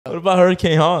What about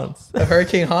Hurricane Hans? The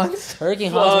Hurricane Hans?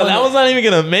 Hurricane Hans. Well, that one's not even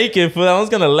gonna make it. Fool. That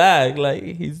one's gonna lag. Like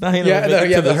he's not gonna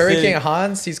make it to the Hurricane city.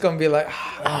 Hans. He's gonna be like, oh,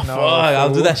 fuck,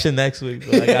 I'll do that shit next week.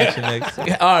 Bro. I got you next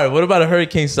week. All right, what about a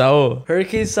Hurricane Saul?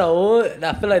 Hurricane Saul.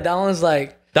 I feel like that one's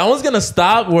like. That one's gonna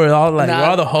stop where all like where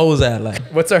all the hoes at. Like,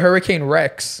 what's a Hurricane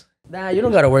Rexx? Nah, you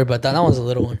don't gotta worry about that. That one's a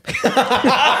little one.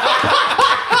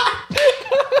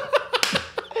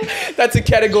 That's a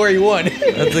category 1.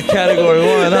 That's a category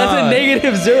 1. That's a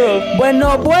 -0.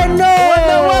 Bueno, bueno.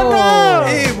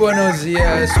 Hey, buenos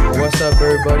dias. What's up,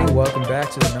 everybody? Welcome back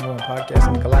to the #1 podcast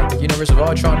in the galactic universe of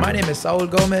Ultron. My name is Saul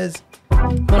Gomez.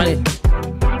 Fuck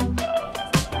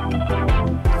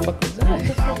was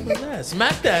that?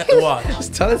 Smack that watch.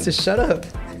 Just tell us to shut up.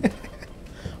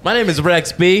 My name is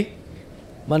Rexx B.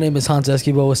 My name is Hans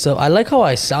Esquivel. What's up? I like how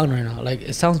I sound right now. Like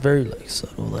it sounds very like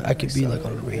subtle. Like I could be like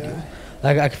on the radio. Yeah.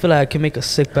 Like I feel like I can make a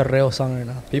sick perreo song right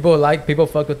now. People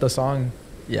fuck with the song.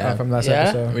 Yeah, from last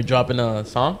episode. Are we dropping a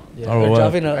song? Yeah, or we're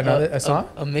dropping a song,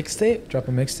 a mixtape. Drop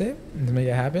a mixtape to make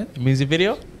it happen. Music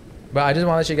video. But I just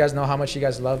want to let you guys know how much you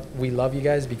guys love. We love you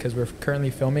guys because we're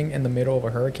currently filming in the middle of a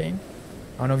hurricane.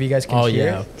 I don't know if you guys can hear.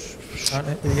 Yeah. I don't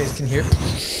know if you guys can hear.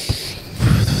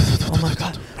 Oh my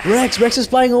God, Rexx is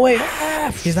flying away.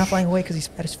 He's not flying away because he's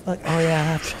fat as fuck. Oh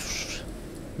yeah.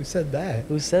 Who said that?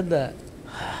 Who said that?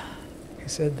 Who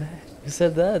said that? Who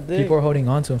said that? Dude? People are holding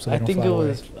on to him, so they don't fly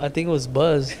away. I think it was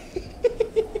Buzz.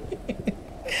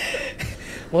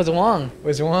 What's wrong?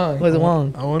 What's wrong? What's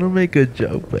wrong? I want to make a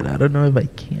joke, but I don't know if I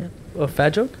can. A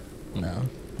fat joke? No,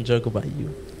 a joke about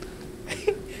you.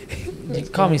 You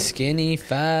call me skinny,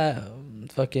 fat,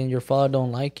 fucking your father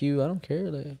don't like you. I don't care.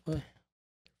 Like, what?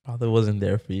 Father wasn't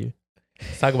there for you.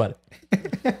 Let's talk about it.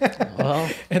 Well,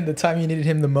 and the time you needed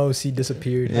him the most, he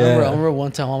disappeared. Yeah. I remember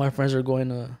one time all my friends were going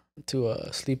to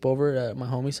sleep over at my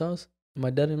homie's house.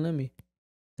 My dad didn't let me.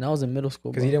 And I was in middle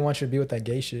school. Because he didn't want you to be with that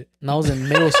gay shit. And I was in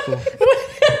middle school.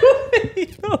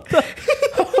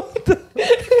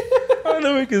 I don't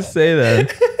know if we can say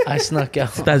that. I snuck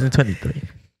out. 2023.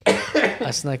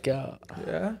 I snuck out.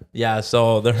 Yeah? Yeah,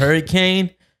 so the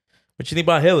hurricane. What you think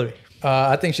about Hillary?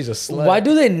 I think she's a slut. Why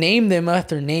do they name them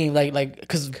after name?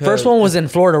 Because first one was in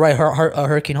Florida, right?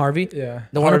 Hurricane Harvey. Yeah.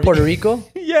 The one in Puerto Rico.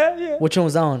 Yeah. Which one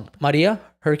was that one? Maria?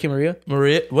 Hurricane Maria?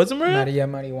 Maria? Was it Maria? Maria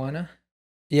Marijuana.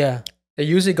 Yeah. It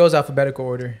usually goes alphabetical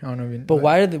order. I don't know. But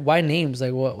why names?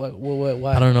 Like what?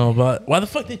 Why? I don't know, but why the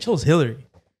fuck they chose Hillary?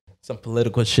 Some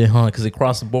political shit, huh? Because they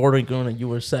crossed the border going to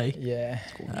USA. Yeah.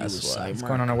 That's why. It's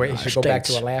going on her way. She should go back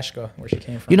to Alaska, where she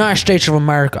came from. United States of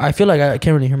America. I feel like I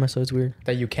can't really hear myself. It's weird.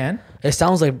 That you can? It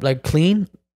sounds like clean,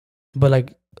 but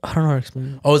like I don't know how to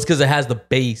explain it. Oh, it's because it has the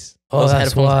bass. Oh, Those that's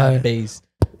headphones why. have bass.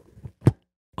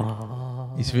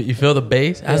 You feel the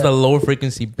bass? It has the lower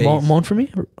frequency bass. Moan for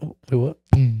me? Wait, what?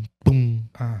 Boom, boom.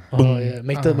 Oh yeah,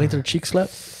 make the cheek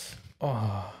slap.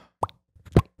 Oh.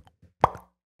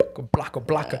 Blocka. All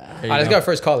right, let's go. go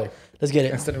first caller. Let's get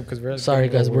it. Instead of, because we're Sorry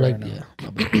guys, we're like now.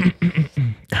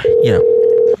 Yeah.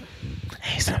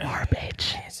 ASMR,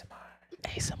 bitch.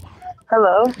 ASMR.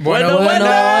 Hello. Bueno.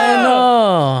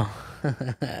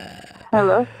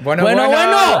 Hello. Bueno.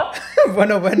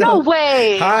 No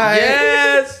way. Hi.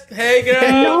 Yes. Hey,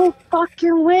 girl. No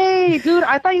fucking way, dude.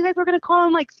 I thought you guys were gonna call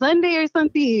on like Sunday or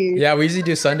something. Yeah, we usually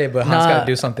do Sunday, but Hans got to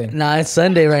do something. Nah, it's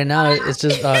Sunday right now. It's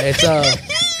just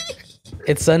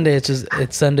it's Sunday.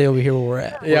 It's Sunday over here where we're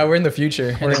at. Yeah, we're in the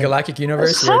future. In the galactic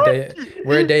universe,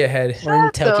 we're a day ahead. We're in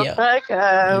Shut the Tokyo. fuck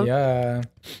up. Yeah.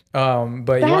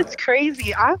 But That's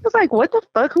crazy. I was like, what the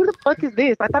fuck? Who the fuck is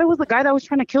this? I thought it was the guy that was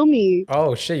trying to kill me.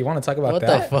 Oh shit, you want to talk about What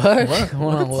that? the fuck?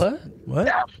 Hold on, what?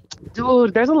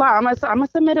 Dude, there's a lot. I'm gonna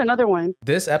submit another one.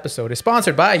 This episode is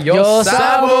sponsored by Yo Yo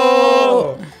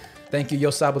Sabo. Sabo. Thank you, Yo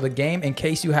Sabo the game. In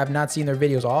case you have not seen their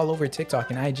videos all over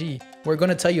TikTok and IG, we're going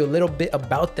to tell you a little bit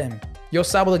about them. Yo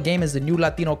Sabo the game is the new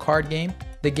Latino card game.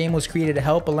 The game was created to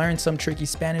help learn some tricky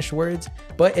Spanish words,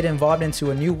 but it evolved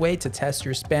into a new way to test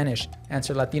your Spanish,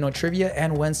 answer Latino trivia,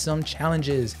 and win some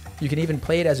challenges. You can even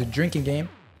play it as a drinking game,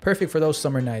 perfect for those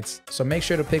summer nights. So make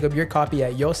sure to pick up your copy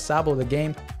at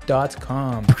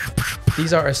yosabothegame.com.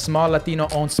 This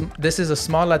is a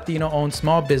small Latino-owned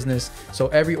small business, so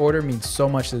every order means so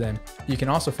much to them. You can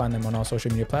also find them on all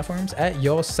social media platforms at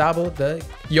YoSabo_the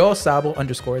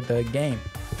game.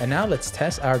 And now let's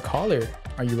test our caller.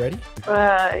 Are you ready?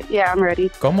 Yeah, I'm ready.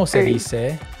 ¿Cómo se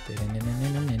dice?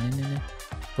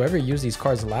 Whoever used these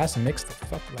cards last mixed the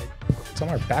fuck like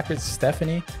somewhere backwards.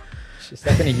 Stephanie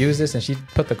used this and she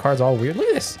put the cards all weird. Look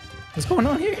at this. What's going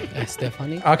on here?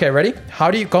 Stephanie. Okay, ready?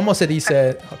 ¿Cómo se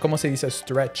dice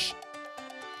stretch?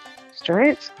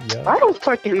 Stretch? Yeah. I don't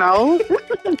fucking know.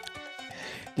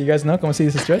 Do you guys know? ¿Cómo se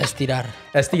dice stretch? Estirar.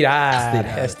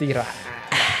 Estirar.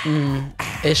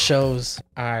 It shows.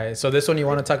 All right. So this one, you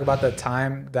want to talk about the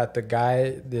time that the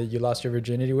guy that you lost your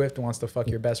virginity with wants to fuck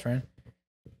your best friend?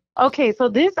 Okay, so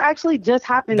this actually just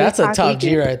happened. That's this a past top G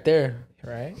weekend. right there.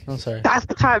 Right? I'm sorry. That's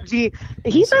the top G.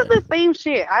 He does the same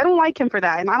shit. I don't like him for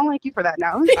that, and I don't like you for that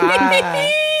now.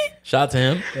 Shout out to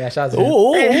him. Yeah, shout out to him.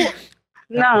 Ooh.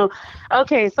 No.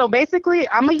 Okay, so basically,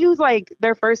 I'm gonna use like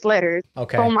their first letters.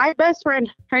 Okay. So my best friend,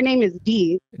 her name is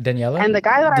D, Daniela? and the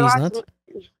guy that I These lost.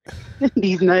 nuts?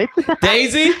 These nuts.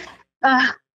 Daisy.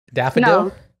 Daffodil?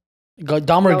 No. Go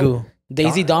Domergu.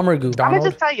 Daisy Domergu. I'm Donald?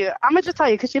 gonna just tell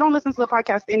you because she don't listen to the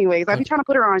podcast anyways. I be trying to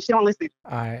put her on. She don't listen.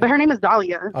 All right. But her name is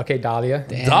Dahlia. Okay, Dahlia.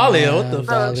 Damn, Dahlia, what the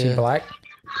fuck? She black?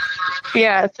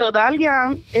 Yeah. So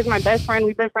Dahlia is my best friend.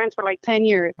 We've been friends for like 10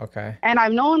 years, Okay. and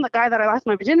I've known the guy that I lost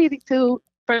my virginity to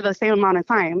for the same amount of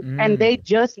time. Mm. And they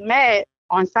just met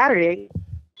on Saturday.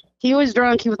 He was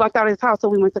drunk. He was locked out of his house, so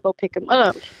we went to go pick him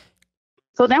up.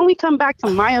 So then we come back to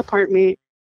my apartment,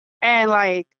 and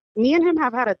like me and him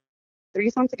have had a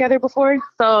threesome together before.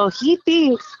 So he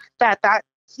thinks I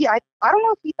don't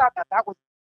know if he thought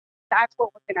that's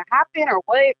what was gonna happen or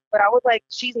what. But I was like,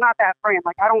 she's not that friend.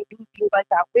 Like I don't do things like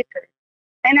that with her.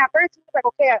 And at first he was like,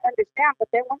 okay, I understand. But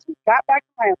then once we got back to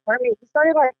my apartment, he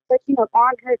started like touching up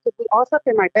on her because we all slept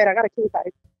in my bed. I got a king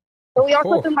size. So we all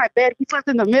slept in my bed. He slept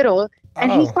in the middle,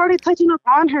 and he started touching up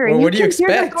on her. Well, and what do you can hear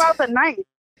her expect? throughout the night.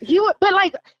 But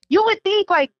like you would think,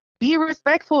 like be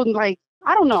respectful and like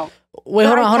I don't know. Wait,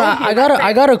 hold on.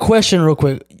 I got a question real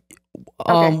quick.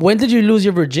 Okay. When did you lose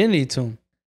your virginity to him?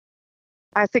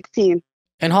 At 16,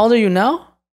 And how old are you now?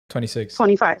 26.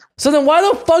 25. So then why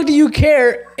the fuck do you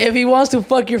care if he wants to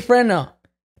fuck your friend now?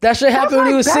 That shit happened when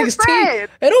he was my best 16. friend.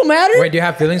 It don't matter. Wait, do you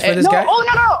have feelings for this No, guy?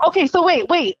 no. Okay, so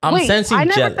wait. I'm sensing I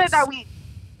never jealous. said that we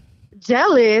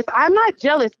jealous. I'm not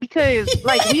jealous because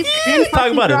like we've been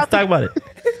Talk about it. throughout Talk about it.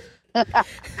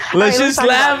 Let's just talk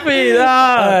about laugh it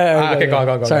up. Okay,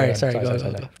 go. Sorry.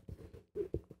 Go.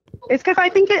 It's because I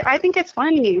think it's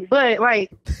funny, but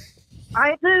like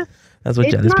I just That's what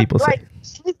it's jealous not, people say. like,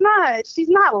 she's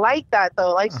not like that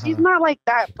though. Like she's not like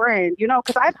that friend, you know?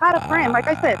 Because I've had a friend, like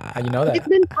I said, How you know that?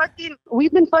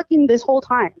 we've been fucking this whole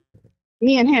time,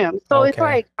 me and him. So it's Okay.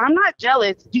 like I'm not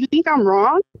jealous. Do you think I'm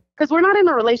wrong? Because we're not in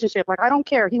a relationship. Like I don't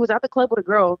care. He was at the club with a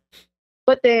girl,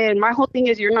 but then my whole thing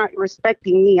is you're not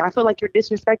respecting me. I feel like you're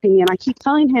disrespecting me, and I keep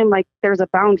telling him like there's a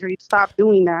boundary. Stop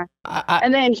doing that.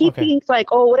 And then he thinks like,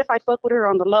 oh, what if I fuck with her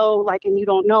on the low, like, and you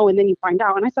don't know, and then you find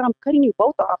out. And I said, I'm cutting you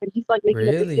both off, and he's like making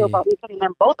a big Really? deal about me cutting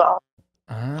them both off.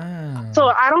 Ah. So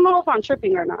I don't know if I'm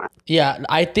tripping or not. Yeah,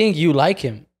 I think you like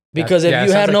him. Because if yeah,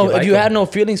 you it had sounds no like you if like you him. had no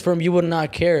feelings for him, you would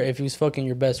not care if he was fucking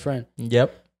your best friend.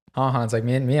 Yep. Hans, like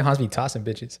me and Hans be tossing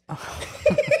bitches.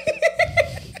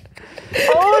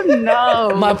 Oh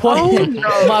no! My point Oh,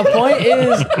 no. my point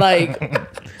is like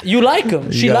you like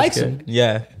him. She You guys likes good? him.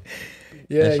 Yeah.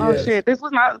 Yeah, Oh shit! This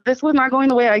was not going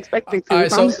the way I expected it to. All right,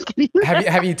 so I'm so just kidding.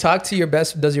 have you talked to your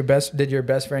best? Did your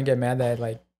best friend get mad that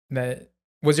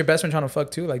was your best friend trying to fuck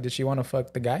too? Like, did she want to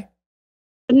fuck the guy?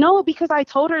 No, because I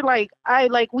told her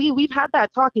we've had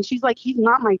that talk, and she's like, he's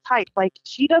not my type. Like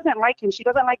she doesn't like him. She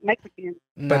doesn't like Mexicans.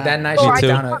 But that night Oh, she I was too.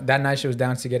 down. That night she was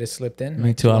down to get it slipped in.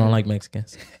 Me too. I don't like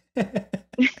Mexicans.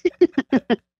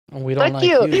 We don't Fuck like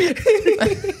you.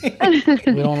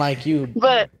 We don't like you.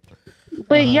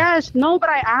 But yes, no. But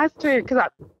I asked her because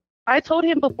I told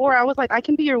him before. I was like, I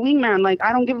can be your wingman. Like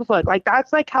I don't give a fuck. Like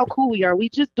that's like how cool we are. We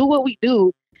just do what we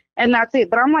do, and that's it.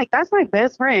 But I'm like, that's my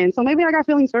best friend. So maybe I got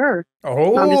feelings for her.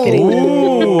 Oh, No, I'm just kidding.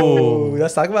 Ooh,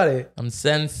 let's talk about it. I'm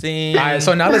sensing. All right,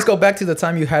 so now let's go back to the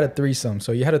time you had a threesome.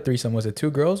 So you had a threesome. Was it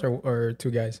 2 girls or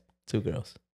 2 guys? 2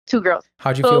 girls. 2 girls.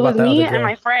 How'd you So feel it was about that me other girl? and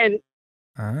my friend.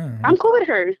 Ah, I'm cool with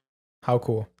her. how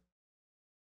cool.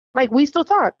 Like we still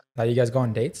talk. Now you guys go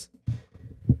on dates?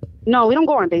 No, we don't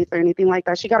go on dates or anything like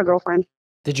that. She got a girlfriend.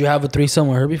 Did you have a threesome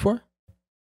with her before?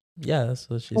 Yeah, that's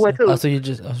what she With said. who? Oh, so you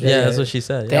just Yeah, that's what she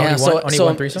said. Damn, Yeah. only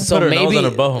one threesome? So Put her nose maybe on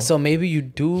her butthole. so maybe you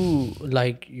do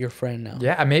like your friend now.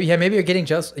 Yeah, maybe you're getting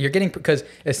jealous. You're getting because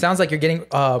it sounds like you're getting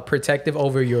protective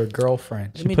over your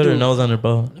girlfriend. She put her nose on her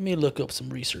butthole. Let me look up some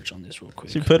research on this real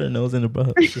quick. She put her nose in her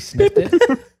butthole. She sniffed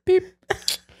it. Beep.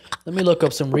 Let me look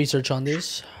up some research on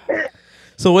this.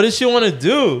 So what does she want to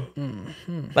do?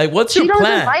 Like, what's She your doesn't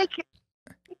plan? like.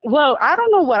 Well, I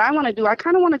don't know what I want to do. I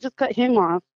kind of want to just cut him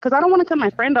off because I don't want to cut my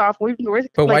friend off. We're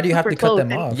But why like, do you have super to cut close.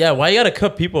 them And- off? Yeah, why you gotta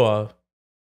cut people off?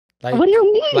 Like, What do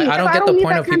you mean? like I don't 'Cause get the need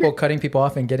point that of people kinda- cutting people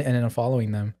off and getting and then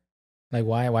unfollowing them. Like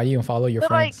why do you unfollow your But,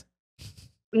 like, friends?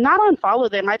 Not unfollow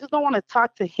them. I just don't want to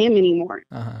talk to him anymore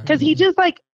Uh-huh. because he just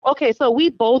like okay. So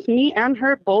me and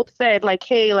her both said like,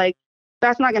 hey, like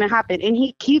that's not gonna happen. And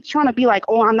he keeps trying to be like,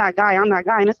 oh, I'm that guy,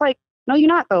 and it's like, no, you're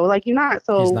not though. Like you're not.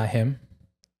 So he's not him.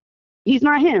 He's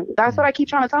not him. That's what I keep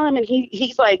trying to tell him, and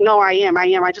he's like, no, I am.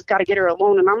 I just gotta get her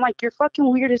alone. And I'm like, you're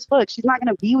fucking weird as fuck. She's not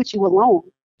gonna be with you alone.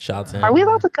 Shout to him. Are we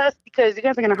allowed to cuss? Because you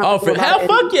guys are gonna have to. Oh, hell,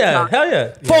 fuck yeah, hell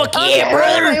yeah, fuck yeah,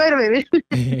 brother. Wait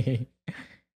a minute.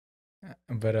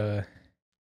 But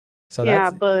so yeah,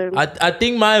 that's, but I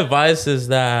think my advice is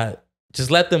that just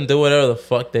let them do whatever the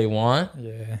fuck they want.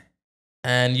 Yeah.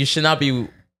 And you should not be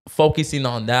focusing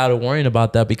on that or worrying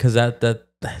about that because that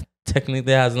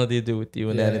technically has nothing to do with you.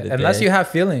 In the end of the unless day. You have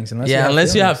feelings.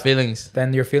 Unless you have feelings.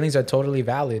 Then your feelings are totally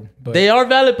valid. But they are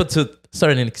valid, but to a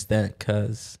certain extent,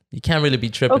 because you can't really be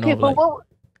tripping over like,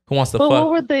 who wants to fuck. What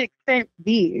would the extent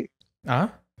be? Huh?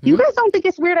 You guys don't think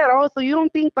it's weird at all, so you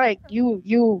don't think like you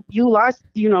lost,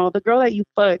 the girl that you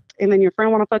fucked, and then your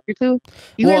friend want to fuck you too.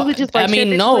 You guys would just like. I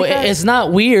mean, no, like it's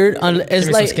not weird. It's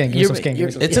like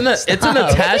it's an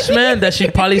attachment that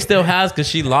she probably still has because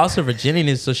she lost her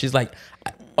virginity, so she's like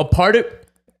a part of.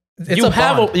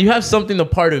 You have something a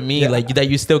part of me like that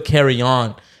you still carry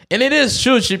on, and it is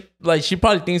true. She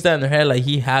probably thinks that in her head like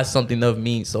he has something of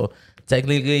me, so.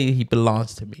 Technically, he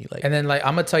belongs to me. Like, and then like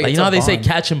I'm gonna tell you, like, you know how they say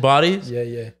catching bodies.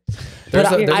 Yeah. But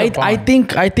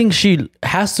I think she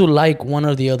has to like one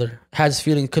or the other. Has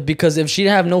feelings because if she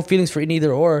have no feelings for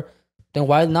either or, then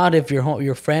why not? If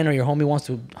your friend or your homie wants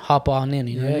to hop on in,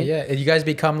 you know? Yeah. You guys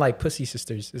become like pussy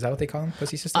sisters. Is that what they call them?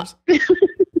 Pussy sisters,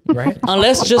 right?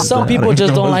 Unless just some people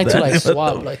just don't like to like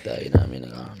swap like that. You know what I mean?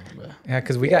 Like, I don't know, bro. Yeah,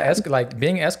 because we got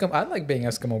being Eskimo. I like being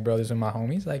Eskimo brothers with my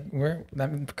homies. Like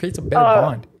that creates a better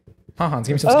bond. Hans,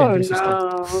 give me some skin.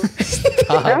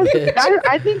 Oh no!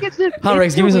 I think it's just.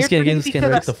 Rexx, give me some skin. Give me some skin.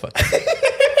 Get the fuck.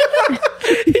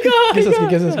 Get some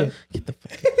skin. Get the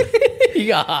fuck. He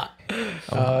got hot.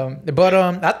 But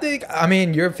I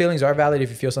mean, your feelings are valid if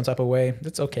you feel some type of way.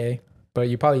 That's okay. But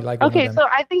you probably like. Okay, so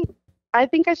I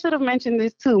think I should have mentioned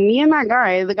this too. Me and that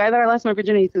guy, the guy that I lost my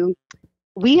virginity to,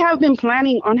 we have been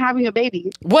planning on having a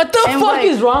baby. What the fuck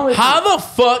is wrong with you? How the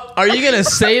fuck are you gonna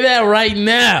say that right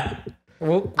now?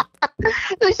 Well,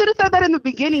 they should have said that in the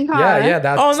beginning, huh? Yeah,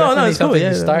 that's it's something cool.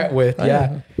 to start with.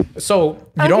 Yeah. So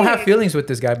you don't have feelings with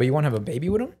this guy, but you want to have a baby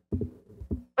with him?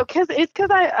 Because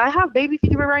I have baby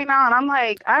fever right now, and I'm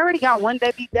like, I already got one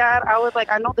deadbeat dad. I was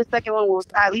like, I know the second one will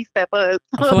at least step up.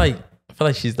 I feel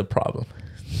like she's the problem.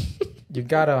 You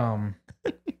got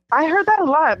I heard that a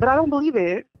lot, but I don't believe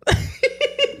it.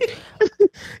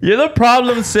 You're the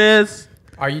problem, sis.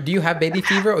 Do you have baby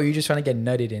fever, or are you just trying to get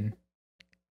nutted in?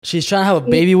 She's trying to have a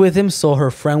baby with him so her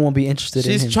friend won't be interested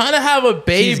in him. She's trying to have a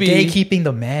baby. She's gatekeeping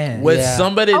the man. With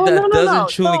somebody that doesn't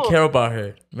truly No. care about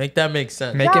her. Make that make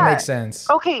sense. Make it make sense.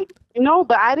 Okay. No,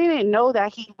 but I didn't know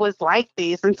that he was like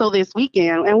this until this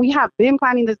weekend. And we have been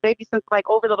planning this baby since like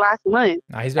over the last month.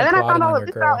 Nah, he's been and then I found plotting all on of your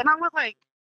this girl. out, and I was like,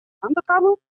 I'm the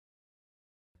problem?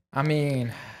 I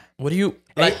mean, What do you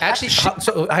like? Actually,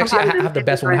 I have the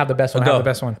best one. I have the best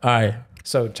one. All right.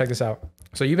 So check this out.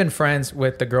 So you've been friends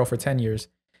with the girl for 10 years,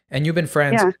 and you've been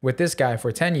friends with this guy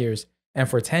for 10 years. And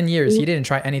for 10 years, he didn't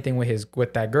try anything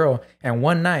with that girl. And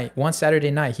one Saturday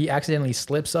night, he accidentally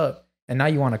slips up, and now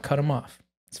you want to cut him off.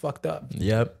 It's fucked up.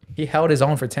 Yep. He held his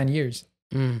own for 10 years.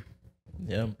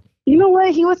 Yep. You know what?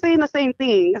 He was saying the same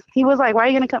thing. He was like, why are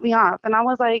you going to cut me off? And I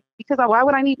was like, because why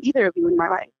would I need either of you in my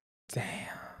life? Damn.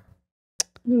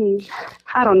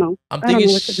 I don't know. I'm I don't thinking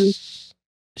know what to do.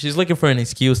 she's looking for an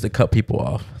excuse to cut people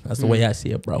off. That's the way I see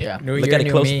it, bro. Yeah. Look at it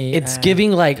close. It's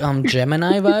giving like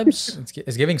Gemini vibes.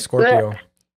 It's giving Scorpio.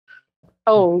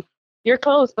 Oh, you're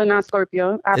close, but not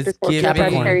Scorpio. After It's Scorpio, giving-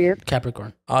 Sagittarius.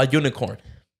 Capricorn. Unicorn.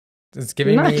 It's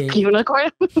giving Not me. unicorn.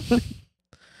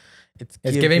 It's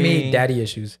giving me daddy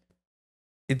issues.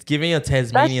 It's giving a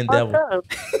Tasmanian That's devil.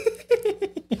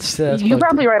 fucked up. You're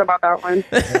probably right about that one.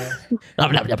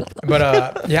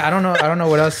 But yeah, I don't know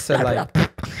what else to like.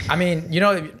 I mean,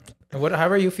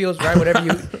 however you feel is right.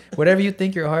 Whatever you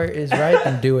think your heart is right,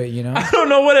 then do it. I don't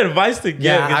know what advice to give.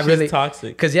 Yeah, I really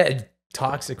toxic. Because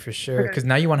toxic for sure. Because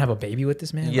now you want to have a baby with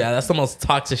this man. Yeah, that's the most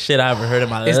toxic shit I ever heard in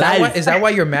my Is life. that why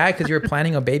you're mad? Because you're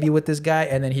planning a baby with this guy,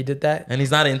 and then he did that, And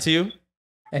he's not into you?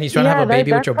 and he's trying to have a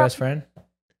baby with your best friend.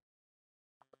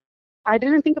 I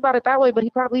didn't think about it that way, but he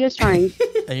probably is trying.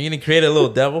 And you're gonna create a little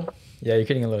devil? Yeah, you're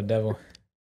kidding a little devil.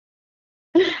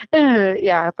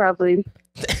 Yeah, probably.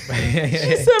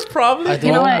 She said probably.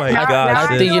 You know oh what? my Now- god. now I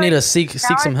sis. think you need to seek Now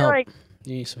some I feel help. like-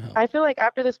 You need some help. I feel like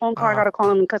after this phone call, I gotta call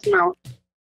him and cuss him out.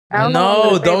 I don't know what I'm No,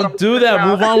 gonna say, but I'm don't gonna do cuss that. him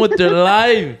Move out. on with your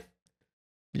life.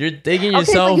 You're digging Okay,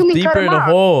 so yourself you mean cut deeper him in a off.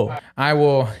 hole. I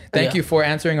will thank Yeah. you for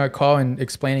answering our call and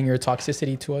explaining your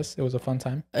toxicity to us. It was a fun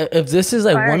time. If this is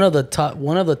like Alright. one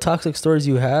of the toxic stories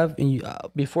you have, and you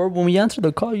before when we answered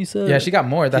the call, you said Yeah, she got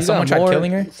more. That she someone got tried more,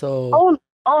 killing her. So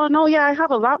Oh no, yeah, I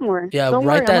have a lot more. yeah, Don't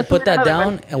write worry, I'm that, put that gonna shoot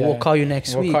another down, and we'll Yeah. call you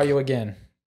next We'll week. call you again. one.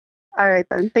 All right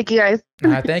then. Thank you guys.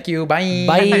 Thank you. Bye.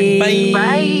 Bye.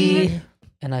 Bye.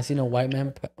 And I seen a white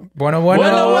man. Bueno, bueno.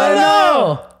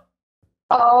 Bueno.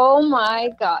 Oh my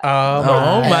god. Oh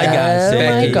Oh my God, Oh my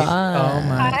Becky. God. Oh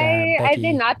my God. I Becky.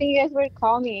 did not think you guys would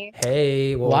call me.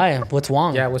 Hey. Well, Why? What's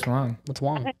wrong? Yeah, what's wrong? What's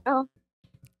wrong? Oh.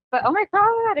 But oh my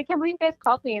god, I can't believe you guys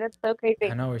called me. That's so crazy.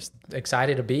 I know we're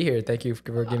excited to be here. Thank you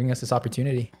for giving us this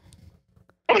opportunity.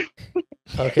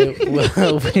 Okay. Well,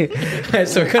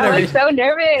 So we're gonna I read. was so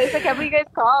nervous. I can't believe you guys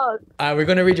called. We're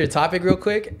gonna read your topic real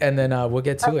quick, and then we'll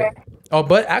get to it. Oh,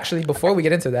 but actually, before we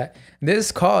get into that,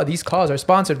 these calls are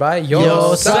sponsored by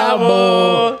Yo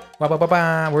Sabo. Wa, ba, ba,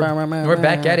 ba. We're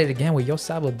back at it again with Yo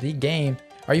Sabo, the game.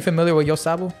 Are you familiar with Yo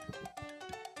Sabo?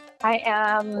 I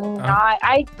am not.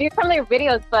 I do some of your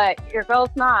videos, but your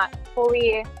girl's not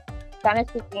fully Spanish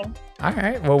speaking. All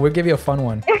right. Well, we'll give you a fun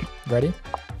one. Ready?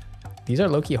 These are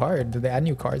low-key hard. Did they add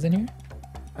new cards in here?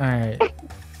 All right.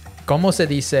 ¿Cómo se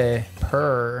dice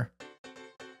per?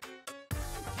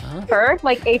 Her,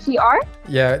 like HER?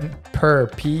 Yeah, per.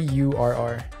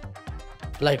 P-U-R-R.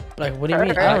 like what do you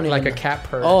mean? I don't Like even a cat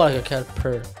purr. Oh, like a cat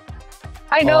purr.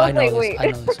 I know. Oh, I like, this. wait. I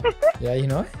know this. Yeah, you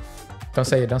know it? Don't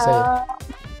say it. Don't say it.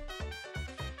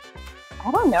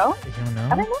 I don't know. You don't know?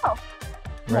 I don't know.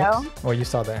 Rex? No. Well, you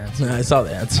saw the answer. I saw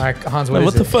the answer. All right, Hans, what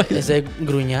What is the fuck? Is it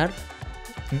gruñar?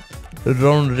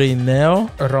 Ronrineo?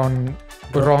 Ronroneo.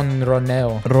 Oh,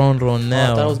 I thought it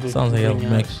Ronroneo. was Sounds like a gruñar.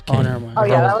 Mexican. Oh, never mind. Oh,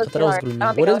 yeah, that was I thought it was hard. I gruñar.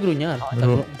 don't What is think gruñar?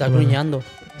 Ru- Está gruñando.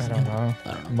 I don't know.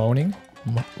 I don't know. Moaning?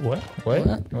 What? What?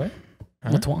 What? What? Huh?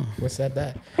 What's wrong? What said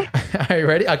that? Are you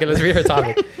ready? Okay, let's read her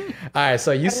topic. All right,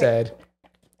 so you said,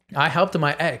 I helped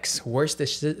my ex. Worst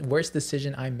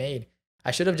decision I made.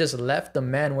 I should have just left the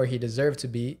man where he deserved to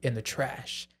be, in the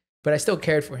trash. But I still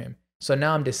cared for him. So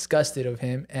now I'm disgusted of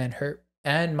him and hurt,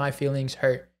 and my feelings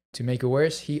hurt. To make it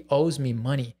worse, he owes me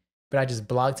money. But I just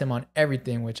blocked him on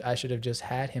everything, which I should have just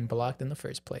had him blocked in the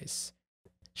first place.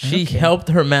 She Okay. helped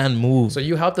her man move. So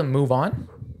you helped him move on?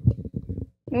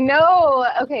 No.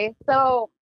 Okay. So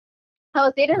I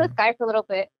was dating this guy for a little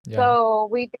bit. Yeah. So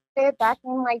we did it back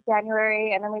in like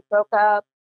January, and then we broke up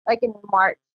like in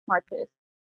Marches.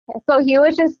 So he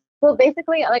was just, so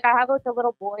basically, like I have like a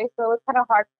little boy, so it was kind of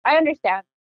hard. I understand.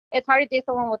 It's hard to date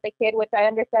someone with a kid, which I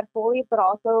understand fully, but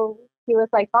also he was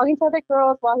like talking to other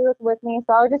girls while he was with me.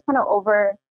 So I was just kind of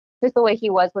over just the way he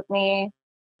was with me.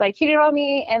 Like cheated on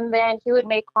me, and then he would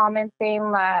make comments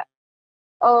saying that,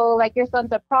 oh, like your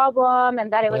son's a problem,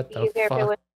 and that it would What be the easier if it fuck?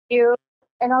 was you.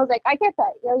 And I was like, I get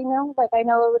that, you know, like I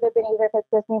know it would have been easier if it's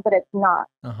just me, but it's not.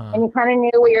 Uh-huh. And you kind of knew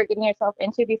what you're getting yourself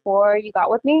into before you got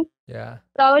with me. Yeah.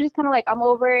 So I was just kind of like, I'm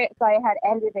over it. So I had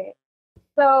ended it.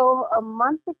 So a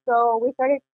month ago, we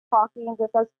started talking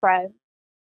just as friends.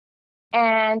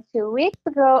 And 2 weeks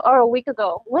ago, or a week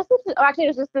ago, what's this? Oh, actually, it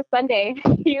was just this Sunday.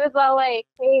 He was all like,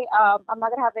 hey, I'm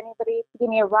not going to have anybody to give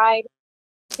me a ride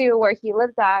to where he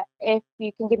lives at. If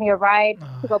you can give me a ride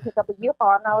to go pick up a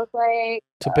U-Haul. And I was like,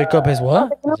 To pick up his I was what?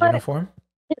 like, you know His what? uniform?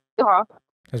 U-Haul.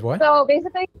 His what? So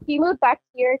basically, he moved back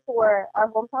here to where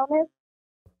our hometown is.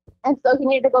 And so he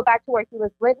needed to go back to where he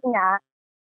was living at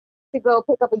to go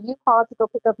pick up a U-Haul to go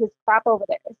pick up his crap over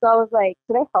there. So I was like,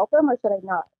 should I help him or should I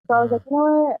not? So I was like, you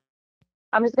know what?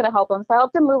 I'm just going to help him. So I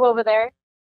helped him move over there.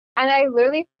 And I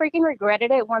literally freaking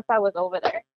regretted it once I was over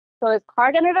there. So his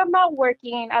card ended up not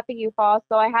working at the U-Haul.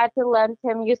 So I had to lend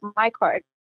him use my card.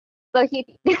 So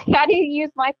he had to use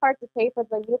my card to pay for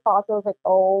the U-Haul. So I was like,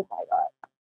 oh my God.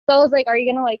 So I was like, are you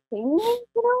going to like pay me,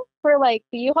 you know, for like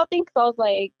the U-Haul thing? So I was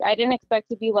like, I didn't expect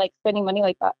to be like spending money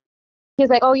like that. He's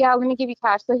like, oh yeah, let me give you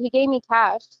cash. So he gave me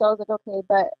cash. So I was like, okay.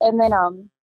 But, and then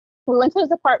we went to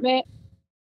his apartment.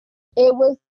 It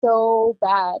was so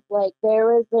bad. Like there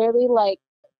was literally like,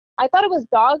 I thought it was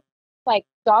dog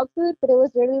food, but it was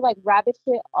literally like rabbit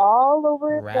shit all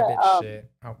over Rabbit the,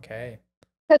 shit. Okay.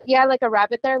 Cause he had like a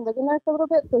rabbit there living there for a little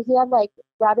bit. So he had like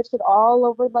rabbit shit all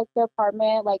over like the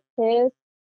apartment, like piss,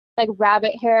 like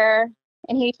rabbit hair.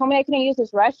 And he told me I couldn't use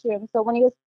his restroom. So when he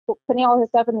was putting all his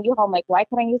stuff in the U-Haul, I'm like, why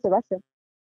can't I use the restroom?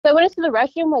 So I went into the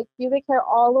restroom, like pubic hair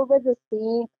all over the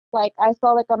sink. Like I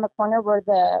saw like on the corner where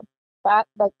the bath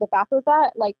was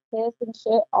at, like piss and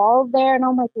shit all there. And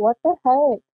I'm like, what the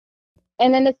heck?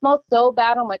 And then it smelled so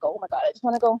bad. I'm like, oh my God, I just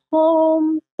want to go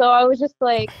home. So I was just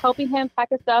like helping him pack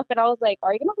his stuff. And I was like,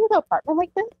 are you going to leave the apartment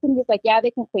like this? And he's like, yeah, they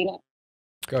can clean it.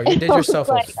 Girl, you did yourself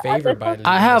a favor by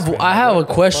I have a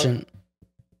question.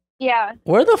 Yeah.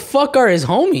 Where the fuck are his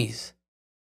homies?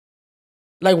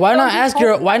 Like, why not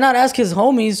ask his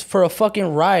homies for a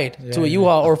fucking ride to a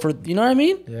U-Haul or for, you know what I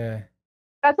mean? Yeah.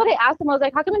 That's what I asked him. I was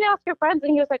like, how come you didn't ask your friends?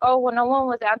 And he was like, oh, well, no one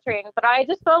was answering. But I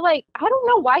just felt like, I don't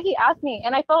know why he asked me.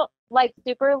 And I felt like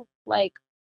super, like,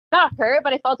 not hurt,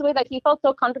 but I felt the way that he felt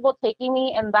so comfortable taking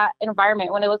me in that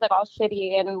environment when it was like all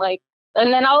shitty. And like,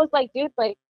 and then I was like, dude,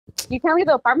 like, you can't leave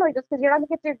the apartment like just because you're not going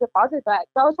to get your deposit back.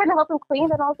 So I was trying to help him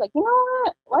clean. And I was like, you know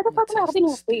what? Why the fuck am I helping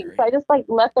him clean? So I just like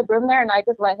left the room there and I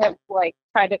just let him like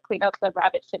try to clean up the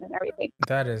rabbit shit and everything.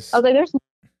 That is. I was like, there's.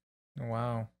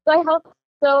 Wow. So I helped.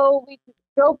 So he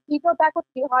drove back with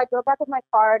me. I drove back with my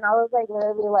car, and I was like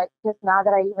literally like just now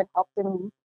that I even helped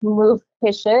him move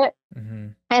his shit. Mm-hmm.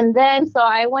 And then so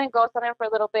I went ghost on him for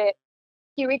a little bit.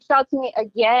 He reached out to me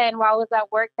again while I was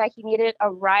at work that he needed a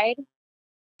ride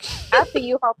at the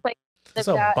U-Haul place. That's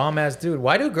a bomb ass dude.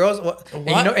 Why do girls?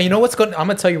 And you know what's going? I'm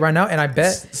gonna tell you right now, and I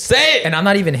bet. Say it. And I'm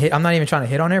not even trying to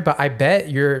hit on her, but I bet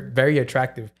you're very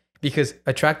attractive because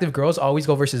attractive girls always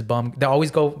go versus bum. They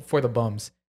always go for the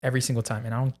bums every single time,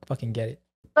 and I don't fucking get it.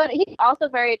 But he's also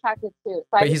very attractive too. So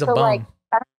but he's a bum. Like,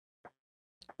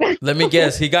 let me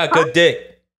guess. He got good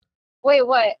dick. Wait,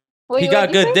 what? He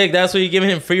got good dick. That's why you're giving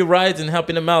him free rides and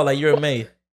helping him out like you're a maid.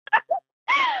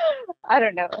 I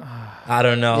don't know.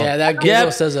 Yeah, that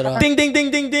gizmo says it all. Ding, ding,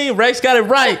 ding, ding, ding. Rexx got it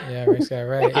right. Yeah, Rexx got it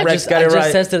right. I just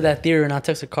tested that theory and I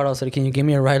texted Carl. Said, "Can you give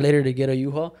me a ride later to get a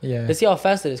U-Haul?" Yeah. Let's see how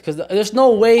fast it is, because there's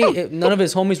no way none of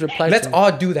his homies replied. Let's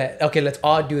all do that. Okay, let's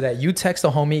all do that. You text a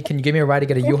homie, "Can you give me a ride to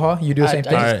get a U-Haul?" You do the same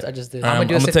thing. I just did. I'm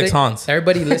gonna text Hans.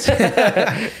 Everybody listen.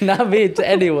 Not me, to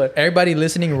anyone. Everybody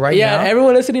listening right now. Yeah,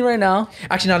 everyone listening right now.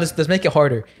 Actually, now let's make it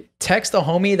harder. Text a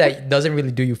homie that doesn't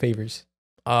really do you favors.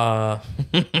 Oh,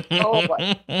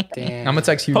 damn. I'm gonna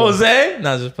text Hugo. Jose?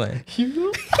 No, just playing.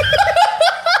 Hugo?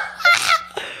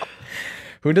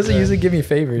 Who doesn't usually give me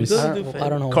favors? I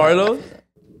don't know. Carlos?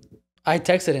 I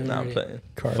texted him. No, I'm playing.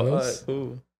 Carlos?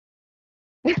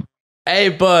 Hey,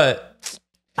 but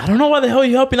I don't know why the hell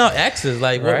you helping out exes.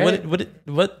 Like, right?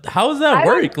 what? How does that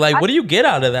work? Like, what do you get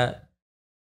out of that?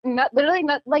 Literally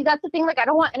not. Like, that's the thing. Like, I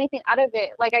don't want anything out of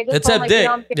it. Like, I just except dick.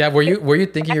 Yeah, were you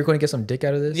thinking you're going to get some dick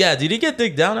out of this? Yeah, did he get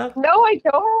dick down now? No, I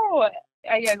don't.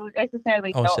 I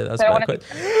sincerely don't. Oh shit, that's bad.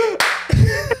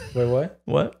 Wait, what?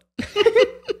 What?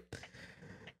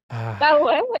 That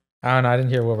what? I don't know. I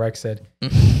didn't hear what Rexx said.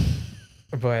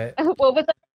 But what was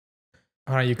that?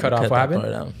 Oh, you cut off. What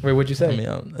happened? Wait, what'd you say?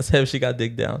 Let's say if she got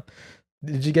dick down.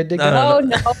 Did you get dick down?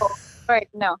 No. Right,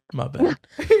 no. My bad.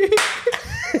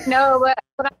 No, but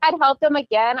when I had helped him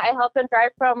again, I helped him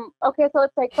drive from, so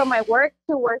it's like from my work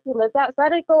to where he lives at. So I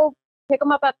had to go pick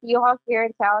him up at the U-Haul here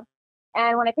in town.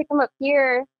 And when I picked him up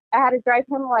here, I had to drive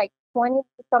him like 20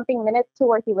 something minutes to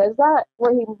where he lives at,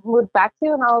 where he moved back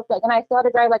to. And I was like, and I still had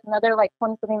to drive like another like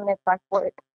 20 something minutes back to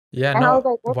work. Yeah, and I was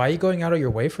like, why are you going out of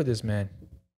your way for this man?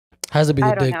 Has to be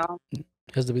the dick. I don't know.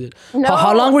 Has to be the No,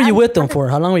 how long were you with them for?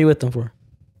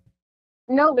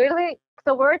 No, literally.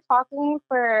 So we were talking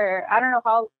for, I don't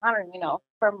even know,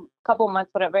 for a couple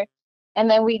months, whatever. And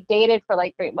then we dated for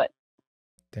like 3 months.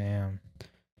 Damn.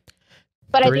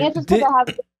 But I think it's just because I have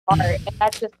a good heart, and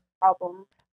that's just the problem.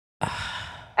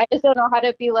 I just don't know how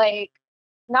to be like,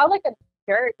 not like a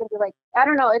jerk, and be like, I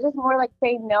don't know. It's just more like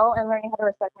saying no and learning how to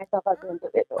respect myself as an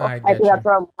individual. I think that's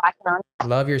what I'm lacking on.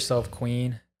 Love yourself,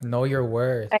 queen. Know your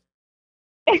worth.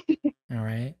 All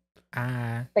right.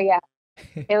 But yeah.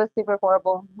 It was super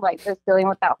horrible, like just dealing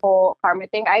with that whole karma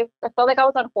thing. I felt like I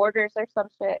was on Hoarders or some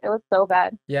shit. It was so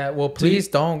bad. Yeah, well, please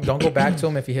don't go back to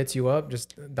him if he hits you up.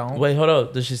 Just don't. Wait, hold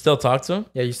up. Does she still talk to him?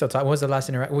 Yeah, you still talk. What was the last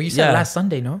interaction? Well, you said last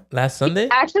Sunday, no? Last Sunday?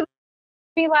 Actually,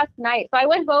 last night. So I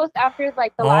went ghost after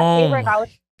like the last day where I was.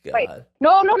 Wait,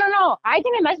 no. I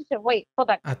didn't message him. Wait,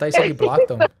 hold on. I thought you said you blocked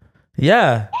him.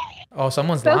 Yeah. Oh,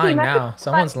 someone's lying now.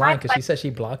 Someone's lying because she said she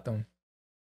blocked him.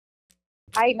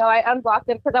 I know, I unblocked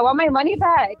him because I want my money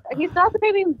back. He still has to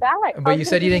pay me back. But you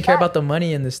said you didn't care about the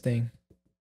money in this thing.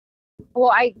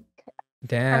 Well,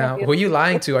 Damn. Who are you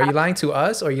lying to? Are you lying to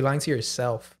us or are you lying to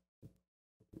yourself?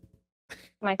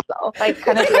 Myself. I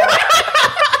kind of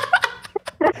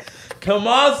Come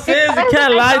on, sis. You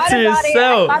can't lie to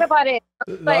yourself. I thought about it.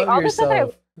 Love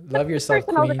yourself. Love yourself,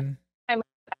 queen.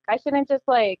 I shouldn't just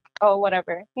like,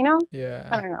 whatever. You know? Yeah.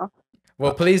 I don't know.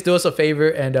 Well, please do us a favor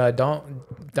and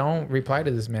don't reply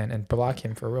to this man and block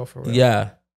him for real.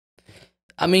 Yeah.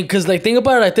 I mean, because like think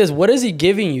about it like this: what is he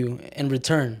giving you in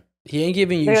return? He ain't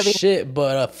giving you shit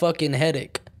but a fucking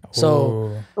headache.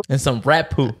 So and some rat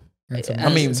poop.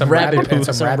 Some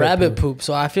rabbit poop.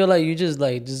 So I feel like you just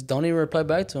don't even reply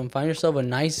back to him. Find yourself a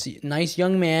nice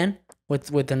young man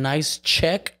with a nice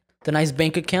check, the nice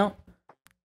bank account,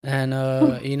 and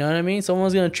you know what I mean.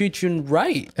 Someone's gonna treat you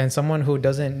right, and someone who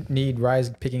doesn't need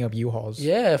rides picking up U-Hauls.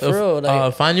 Yeah, for real.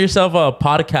 Like, find yourself a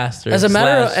podcaster. As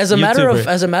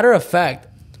a matter of fact.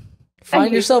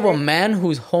 Find yourself a man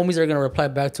whose homies are gonna reply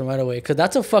back to him right away, because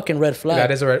that's a fucking red flag.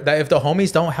 That is if the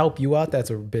homies don't help you out, that's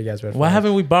a big ass red flag. Why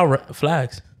haven't we bought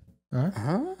flags? Why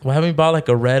haven't we bought like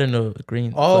a red and a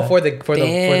green? Oh, flag? for the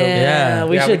yeah.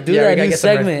 We should do that new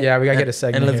segment. Yeah, we gotta get a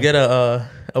segment. And let's get a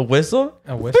whistle.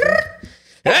 A whistle.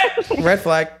 Red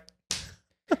flag.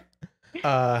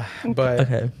 But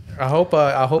okay. I hope.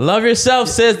 Love yourself,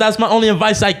 sis. That's my only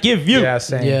advice I give you. Yeah,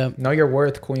 same. Yeah. Know your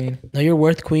worth, queen. Know your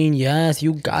worth, queen. Yes,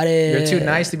 you got it. You're too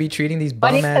nice to be treating these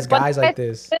bum ass guys like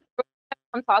this.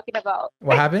 I'm talking about.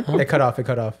 What happened? It cut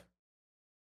off.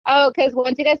 Oh, because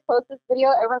once you guys post this video,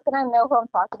 everyone's gonna know who I'm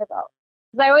talking about.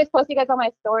 Because I always post you guys on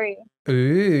my story.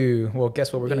 Ooh. Well,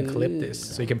 guess what? We're gonna clip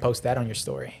this so you can post that on your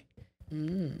story.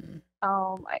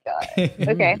 Oh my god.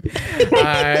 Okay. All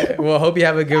right. Well, hope you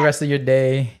have a good rest of your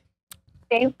day.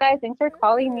 Thanks, guys. Thanks for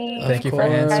calling me. Thank you for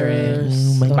answering.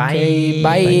 Okay,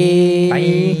 Bye. bye.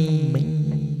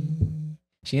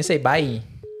 She didn't say bye.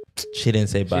 She didn't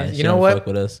say bye. You know what? Fuck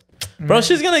with us. Bro,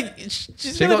 she's gonna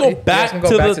go back to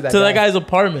that guy's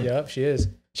apartment. Yep, she is.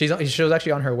 She was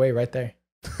actually on her way right there.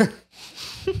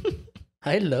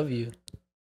 I love you.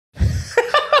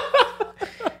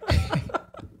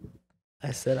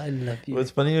 I said I love you.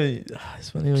 It's funny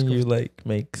when you like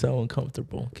make someone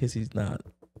comfortable because he's not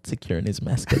secure in his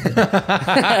masculinity.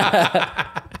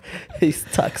 He's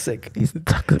toxic.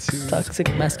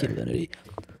 Toxic masculinity.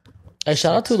 Hey,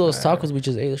 shout out to those tacos we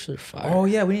just ate. Those shit are fire. Oh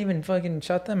yeah, we didn't even fucking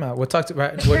shout them out. We'll do that. The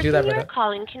Right person you now. are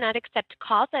calling cannot accept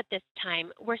calls at this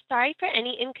time. We're sorry for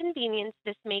any inconvenience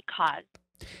this may cause.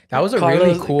 That was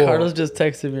really cool. Carlos just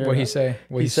texted me. What he say?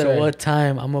 He said, "What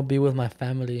time I'm gonna be with my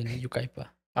family in Yucaipa?"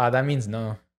 That means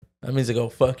no. That means to go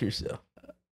fuck yourself.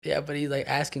 Yeah, but he's like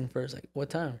asking first, like, "What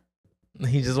time?"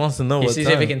 He just wants to know. He what sees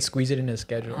time. if he can squeeze it in his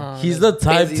schedule. He's the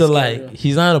type to like.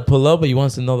 He's not gonna pull up, but he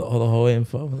wants to know the whole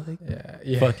info. Like,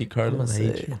 yeah. Fuck you, Carlos. I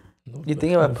hate you. You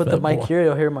think if I put the mic here,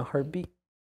 you'll hear my heartbeat?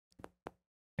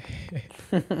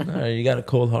 Alright, you got a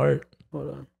cold heart. Hold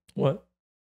on. What?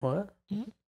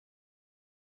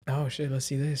 Oh shit! Let's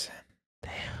see this.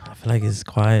 Damn, I feel like it's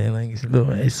quiet. Like it's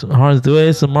hard to do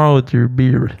ASMR with your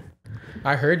beard.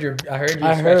 I heard you. I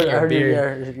heard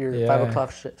your Yeah. 5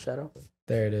 o'clock shadow.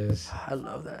 There it is. I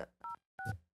love that.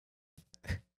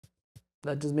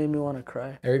 That just made me want to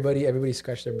cry. Everybody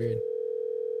scratch their beard.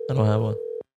 I don't have one.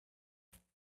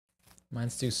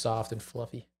 Mine's too soft and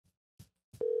fluffy.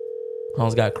 I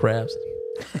almost got crabs.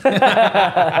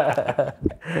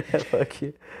 Fuck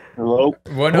you. Hello?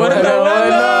 Bueno.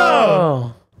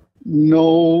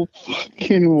 No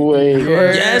fucking way.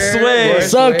 Yes way.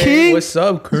 What's up, King? What's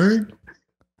up, King?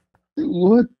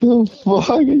 What the fuck?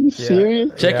 Are you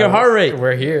serious? Check your heart rate.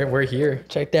 We're here.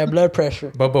 Check that blood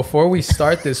pressure. But before we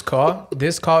start this call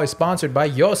is sponsored by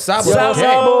Yo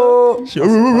Sabo.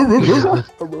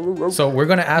 So we're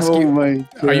gonna ask you,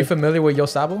 are you familiar with Yo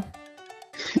Sabo?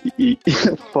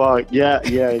 Fuck, yeah.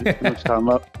 What's talking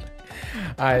about?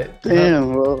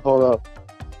 Damn, well, hold up.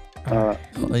 Hold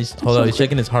on, he's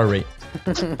checking his heart rate.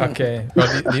 Okay.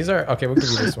 Well, these are, okay, we'll give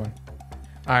you this one.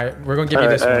 Alright, we're gonna give you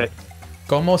this one. Right.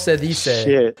 ¿Cómo se dice?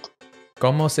 Shit.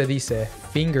 ¿Cómo se dice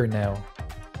fingernail?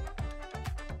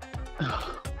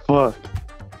 Fuck.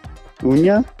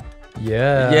 Uña?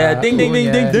 Yeah. Yeah, ding.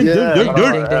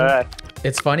 Alright.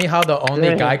 It's funny how the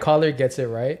only guy caller gets it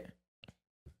right.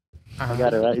 I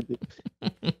got it right.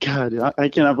 God, I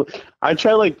cannot. I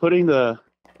tried like putting a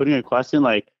question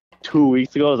like 2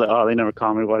 weeks ago. I was like, oh, they never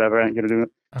call me. Whatever, I ain't gonna do it.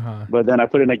 But then I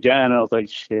put it again, and I was like,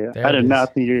 shit, I did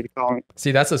not think you were gonna call me.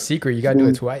 See, that's a secret. You gotta do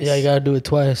it twice. Yeah, you gotta do it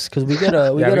twice because we get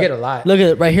a we get a lot. Look at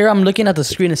it right here. I'm looking at the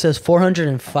screen. It says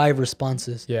 405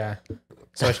 responses. Yeah.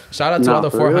 So shout out to all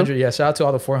the 400. Yeah, shout out to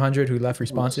all the 400 who left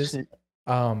responses.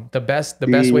 The best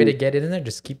way to get it in there,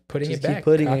 just keep putting it back.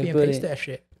 Copy and paste that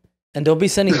shit. And don't be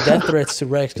sending death threats to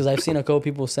Rexx because I've seen a couple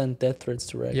people send death threats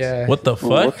to Rexx. Yeah. What the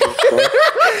fuck?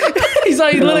 He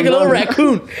looked like a little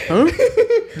raccoon. Huh?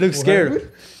 Looks scared.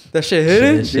 That shit hit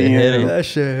it. That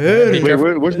shit hit it. Wait,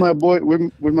 where's my boy?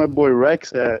 Where's my boy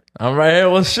Rexx at? I'm right here.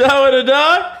 What's up with it,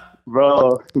 dog?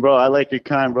 Bro, I like your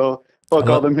kind, bro. Fuck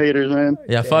all them haters, man.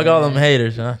 Yeah, fuck all them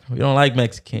haters, huh? We don't like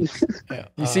Mexicans.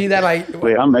 You see that, like?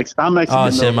 Wait, I'm Mexican. Oh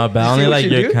shit, my bad. I only like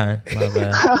your do? kind. My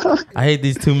bad. I hate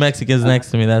these two Mexicans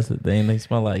next to me. That's the thing. They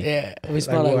smell like. Yeah, we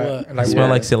smell like what? They smell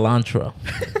like cilantro.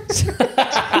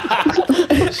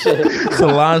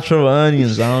 Cilantro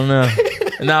onions. I don't know.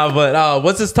 Nah, but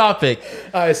what's his topic?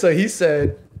 All right, so he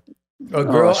said, A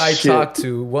girl I talked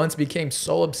to once became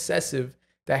so obsessive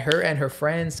that her and her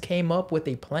friends came up with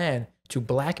a plan to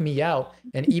black me out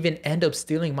and even end up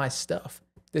stealing my stuff.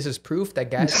 This is proof that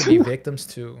guys can be victims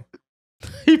too.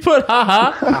 He put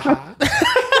haha.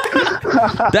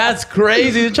 That's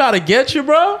crazy. They try to get you,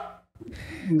 bro.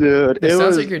 Dude, it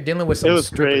sounds like you're dealing with some. It was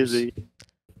strippers. crazy.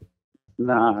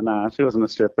 Nah, she wasn't a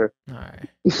stripper. All right.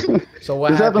 So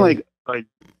what this happened?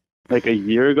 Like a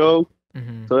year ago.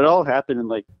 Mm-hmm. So it all happened in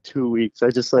like 2 weeks. I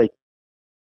just like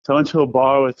went to a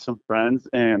bar with some friends,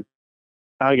 and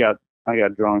I got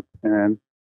drunk, and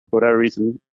for whatever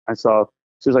reason, I saw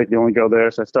she was like the only girl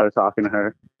there, so I started talking to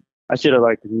her. I should have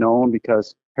like known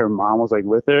because her mom was like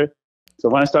with her. So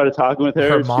when I started talking with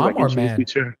her, mom she, like, or man?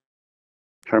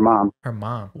 Her mom. Her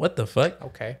mom. What the fuck?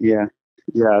 Okay. Yeah.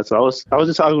 So I was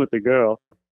just talking with the girl,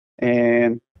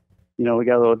 and we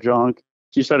got a little drunk.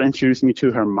 She started introducing me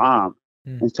to her mom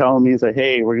and telling me, like,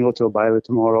 hey, we're gonna go to a baile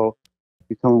tomorrow.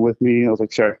 You coming with me? I was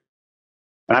like, sure.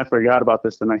 And I forgot about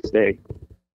this the next day.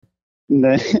 And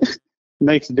then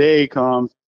next day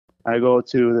comes, I go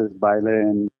to this baile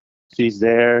and she's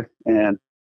there, and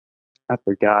I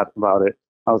forgot about it.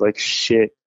 I was like,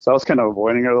 shit. So I was kind of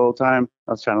avoiding her the whole time.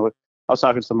 I was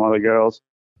talking to some other girls.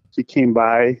 She came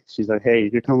by. She's like, hey,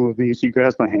 you're coming with me. She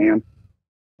grabs my hand.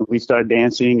 And we started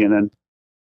dancing, and then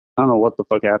I don't know what the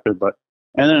fuck happened, but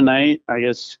end of the night, I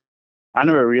guess, I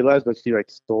never realized, but she like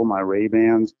stole my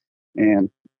Ray-Bans, and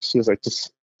she was like,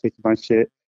 just take my shit,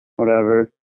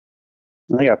 whatever.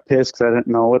 And I got pissed because I didn't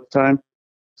know at the time.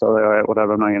 So I was like, all right,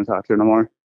 whatever, I'm not going to talk to her no more.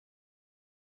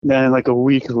 Then like a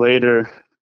week later,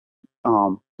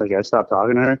 I stopped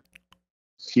talking to her.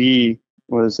 She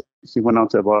went out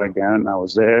to the bar again, and I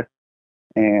was there,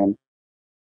 and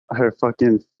her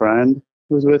fucking friend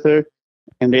was with her,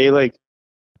 and they like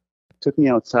took me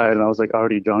outside, and I was like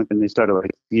already drunk, and they started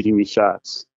like feeding me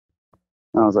shots.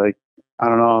 And I was like, I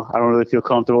don't know, I don't really feel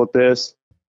comfortable with this,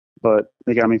 but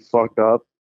they got me fucked up.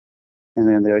 And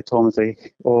then they like told me,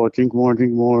 like, oh, drink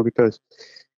more because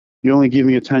you only give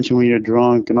me attention when you're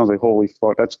drunk. And I was like, holy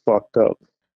fuck, that's fucked up.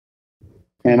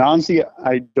 And honestly,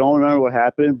 I don't remember what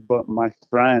happened, but my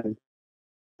friend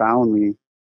found me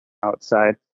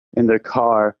outside in their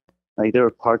car. Like, they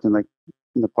were parked in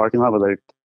the parking lot, but like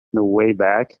the way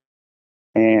back.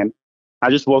 And I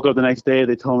just woke up the next day.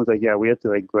 They told me, like, yeah, we have to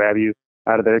like grab you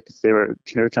out of there because they were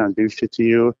trying to do shit to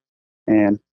you.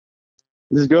 And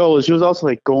this girl, she was also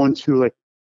like going to like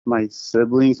my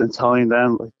siblings and telling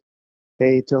them, like,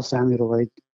 hey, tell Sammy to like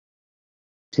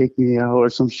take me out or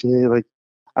some shit. Like,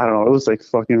 I don't know. It was like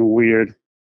fucking weird.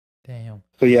 Damn.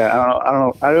 But yeah, I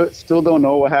don't know. I still don't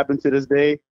know what happened to this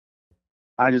day.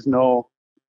 I just know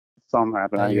something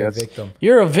happened. I guess.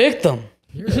 You're a victim.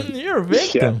 You're a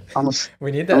victim. Yeah,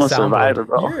 we need that I'm a sound survivor,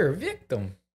 bro. You're a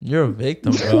victim. You're a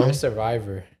victim, bro. You're a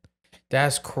survivor.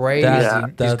 That's crazy.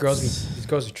 These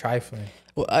girls are trifling.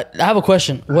 Well, I have a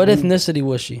question. What ethnicity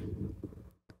was she?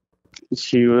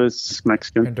 She was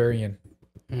Mexican. Honduran.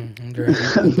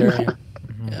 Honduran.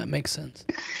 Yeah, makes sense.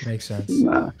 Makes sense.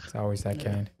 Nah. It's always that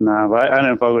kind. Nah, but I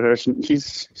didn't fuck with her.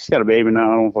 She's got a baby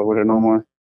now. I don't fuck with her no more.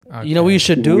 Okay. You know what you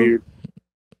should do? Weird.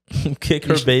 Kick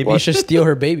her baby. You should steal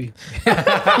her baby.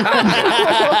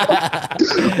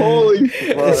 Holy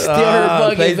Steal her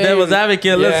fucking Plays baby. devil's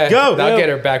advocate. Let's go. I'll get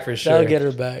her back for sure. That'll get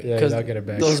her back. Yeah, Because I'll get her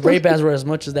back. those Ray-Bans were as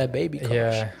much as that baby cost.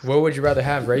 Yeah. What would you rather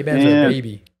have, Ray-Bans or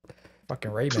baby?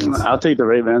 Fucking Ray-Bans. I'll take the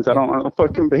Ray-Bans. I don't want a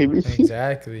fucking baby.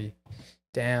 Exactly.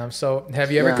 Damn. So,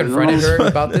 have you ever confronted her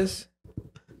about this?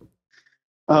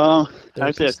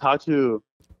 Actually, I talked to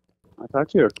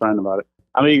her friend about it.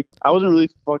 I mean, I wasn't really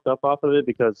fucked up off of it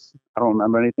because I don't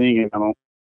remember anything and I don't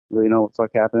really know what the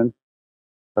fuck happened.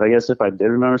 But I guess if I did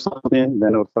remember something,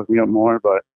 then it would fuck me up more.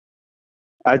 But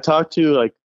I talked to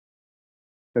like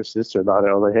her sister about it.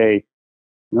 I was like, hey,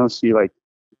 she like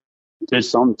did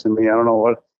something to me. I don't know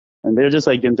what. And they're just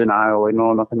like in denial, like,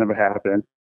 no, nothing ever happened.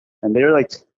 And they were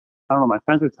like, I don't know, my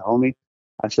friends were telling me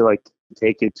I should like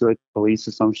take it to like police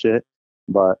or some shit.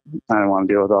 But I didn't want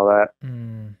to deal with all that.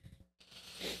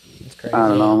 That's crazy. I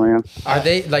don't know, man. Are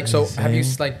they like so?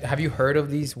 Have you heard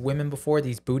of these women before?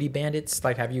 These booty bandits?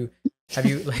 Like, have you have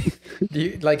you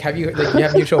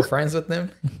have mutual friends with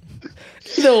them?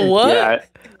 The what? Yeah,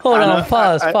 Hold on,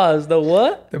 pause. The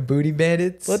what? The booty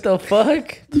bandits. What the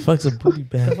fuck? The fuck's a booty The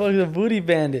bandit? fuck is a booty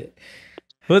bandit?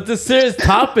 What's the serious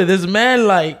topic? This man,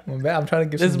 like, Well, man, I'm trying to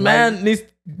give this some man light, needs.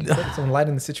 put some light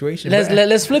in the situation.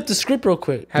 Let's flip the script real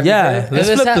quick. Have you Yeah, heard- let's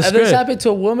If flip the this script. happened to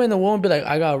a woman, the woman be like,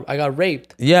 I got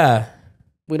raped. Yeah,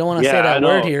 We don't want to Yeah, say I that know.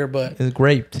 word here, but it's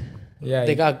graped, Yeah,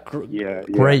 they got Yeah.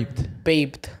 graped,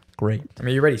 babed. raped. I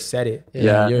mean, you already said it.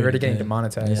 Yeah. You're already getting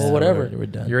demonetized. Well, whatever. We're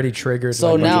done. You're already triggered.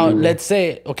 So like, now let's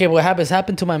say, okay, what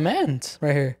happened to my man's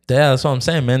right here? Yeah, that's what I'm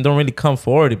saying, man. Don't really come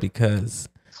forward because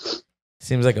it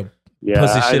seems like a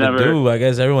pussy shit to do. I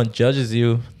guess everyone judges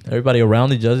you. Everybody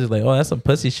around you judges like, oh, that's some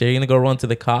pussy shit. You're gonna go run to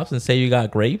the cops and say you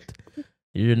got raped?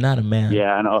 You're not a man.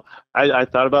 Yeah, I know. I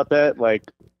thought about that. Like,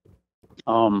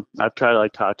 I've tried to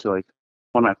like talk to like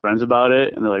one of my friends about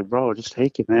it, and they're like, bro, just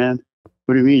take it, man.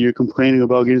 What do you mean? You're complaining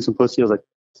about getting some pussy? I was like,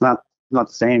 it's not the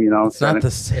same, you know. It's not the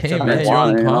same, man. You're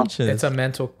unconscious. It's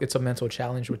a mental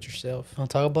challenge with yourself. Don't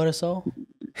talk about it, Saul.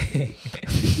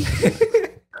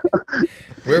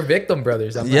 We're victim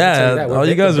brothers. All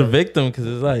you guys are victim because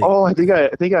it's like. Oh, I think I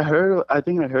heard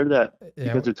that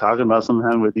because you're talking about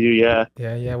something with you. Yeah.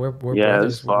 Yeah. We're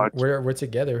brothers. We're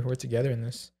together. We're together in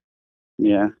this.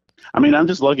 Yeah. I mean, I'm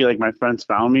just lucky. Like my friends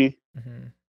found me. Mm-hmm.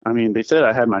 I mean, they said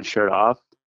I had my shirt off,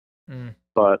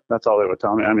 but that's all they would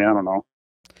tell me. I mean, I don't know.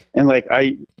 And like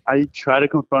I try to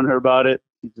confront her about it.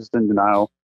 She's just in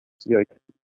denial. She like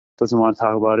doesn't want to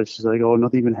talk about it. She's like, "Oh,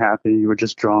 nothing even happened. You were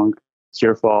just drunk. It's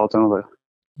your fault." And I'm like,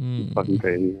 fucking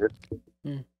crazy.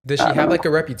 Does she have like a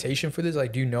reputation for this?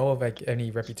 Like, do you know of like any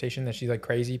reputation that she's like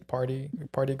crazy party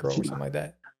girl or something like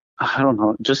that? I don't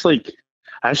know. Just like,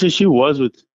 actually, she was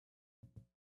with.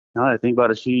 Now that I think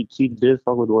about it, she did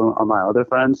fuck with one of my other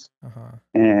friends,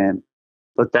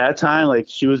 but that time, like,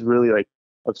 she was really like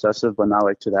obsessive, but not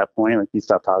like to that point. Like, he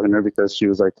stopped talking to her because she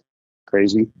was like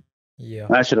crazy. Yeah,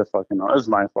 I should have fucking known. It was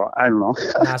my fault. I don't know.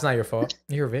 Nah, it's not your fault.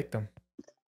 You're a victim.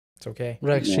 It's okay.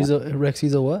 Rexx,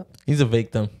 he's a what? He's a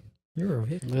victim. You're a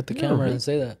victim. Look at the camera and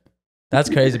say that. That's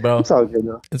crazy, bro. It's all good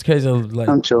though. It's crazy. Like,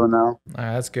 I'm chilling now. All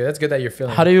right, that's good. That's good that you're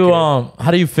feeling. How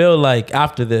do you feel like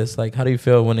after this? Like, how do you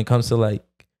feel when it comes to like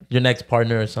your next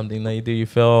partner or something? Like, do you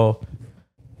feel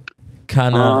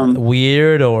kind of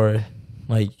weird or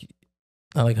like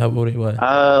how would what?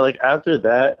 Like after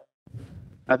that,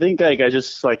 I think like I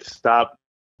just like stopped.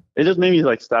 It just made me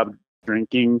like stop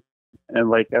drinking and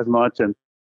like as much, and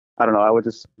I don't know. I would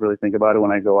just really think about it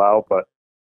when I go out, but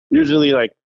usually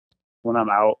like when I'm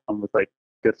out, I'm with like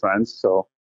good friends, so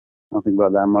I don't think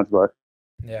about that much. But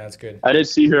yeah, that's good. I did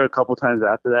see her a couple times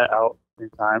after that out in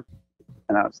time,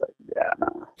 and I was like, yeah,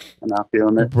 nah, I'm not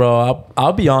feeling it, bro.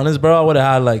 I'll be honest, bro. I would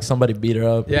have had like somebody beat her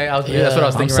up. Yeah, that's what I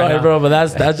was thinking. I'm sorry, right bro, but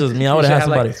that's just me. I would have had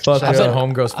somebody fuck her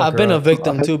up. I've been a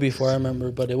victim too before, I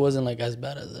remember, but it wasn't like as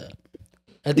bad as that.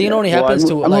 I think it only happens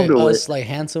to like us, like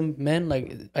handsome men.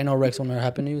 Like I know Rexx, when it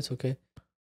happened to you, it's okay,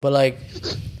 but like,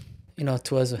 you know,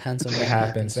 to us handsome men, it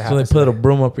happens. So they put a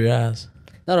broom up your ass.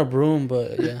 Not a broom,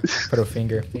 but yeah, put a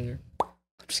finger. I'm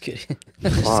just kidding.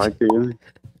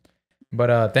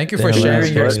 But thank you for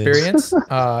sharing your experience.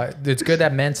 It's good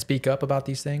that men speak up about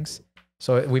these things,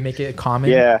 so we make it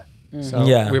common. Yeah. So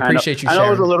we appreciate you sharing. I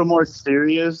know it's a little more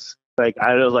serious. Like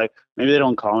I was like, maybe they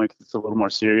don't call me because it's a little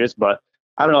more serious, but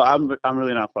I don't know. I'm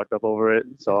really not fucked up over it.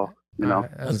 So you know,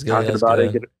 talking about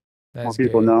it, get more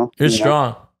people know. You're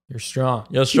strong. You're strong.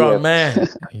 You're a strong man.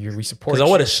 We support. Because I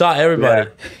would have shot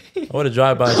everybody. I would have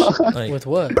drive by like, with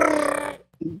what?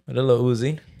 With a little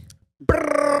Uzi.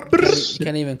 You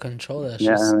can't even control that.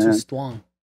 It's too strong.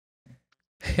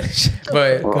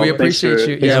 But we appreciate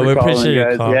you. Yeah, we appreciate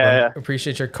your call. Yeah,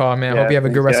 appreciate your call, man. Hope you have a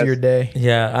good rest of your day.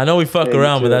 Yeah, I know we fuck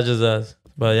around, but that's just us.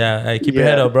 But yeah, hey, keep your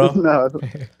head up, bro.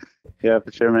 Yeah,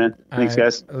 for sure, man. Thanks,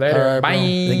 guys. Later.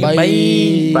 Right,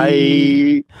 Bye.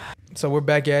 Bye. So we're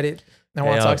back at it. I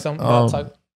want to talk some.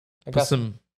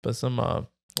 Put some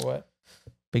what?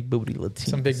 Big booty Latinas.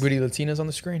 Some big booty Latinas on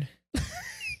the screen.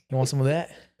 You want some of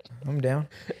that? I'm down.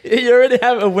 You already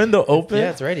have a window open? Yeah,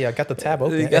 it's ready. I got the tab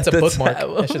open. That's a bookmark.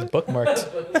 That shit's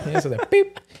bookmarked. Yeah, so that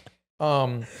beep.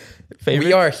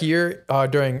 We are here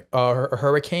during a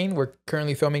hurricane. We're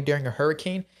currently filming during a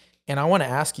hurricane, and I want to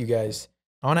ask you guys.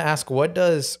 What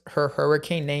does her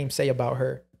hurricane name say about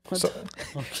her?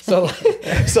 So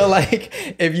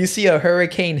like, if you see a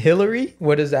Hurricane Hillary,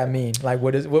 what does that mean? Like,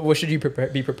 what should you be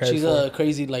prepared for? She's a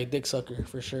crazy like dick sucker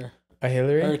for sure. A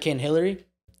Hillary? Hurricane Hillary?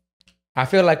 I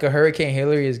feel like a Hurricane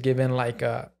Hillary is given like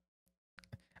a.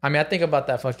 I mean, I think about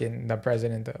that fucking the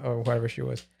president or whatever she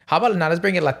was. How about now? Let's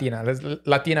bring it Latina.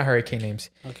 Latina hurricane names.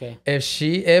 Okay.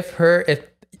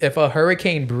 If a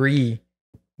Hurricane Bree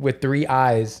with 3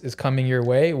 eyes is coming your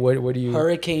way, what do you?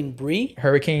 Hurricane Bree?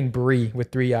 Hurricane Bree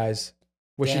with 3 eyes.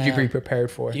 What should you be prepared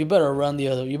for? You better run the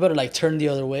other. You better like turn the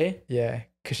other way. Yeah,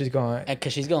 cause she's going.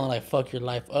 Cause she's gonna like fuck your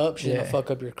life up. She's gonna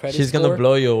fuck up your credit. She's gonna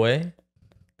blow you away.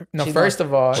 No, first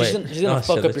of all, she's gonna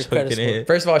fuck up your credit score.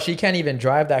 First of all, she can't even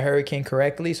drive that hurricane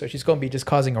correctly, so she's gonna be just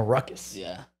causing a ruckus.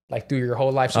 Yeah. like through your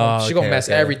whole life. So she gonna mess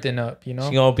everything up, you know?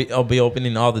 She gonna be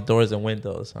opening all the doors and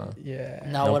windows, huh? Yeah.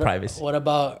 Now, no privacy. What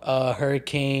about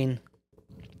Hurricane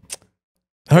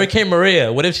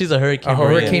Maria? What if she's a Hurricane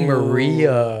Maria? Hurricane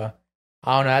Maria.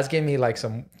 I don't know. That's giving me like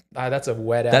some. That's a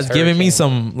wet ass. That's giving me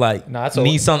some like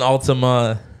Nissan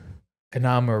Altima.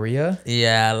 Nah, Maria.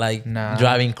 Yeah, like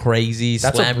driving crazy,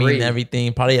 slamming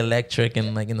everything. Probably electric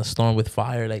and like in the storm with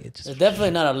fire. Like it's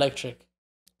definitely not electric.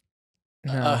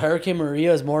 No. Hurricane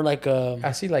Maria is more like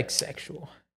I see like sexual.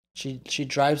 She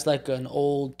drives like an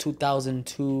old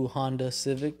 2002 Honda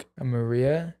Civic.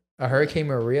 A Hurricane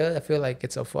Maria. I feel like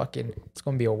it's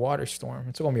gonna be a water storm.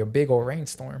 It's gonna be a big old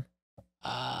rainstorm.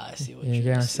 I see what you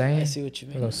know what I'm saying. I see what you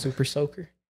mean. A little super soaker.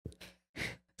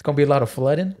 It's gonna be a lot of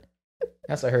flooding.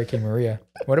 That's a Hurricane Maria.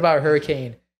 What about a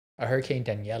Hurricane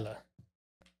Daniela?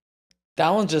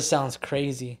 That one just sounds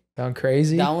crazy. Sound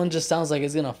crazy? That one just sounds like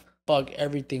it's gonna fuck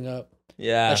everything up.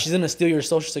 Yeah. Like she's gonna steal your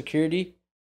social security,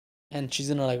 and she's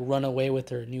gonna like run away with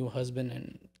her new husband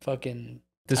and fucking.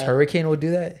 This hurricane will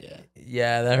do that? Yeah.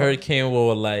 Yeah, that hurricane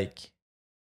will like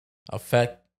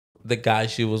affect the guy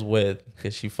she was with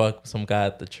because she fucked some guy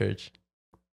at the church.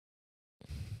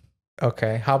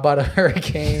 Okay, how about a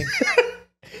hurricane?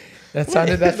 That's a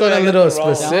little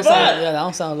specific. That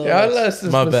don't sound a little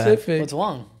specific. What's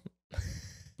wrong?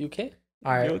 You okay?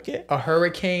 All right. You okay? A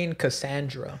Hurricane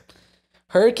Cassandra.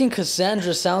 Hurricane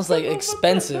Cassandra sounds like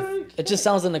expensive. It just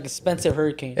sounds like an expensive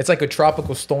hurricane. It's like a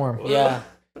tropical storm. Yeah.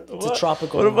 It's a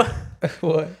tropical.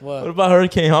 What about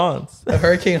Hurricane Hans? A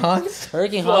Hurricane Hans?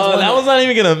 Hurricane Hans. That one's not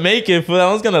even gonna make it. That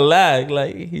one's gonna lag.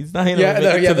 Like he's not gonna.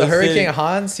 The Hurricane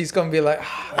Hans. He's gonna be like,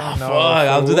 fuck.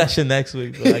 I'll do that shit next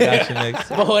week. Bro. I got you next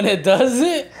week. But when it does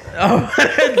it,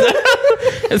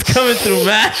 it's coming through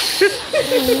MASH.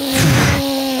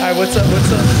 All right,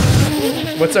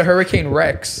 what's a Hurricane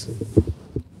Rexx?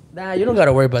 Nah, you don't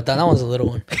gotta worry about that. That one's a little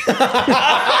one.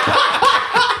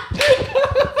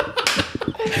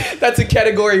 That's a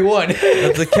category 1.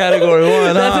 That's a category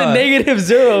 1. That's a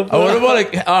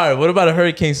 -0. What about a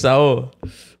Hurricane Saul?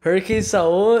 Hurricane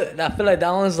Saul, I feel like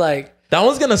that one's like. That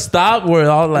one's gonna stop where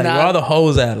all the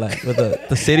hoes at, like with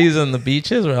the cities and the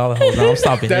beaches, where all the hoes. I'm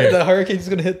stopping here. The hurricane's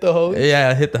gonna hit the hose.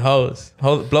 Yeah, hit the hose.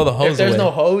 Blow the hose. If there's away. no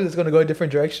hose, it's gonna go a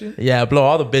different direction. Yeah, blow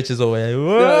all the bitches away.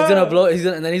 He's gonna blow.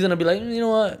 And then he's gonna be like, you know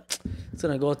what? It's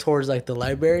gonna go towards like the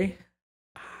library.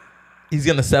 He's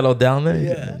gonna settle down there.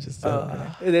 Yeah.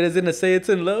 And then it's gonna say it's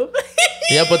in love.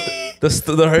 Yeah, but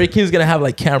the hurricane's gonna have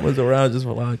like cameras around just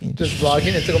vlogging. It's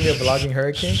gonna be a vlogging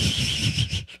hurricane.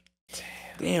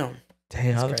 Damn,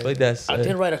 how the fuck that's. I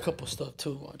did write a couple stuff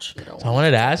too. I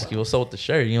wanted to ask you, what's up with the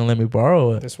shirt? You don't let me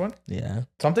borrow it. This one? Yeah.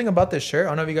 Something about this shirt. I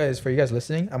don't know if for you guys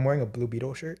listening, I'm wearing a Blue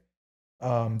Beetle shirt.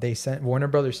 Warner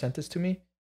Brothers sent this to me,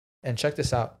 and check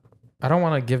this out. I don't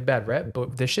want to give bad rep,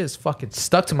 but this shit is fucking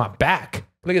stuck to my back.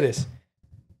 Look at this.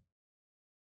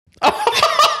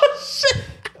 Oh shit!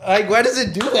 Like, why does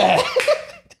it do that?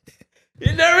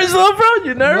 You nervous, little bro?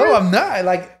 You nervous? No, I'm not.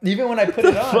 Like, even when I put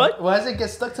it on, why does it get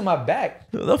stuck to my back?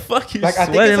 What the fuck? You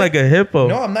sweating like a hippo?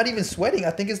 No, I'm not even sweating. I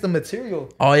think it's the material.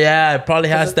 Oh yeah, it probably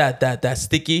has that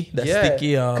sticky.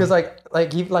 Sticky. Because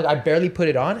I barely put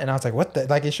it on, and I was like, what the?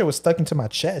 Like, it shit was stuck into my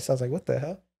chest. I was like, what the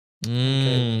hell?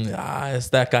 It's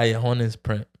that guy Callejones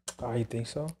print. Oh, you think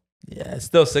so? Yeah, it's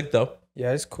still sick though.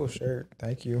 Yeah, it's a cool shirt.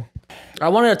 Thank you. I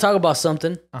wanted to talk about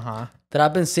something that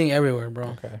I've been seeing everywhere, bro.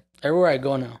 Okay. Everywhere I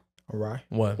go now. All right.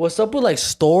 What? What's up with like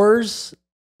stores,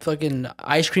 fucking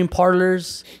ice cream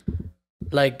parlors,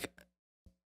 like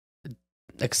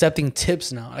accepting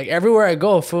tips now? Like everywhere I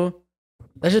go, fool.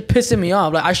 That's just pissing me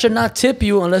off. Like I should not tip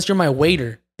you unless you're my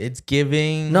waiter. It's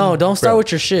giving. No, don't start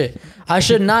with your shit. I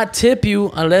should not tip you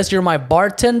unless you're my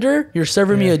bartender, you're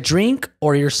serving me a drink,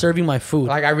 or you're serving my food.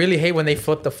 Like, I really hate when they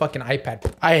flip the fucking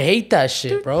iPad. I hate that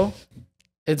shit, bro.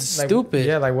 It's like, stupid.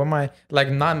 Yeah, like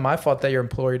not my fault that your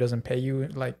employer doesn't pay you.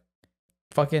 Like,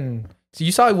 fucking. So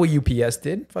you saw what UPS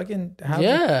did? Fucking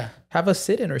have a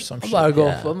sit-in or some shit. I'm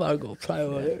about to go try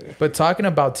whatever. But talking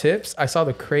about tips, I saw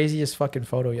the craziest fucking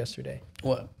photo yesterday.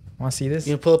 What? Want to see this?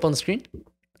 You gonna pull up on the screen?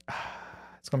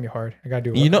 It's gonna be hard. I gotta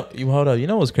do it. Hold up. You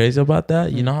know what's crazy about that?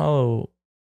 Mm-hmm. You know how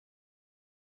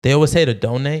they always say to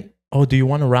donate? Oh, do you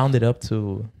want to round it up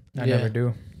to? I never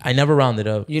do. I never round it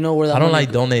up. You know where that? I don't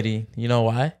like donating. You know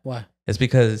why? Why? It's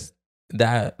because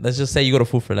let's just say you go to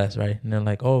Food for Less, right? And they're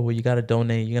like, oh, well, you gotta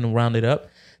donate. You're gonna round it up.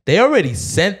 They already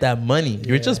sent that money.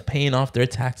 You're just paying off their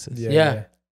taxes. Yeah.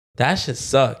 That shit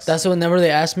sucks. That's whenever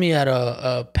they ask me at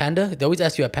a Panda, they always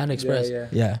ask you at Panda Express.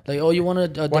 Yeah. Like, oh, you want to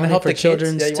donate help for the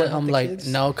children's? kids? I'm like, kids?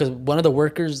 No, because one of the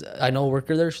workers, I know a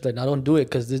worker there, she's like, no, don't do it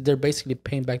because they're basically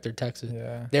paying back their taxes.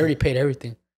 Yeah. They already paid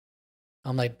everything.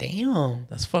 I'm like, damn.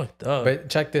 That's fucked up. But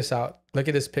check this out. Look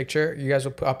at this picture. You guys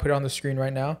I'll put it on the screen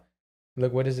right now.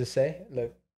 Look, what does it say?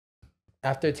 Look.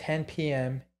 After 10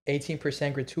 p.m.,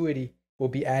 18% gratuity will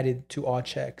be added to all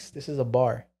checks. This is a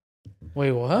bar.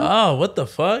 Wait, what? Oh, what the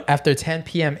fuck? After 10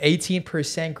 p.m.,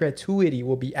 18% gratuity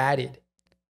will be added.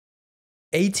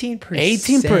 18%.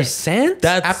 18%?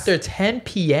 That's After 10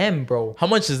 p.m., bro. how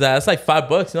much is that? It's like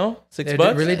 $5, no? $6?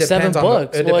 It really depends $7.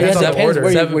 on the, it Well, depends yeah, on the depends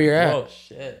order. where you're at. Oh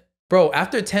shit. Bro,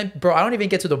 after 10, bro, I don't even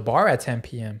get to the bar at 10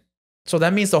 p.m. So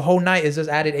that means the whole night is just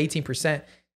added 18%.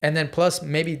 And then plus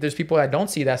maybe there's people that don't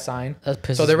see that sign.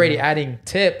 So they're already adding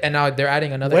tip and now they're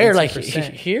adding another 18%. Like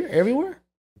here, everywhere?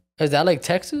 Is that like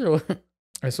Texas or what?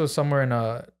 This was somewhere in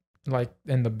like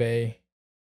in the Bay.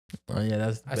 Oh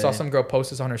yeah, I saw some girl post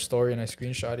this on her story and I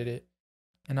screenshotted it.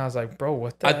 And I was like, bro,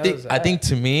 what the hell is that? I think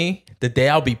to me, the day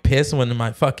I'll be pissed when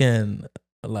my fucking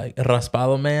like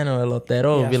raspado man or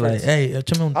elotero will be like, hey, I'll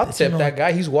tip that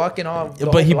guy. He's walking off.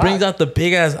 But he brings out the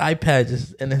big ass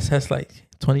iPad and it says like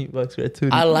 $20 gratuity.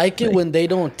 I like it when they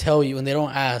don't tell you and they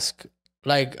don't ask.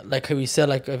 Like how we said,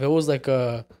 like if it was like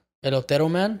a elotero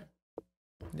man,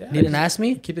 he didn't ask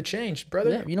me. Keep the change,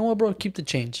 brother. Yeah, you know what, bro? Keep the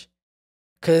change.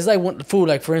 Cause it's like food.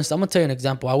 Like for instance, I'm gonna tell you an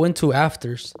example. I went to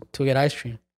Afters to get ice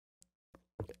cream.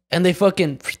 And they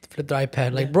fucking flipped the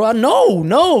iPad. Like, bro,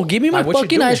 no, give me my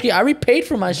fucking ice cream. I already paid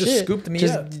for my shit. Just scooped me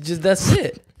up. Just that's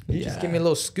it. Just give me a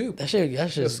little scoop. That's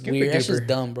just weird. That's just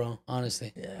dumb, bro.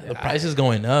 Honestly. Yeah, the price is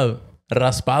going up.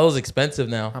 Raspado's expensive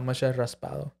now. How much is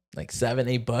raspado? Like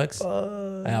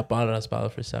 $7-8. I bought a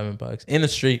raspado for $7 in the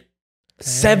street.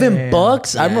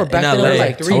 $7? I remember back then it was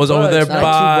like $3. I was over there like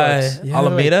by $2. Yeah,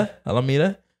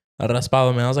 Alameda. A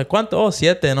raspado, man. I was like, ¿cuánto? Oh,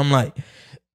 7. And I'm like,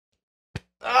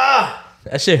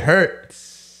 that shit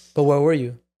hurts. But where were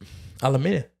you?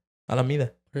 Alameda.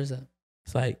 Where is that?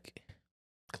 It's like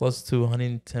close to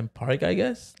Huntington Park, I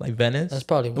guess. Like Venice. That's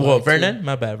probably well, Vernon.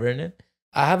 My bad, Vernon.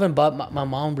 I haven't bought my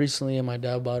mom recently and my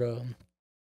dad bought an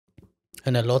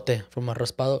elote from a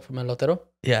raspado from elotero.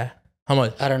 Yeah. How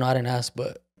much? I don't know. I didn't ask,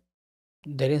 but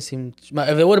they didn't seem.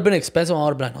 If it would have been expensive, I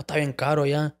would have been like, no, está bien caro,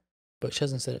 yeah. But she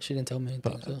hasn't said it. She didn't tell me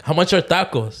anything. So. How much are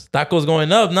tacos? Tacos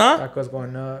going up, nah? Tacos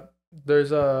going up.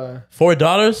 There's $4,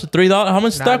 $3. How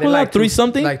much tacos? Like $3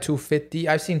 something? Like $2.50.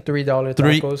 I've seen $3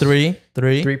 tacos.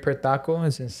 Three per taco.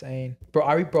 It's insane, bro.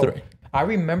 I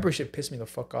remember shit pissed me the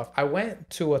fuck off. I went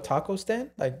to a taco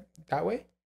stand like that way,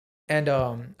 and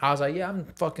I was like, yeah,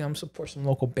 I'm support some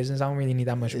local business. I don't really need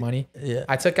that much money. Yeah.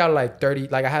 I took out like 30.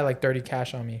 Like I had like 30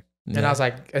 cash on me, and I was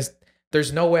like,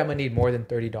 there's no way I'm gonna need more than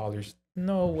 $30.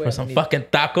 No way. For some fucking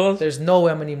tacos? There's no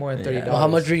way I'm gonna need more than $30. Well, how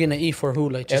much are you gonna eat for who?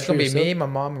 Like, it's gonna be me, my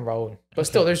mom, and Raul. But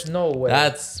still, there's no way.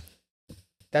 That's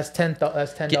 $10.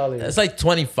 That's like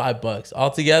 $25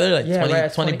 altogether. Like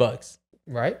 $20.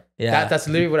 Right? Yeah. That's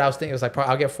literally what I was thinking. It was like,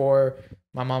 I'll get 4.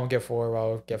 My mom will get 4. Raul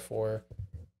will get 4.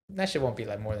 That shit won't be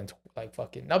like more than like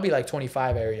fucking. That'll be like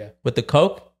 25 area. With the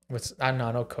Coke? I don't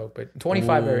know, no Coke, but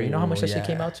 25 area. You know how much that shit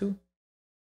came out to?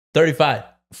 35.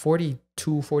 $42,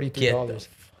 $43.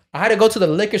 I had to go to the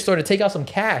liquor store to take out some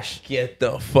cash. Get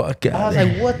the fuck out. I was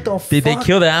like, what the fuck? Did they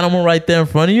kill the animal right there in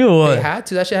front of you or what? They had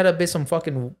to. That shit had to be some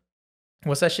fucking.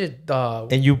 What's that shit?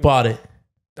 And you bought it.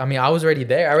 I mean, I was already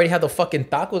there. I already had the fucking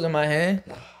tacos in my hand.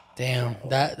 Damn.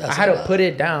 That's I had to put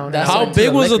it down. How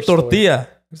big was the tortilla?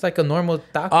 It's like a normal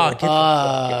taco.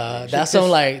 That's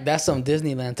some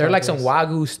Disneyland. They're like some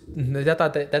Wagyu.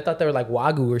 They thought they were like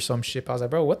Wagyu or some shit. I was like,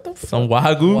 bro, what the fuck? Some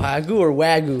Wagyu? Wagyu or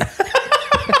Wagyu?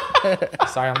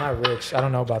 Sorry, I'm not rich. I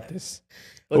don't know about this.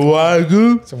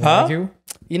 Wagyu? Some Wagyu?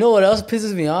 You know what else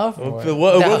pisses me off? What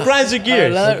grinds your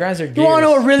gears? What grinds your gears? You want to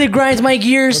know what really grinds my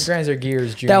gears? What grinds your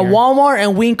gears, Junior? That Walmart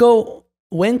and Winco.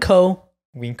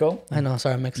 I know,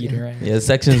 sorry, I'm Mexican. Right? Yeah,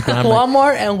 sections grind.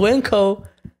 Walmart and Winco,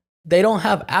 they don't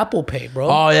have Apple Pay, bro.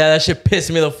 Oh, yeah, that shit pissed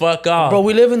me the fuck off. Bro,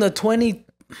 we live in the 20...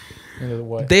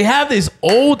 What? They have these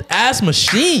old ass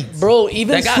machines. Bro,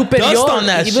 even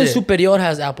Superior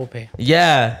has Apple Pay.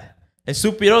 Yeah. And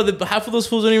Superior, half of those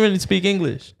fools don't even speak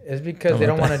English. It's because they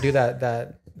don't want to do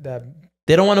that.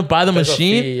 They don't want to buy the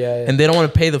machine, fee, yeah. and they don't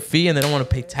want to pay the fee, and they don't want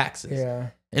to pay taxes. Yeah.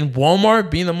 And Walmart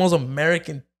being the most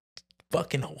American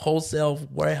fucking wholesale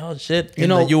warehouse shit in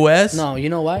the U.S. No, you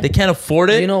know why? They can't afford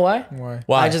it. You know why?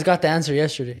 Why? I just got the answer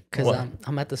yesterday because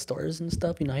I'm at the stores and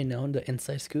stuff. You know the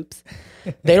inside scoops.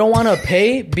 They don't want to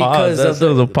pay because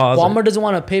Walmart doesn't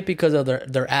want to pay because of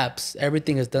their apps.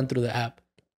 Everything is done through the app.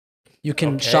 You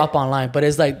can shop online, but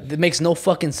it's like it makes no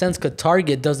fucking sense because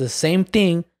Target does the same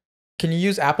thing. Can you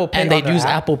use Apple Pay? And they use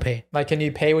Apple Pay. Like, can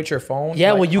you pay with your phone?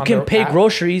 Yeah, like, well, you can pay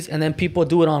groceries, and then people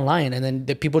do it online, and then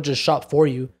the people just shop for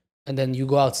you, and then you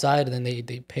go outside, and then they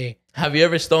pay. Have you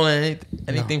ever stolen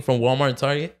anything from Walmart and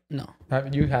Target? No.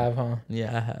 You have, huh?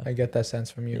 Yeah, I have. I get that sense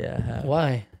from you. Yeah, I have.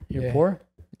 Why? You're poor?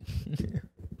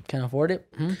 Can't afford it?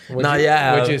 Would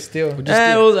you steal?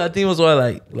 I think it was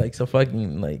what, like some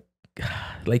fucking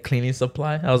like cleaning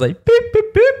supply. I was like, beep,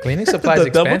 beep, beep. Cleaning supply is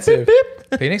expensive. Beep,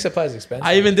 beep. Cleaning supply is expensive.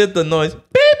 I even did the noise.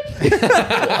 Beep.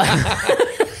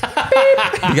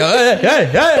 You go,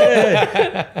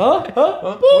 hey.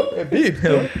 Huh? Beep.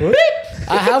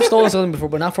 I have stolen something before,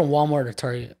 but not from Walmart or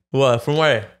Target. What? From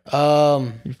where?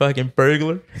 You fucking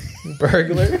burglar.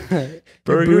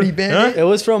 Booty bandit. It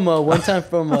was from one time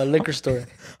from a liquor store.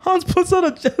 Hans puts on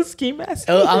a jet ski mask.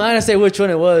 I'm not gonna say which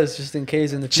one it was, just in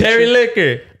case in the future. Cherry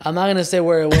liquor. I'm not gonna say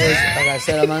where it was. Like I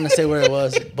said, I'm not gonna say where it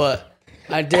was, but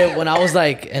I did when I was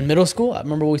like in middle school. I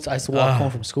remember I used to walk home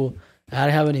from school. I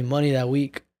didn't have any money that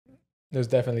week. It was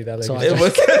definitely that. So it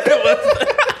was.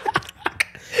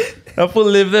 That fool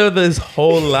lived there this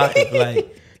whole life,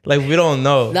 like we don't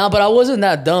know. No, but I wasn't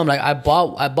that dumb. Like I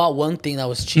bought one thing that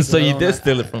was cheap. So you did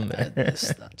steal it from there.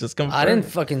 Just confirm. I didn't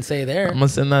fucking say there. I'm gonna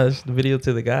send that video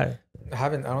to the guy. I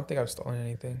don't think I've stolen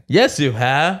anything. Yes, you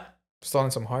have. Stolen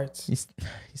some hearts. You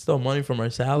stole money from our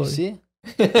salary. You see?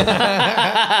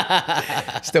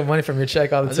 Steal money from your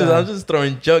check all the time. I'm just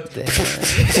throwing jokes.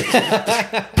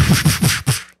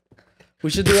 We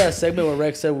should do that segment where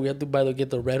Rexx said we have to get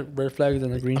the red flags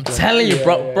and the green flags. I'm telling you,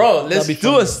 bro. Let's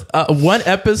do one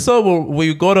episode where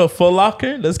we go to Foot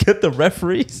Locker. Let's get the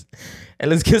referees and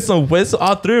let's get some whistle.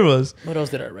 All three of us. What else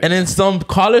did I write? And then some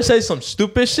caller say some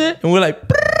stupid shit, and we're like,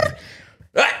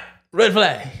 red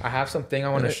flag. I have something I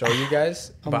want to show you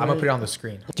guys, but I'm gonna put it on the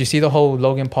screen. Do you see the whole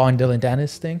Logan Paul and Dillion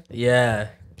Danis thing? Yeah,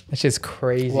 that's just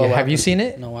crazy. What have happened? you seen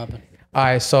it? No, what happened? All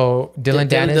right, so Dillion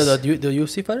Danis, the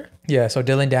UFC fighter. Yeah, so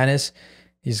Dillion Danis,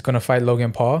 he's gonna fight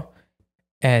Logan Paul,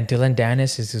 and Dillion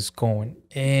Danis is just going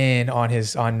in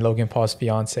on Logan Paul's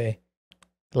fiance,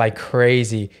 like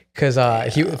crazy. Cause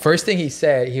first thing he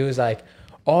said, he was like,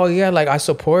 "Oh yeah, like I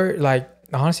support, like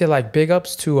honestly, like big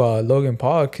ups to Logan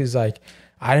Paul, cause like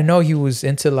I didn't know he was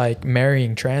into like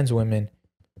marrying trans women,"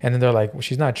 and then they're like, well,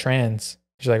 "She's not trans."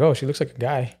 She's like, "Oh, she looks like a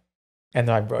guy." And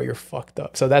they're like, "Bro, you're fucked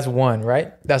up." So that's one,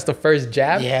 right? That's the first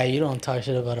jab. Yeah, you don't talk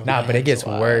shit about him. Nah, but it gets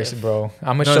worse, bro.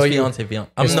 I'm gonna show you.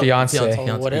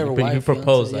 Fiancé. Whatever. He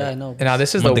proposed. Yeah, I know. And now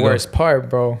this is the worst part,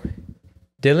 bro.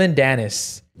 Dillion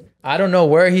Danis. I don't know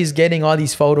where he's getting all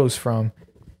these photos from,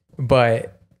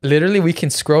 but literally we can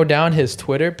scroll down his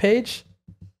Twitter page.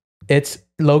 It's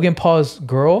Logan Paul's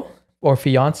girl or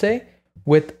fiance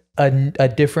with a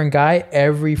different guy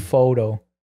every photo.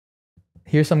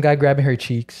 Here's some guy grabbing her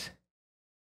cheeks.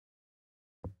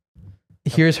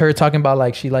 Here's her talking about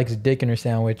like she likes dick in her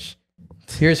sandwich.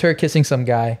 Here's her kissing some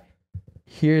guy.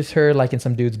 Here's her like in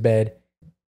some dude's bed.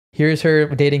 Here's her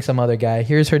dating some other guy.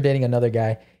 Here's her dating another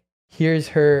guy. Here's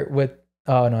her with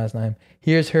oh no, that's not him.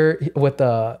 Here's her with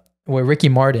Ricky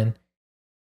Martin.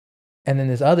 And then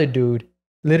this other dude,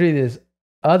 literally this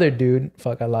other dude,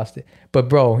 fuck, I lost it. But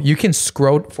bro, you can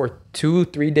scroll for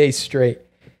 2-3 days straight.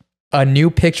 A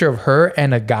new picture of her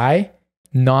and a guy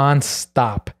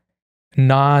non-stop.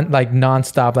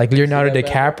 Non-stop. Like Leonardo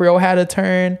DiCaprio had a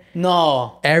turn.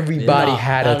 No. Everybody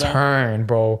had a turn,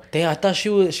 bro. Damn, I thought she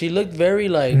looked very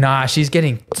like. Nah, she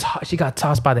got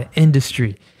tossed by the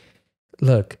industry.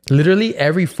 Look, literally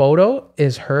every photo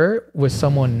is her with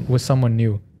someone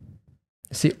new.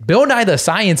 See, Bill Nye the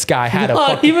Science Guy had a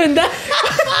fucking, even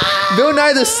that. Bill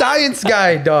Nye the Science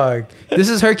Guy, dog. This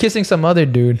is her kissing some other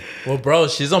dude. Well, bro,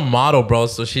 she's a model, bro.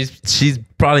 So she's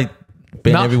probably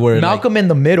been everywhere. Malcolm in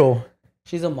the Middle.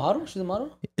 She's a model? She's a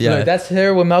model? Yeah. Look, that's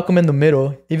her with Malcolm in the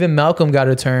Middle. Even Malcolm got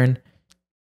a turn.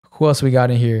 Who else we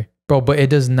got in here? Bro, but it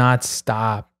does not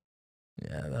stop.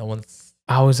 Yeah, that one's...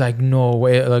 I was like, no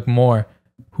way. Like more.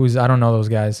 I don't know those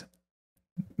guys.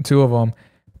 2 of them.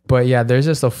 But yeah, there's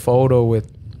just a photo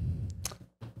with...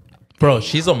 Bro,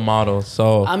 she's a model,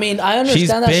 so... I mean, I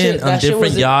understand that shit. She's been on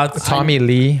different yachts. Tommy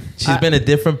Lee. She's been at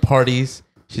different parties.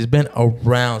 She's been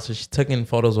around, so she's taking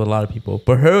photos with a lot of people.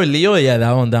 But her, Leo, yeah,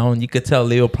 that one, you could tell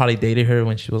Leo probably dated her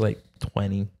when she was like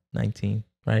 20, 19,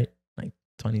 right? Like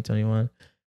 20, 21.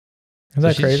 Is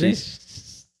that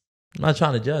crazy? I'm not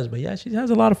trying to judge, but yeah, she has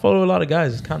a lot of photos with a lot of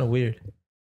guys. It's kind of weird.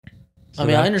 So I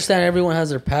mean, I understand everyone has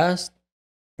their past.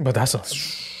 But that's a...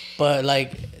 But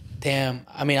like, damn.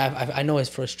 I mean, I know his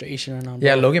frustration right now.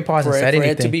 Yeah, Logan Paul hasn't said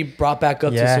anything. For it to be brought back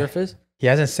up to surface. He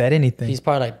hasn't said anything. He's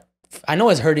probably like... I know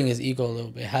it's hurting his ego a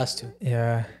little bit. It has to.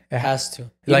 Yeah. It has to.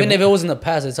 Even if it was in the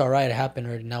past, it's all right. It happened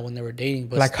already. Not when they were dating.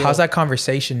 But like, still, how's that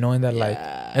conversation knowing that like...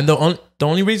 And the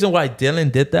only reason why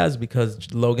Dilan did that is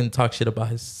because Logan talked shit about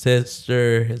his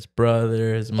sister, his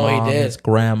brother, his mom, his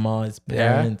grandma, his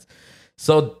parents.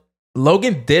 So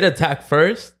Logan did attack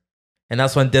first. And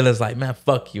that's when Dillan's like, man,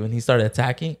 fuck you. And he started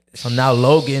attacking. So now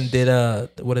Logan did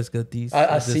what is good?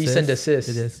 A cease and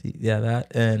desist. Yeah,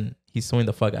 that. And he's suing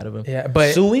the fuck out of him. Yeah,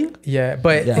 but suing? Yeah,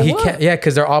 but he can't. Yeah,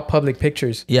 because they're all public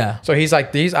pictures. Yeah. So he's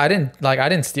like, I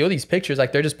didn't steal these pictures.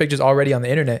 Like they're just pictures already on the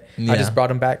internet. Yeah. I just brought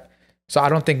them back. So I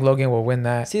don't think Logan will win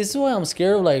that. See, this is why I'm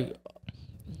scared of like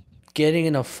getting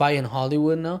in a fight in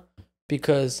Hollywood now,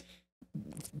 because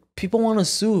people want to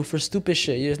sue for stupid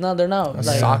shit. They're not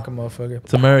like sock a motherfucker.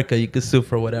 It's America. You can sue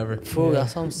for whatever. Fool,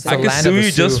 that's what I'm saying. I can sue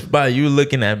you just by you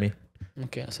looking at me.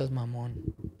 Okay, eso es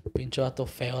mamón. Pincho vato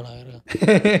feo, la verga.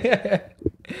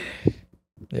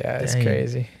 Yeah, it's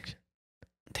crazy.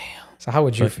 Damn. So how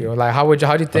would you feel? Like how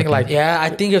do you think like? Yeah, I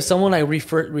think if someone like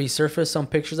resurface some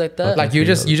pictures like that, like you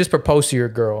just propose to your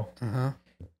girl,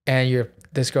 and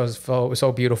this girl's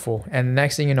so beautiful, and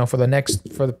next thing you know, for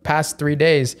the past 3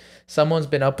 days, someone's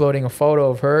been uploading a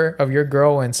photo of your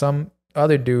girl and some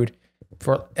other dude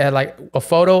for like a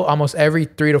photo almost every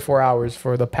 3 to 4 hours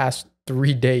for the past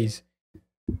 3 days.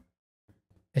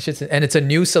 It's a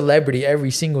new celebrity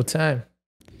every single time.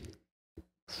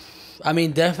 I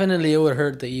mean, definitely it would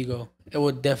hurt the ego. It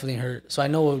would definitely hurt. So I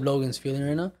know what Logan's feeling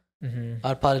right now.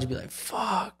 I'd probably just be like,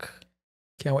 fuck.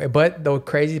 Can't wait. But the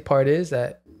crazy part is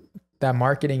that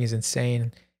marketing is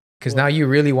insane, because now you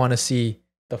really want to see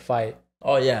the fight.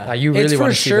 Oh yeah, like you really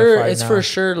want to see the fight. It's for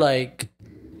sure like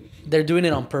they're doing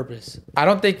it on purpose. I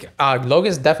don't think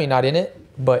Logan's definitely not in it,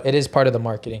 but it is part of the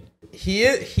marketing. He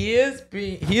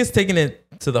is taking it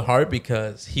to the heart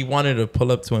because he wanted to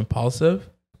pull up to Impulsive,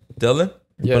 Dillion.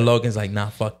 Yeah. But Logan's like, nah,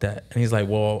 fuck that. And he's like,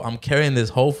 well, I'm carrying this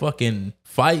whole fucking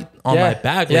fight on my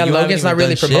back. Yeah, Logan's not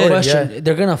really promoting. Yeah.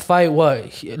 They're gonna fight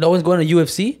what? Logan's going to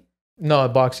UFC? No,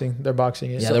 boxing. They're boxing.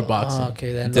 Yeah, they're boxing.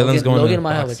 Okay, then Dylan's Logan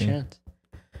might have a chance.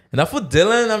 And that's for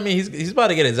Dilan. I mean, he's about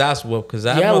to get his ass whooped because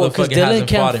that motherfucker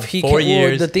hasn't fought in 4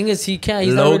 years. The thing is, he can't.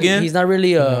 He's not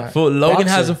really Logan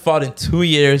hasn't fought in 2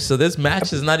 years, so this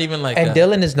match is not even like. And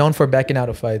Dilan is known for backing out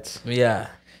of fights. Yeah.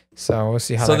 So we'll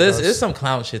see how. So this is some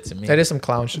clown shit to me. That is some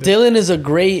clown shit. Dilan is a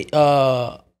great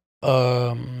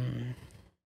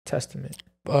testament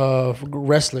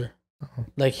wrestler.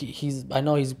 Like he's, I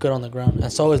know he's good on the ground,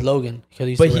 and so is Logan because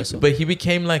he used to wrestle. But he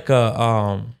became like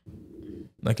a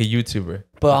YouTuber.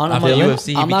 But I'm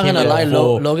not gonna lie,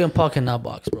 Logan Paul cannot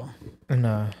box, bro.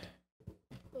 No.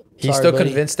 He's still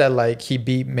convinced that like he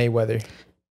beat Mayweather.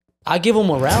 I give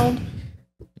him a round.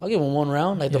 I'll give him one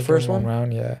round, like the first one.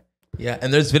 Round, yeah. Yeah,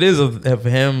 and there's videos of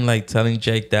him like telling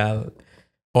Jake that,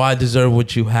 oh, I deserve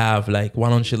what you have. Like, why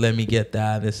don't you let me get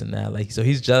that, this and that? Like, so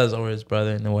he's jealous over his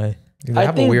brother in a way. They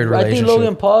have a weird relationship. I think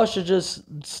Logan Paul should just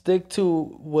stick to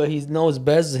what he knows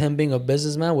best, is him being a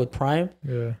businessman with Prime.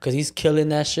 Yeah. Because he's killing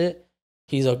that shit.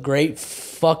 He's a great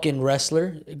fucking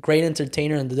wrestler, great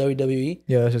entertainer in the WWE.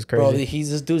 Yeah, that's just crazy. Bro,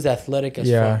 this dude's athletic as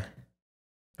fuck.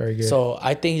 Very good. So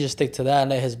I think he should stick to that and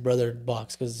let his brother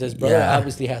box, because his brother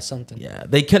obviously has something. Yeah,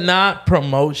 they cannot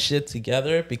promote shit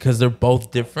together because they're both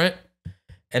different.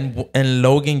 And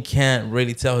Logan can't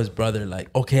really tell his brother, like,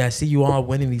 okay, I see you all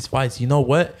winning these fights. You know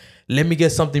what? Let me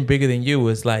get something bigger than you.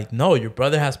 It's like, no, your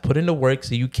brother has put in the work,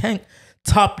 so you can't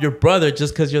top your brother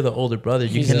just because you're the older brother.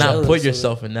 You cannot put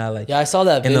yourself in that, like, I saw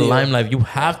that in video. the limelight. You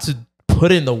have to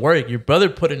put in the work. Your brother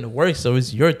put in the work, so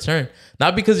it's your turn.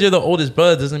 Not because you're the oldest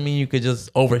brother doesn't mean you could just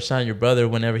overshine your brother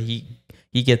whenever he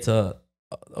gets a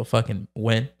fucking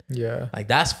win. Yeah, like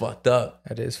that's fucked up.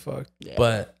 That is fucked. Yeah.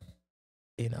 But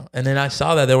you know, and then I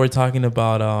saw that they were talking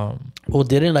about well,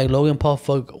 didn't like Logan Paul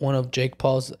fuck one of Jake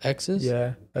Paul's exes?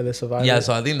 Yeah, the survivor. Yeah,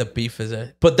 so I think the beef is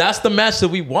there. But that's the match that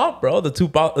we want, bro. The two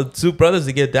brothers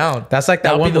to get down. That's like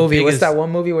that one movie. What's that one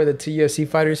movie where the two UFC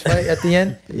fighters fight at the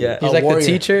end? Yeah, he's like Warrior. The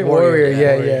teacher. Warrior.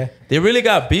 Yeah. They really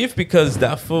got beef because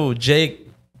that fool Jake,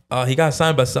 he got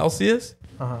signed by Celsius.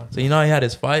 So you know he had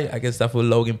his fight. I guess that fool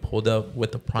Logan pulled up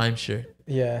with the Prime shirt.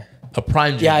 Yeah. A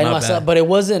Prime shirt. Yeah, I know. I saw, but it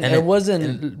wasn't. It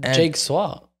wasn't Jake's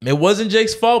fault. It wasn't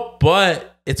Jake's fault,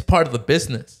 but it's part of the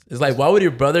business. It's like, why would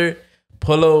your brother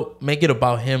make it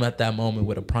about him at that moment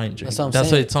with a Prime shirt? That's why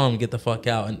they told him get the fuck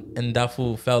out. And that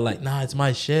fool felt like, nah, it's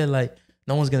my shit. Like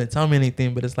no one's gonna tell me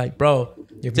anything. But it's like, bro,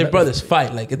 it's your brother's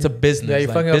fight. Like it's a business. Yeah, you're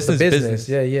like, fucking up the business.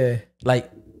 Yeah.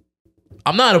 Like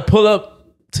I'm not gonna pull up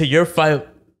to your fight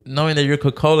knowing that you're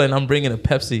Coca-Cola and I'm bringing a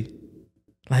Pepsi.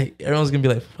 Like everyone's gonna be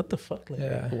like, what the fuck?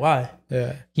 Like, why?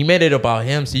 Yeah. He made it about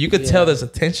him, so you could tell there's a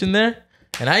tension there.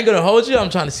 And I ain't gonna hold you. I'm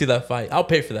trying to see that fight. I'll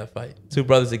pay for that fight. Two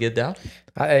brothers to get down.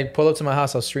 I pull up to my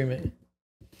house. I'll stream it.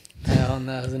 Hell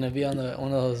no, it's gonna be on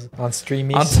one of those on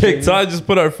streaming. On TikTok, just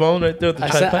put our phone right there with the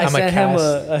tripod.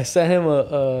 I sent him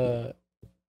a.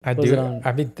 I do.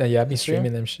 I be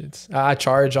streaming them shits. I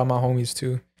charge all my homies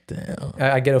too. Damn.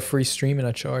 I get a free stream and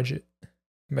I charge it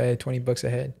by $20 a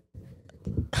head.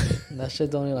 That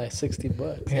shit's only like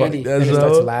 $60. Yeah, and it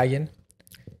starts lagging.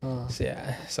 So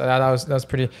yeah, so that was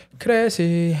pretty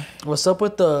crazy. What's up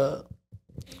with the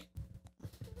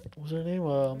what's her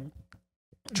name?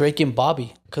 Drake and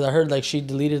Bobbie? Because I heard like she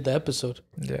deleted the episode.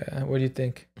 Yeah, what do you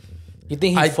think? You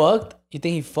think he fucked? You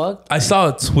think he fucked? I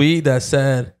saw a tweet that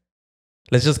said,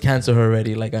 "Let's just cancel her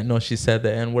already." Like I know she said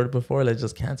the N word before. Let's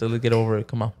just cancel. Let's get over it.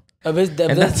 Come on.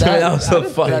 That's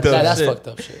fucked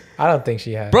up shit. I don't think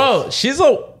she has. Bro,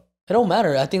 it don't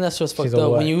matter. I think that's just fucked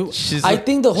up. I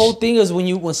think the whole thing is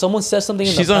when someone says something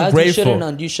in the past,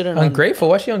 ungrateful. You shouldn't. Ungrateful?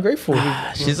 Why's she ungrateful?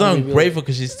 She's ungrateful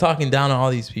because she's talking down on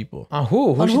all these people. On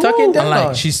who? Who's she talking down on?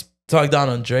 Like she's talked down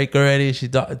on Drake already. She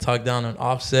talked down on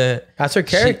Offset. That's her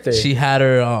character. She had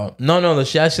her. No.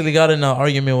 She actually got in an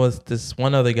argument with this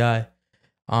one other guy.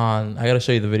 I gotta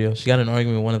show you the video. She got in an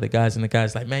argument with one of the guys, and the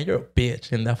guy's like, "Man, you're a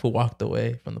bitch," and that fool walked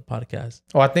away from the podcast.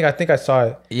 Oh, I think I saw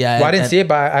it. Yeah, well, I didn't see it,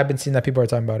 but I've been seeing that people are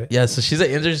talking about it. Yeah, so she's an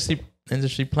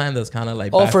industry plant that's kind of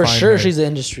like. Oh, for sure, her. she's an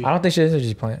industry. I don't think she's an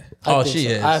industry plant. She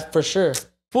is for sure.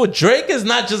 Fool, Drake is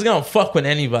not just gonna fuck with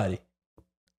anybody.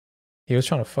 He was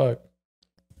trying to fuck.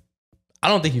 I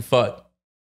don't think he fucked.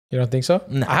 You don't think so?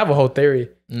 Nah. I have a whole theory.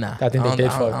 Nah, I think they did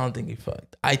fuck. I don't think he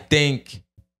fucked. I think.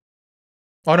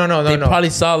 Oh no! They probably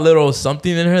saw a little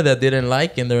something in her that they didn't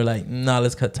like, and they're like, "Nah,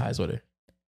 let's cut ties with her."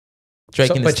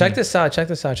 Drake, but check this out.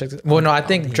 Well, no, I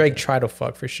think Drake tried to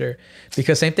fuck for sure,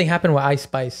 because same thing happened with Ice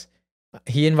Spice.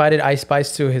 He invited Ice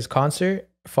Spice to his concert.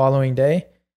 Following day,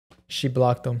 she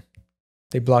blocked him.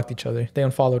 They blocked each other. They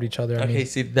unfollowed each other. Okay,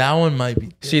 see, that one might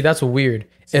be. See, that's weird.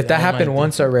 If that happened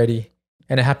once already,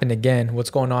 and it happened again,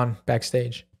 what's going on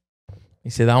backstage?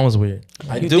 You see, that one's weird.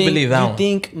 I do believe that one. You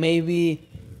think maybe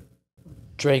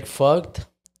Drake fucked,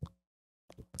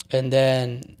 and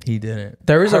then he didn't.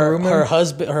 There is a rumor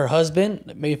her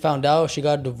husband maybe found out she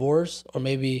got divorced, or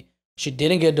maybe she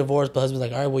didn't get divorced, but husband's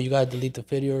like, all right, well, you gotta delete the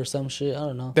video or some shit. I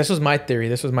don't know. This was my theory.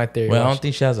 Well, I don't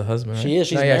think she has a husband. Right? She is.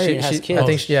 She's married and has kids. I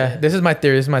think. This is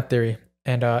my theory.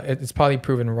 And it's probably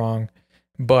proven wrong,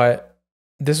 but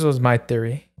this was my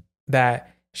theory that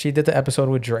she did the episode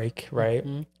with Drake, right?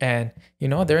 Mm-hmm. And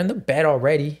they're in the bed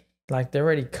already. Like they're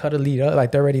already cuddly up.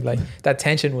 Like they're already like that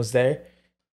tension was there.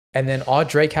 And then all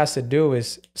Drake has to do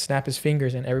is snap his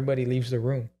fingers and everybody leaves the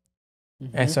room.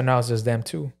 Mm-hmm. And so now it's just them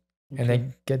two. Okay. And they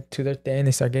get to their thing.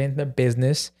 They start getting their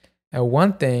business. And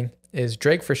one thing is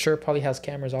Drake for sure probably has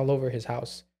cameras all over his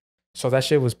house. So that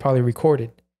shit was probably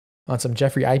recorded on some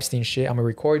Jeffrey Epstein shit. I'm going to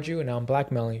record you and now I'm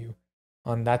blackmailing you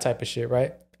on that type of shit,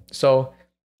 right? So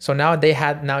now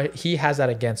he has that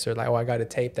against her. Like, oh, I got a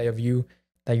tape that of you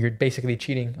that you're basically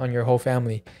cheating on your whole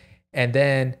family. And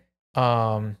then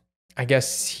I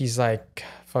guess he's like,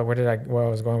 fuck, where I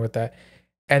was going with that.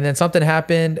 And then something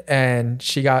happened and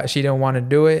she didn't want to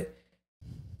do it.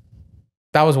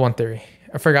 That was one theory.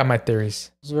 I forgot my theories.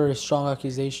 It's very strong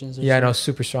accusations. Yeah, I know,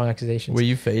 super strong accusations. Were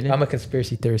you fading? I'm a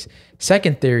conspiracy theorist.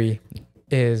 Second theory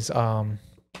is I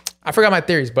forgot my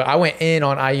theories, but I went in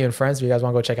on IU and Friends. If you guys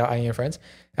want to go check out IU and Friends,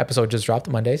 episode just dropped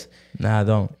Mondays. Nah, I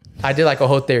don't. I did like a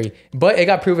whole theory, but it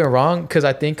got proven wrong because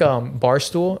I think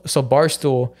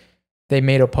Barstool, they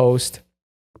made a post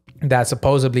that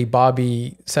supposedly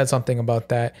Bobbie said something about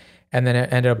that, and then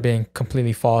it ended up being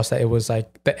completely false. That it was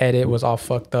like the edit was all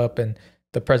fucked up, and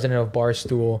the president of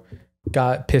Barstool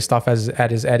got pissed off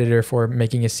at his editor for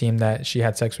making it seem that she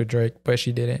had sex with Drake, but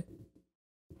she didn't.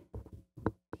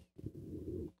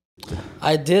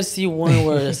 I did see one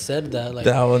where it said that, like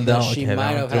that she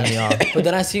might have had. But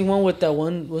then I see one with that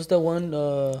one. What's the one?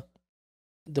 The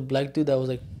black dude that was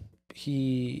like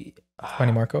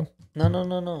Funny Marco.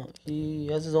 No. He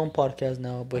has his own podcast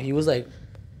now, but he was like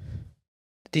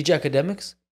DJ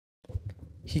Academics.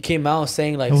 He came out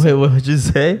saying like, wait, what would you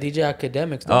say? DJ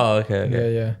Academics. Oh,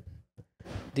 okay. Yeah.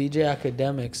 DJ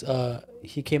Academics.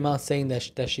 He came out saying that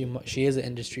she is an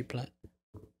industry plant.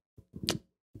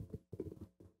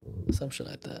 Some shit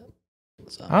like that.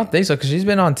 So, I don't think so, because she's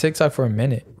been on TikTok for a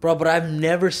minute, bro. But I've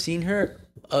never seen her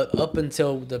up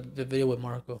until the video with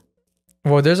Marco.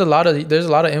 Well, there's a lot of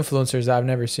influencers that I've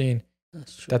never seen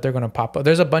that they're gonna pop up.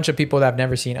 There's a bunch of people that have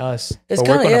never seen us. It's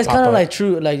kind of like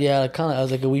true. Like kind of. I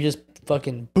was like, we just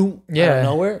fucking boom out of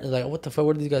nowhere. It's like, what the fuck?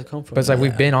 Where did these guys come from? But it's like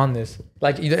we've been on this.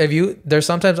 Like there's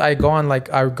sometimes I go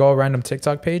a random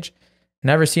TikTok page,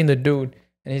 never seen the dude,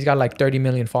 and he's got like 30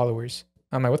 million followers.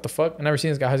 I'm like, what the fuck? I never seen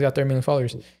this guy. He's got 30 million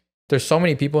followers. There's so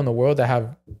many people in the world that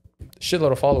have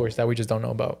shitload of followers that we just don't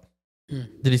know about.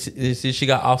 Did you see she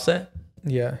got Offset?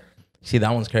 Yeah. See,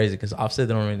 that one's crazy because Offset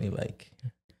don't really like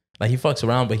he fucks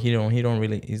around, but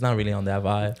he's not really on that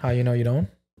vibe. How you know you don't?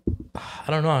 I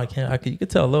don't know. You could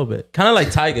tell a little bit. Kind of like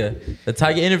Tyga. The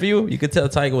Tyga interview, you could tell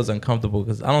Tyga was uncomfortable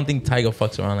because I don't think Tyga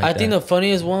fucks around like that. I think the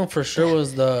funniest one for sure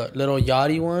was the Lil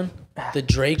Yachty one, the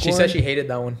Drake one. She said she hated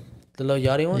that one. The Lil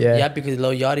Yachty one? Yeah. Yeah, because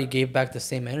Lil Yachty gave back the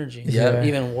same energy. Yeah.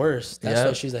 Even worse. That's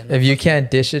what she's like. No, if you can't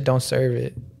dish it, don't serve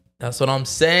it. That's what I'm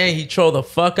saying. He trolled the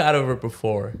fuck out of her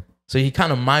before. So he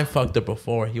kind of mind fucked her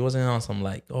before. He wasn't on some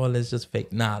like, oh, let's just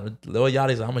fake. Nah, Lil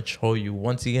Yachty's like, I'm going to troll you.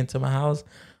 Once you get into my house,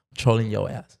 I'm trolling your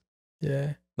ass.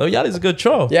 Yeah. Lil Yachty's a good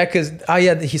troll. Yeah, because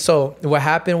so what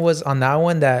happened was on that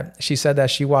one that she said that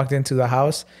she walked into the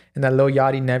house and that Lil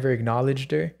Yachty never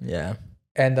acknowledged her. Yeah.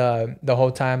 And the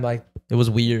whole time, like, it was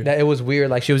weird. It was weird.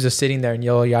 Like, she was just sitting there and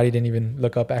Lil Yachty didn't even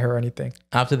look up at her or anything.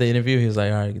 After the interview, he was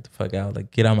like, all right, get the fuck out.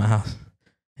 Like, get out of my house.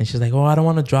 And she's like, oh, I don't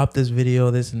want to drop this video,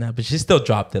 this and that. But she still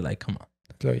dropped it. Like, come on.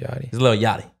 Lil Yachty. It's Lil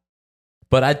Yachty.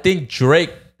 But I think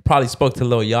Drake probably spoke to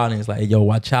Lil Yachty and he's like, hey, yo,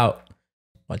 watch out.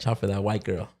 Watch out for that white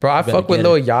girl. Bro, I fuck with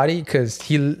Lil Yachty because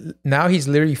he's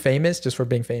literally famous just for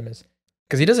being famous.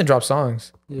 Because he doesn't drop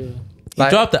songs. Yeah. He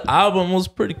dropped the album. It was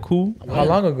pretty cool. How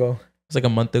long ago? It was like a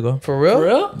month ago. For real? For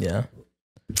real? Yeah.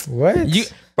 What?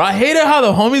 Bro, I hate it how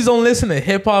the homies don't listen to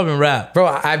hip hop and rap. Bro,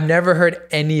 I've never heard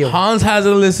any of Hans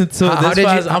hasn't listened to it. I feel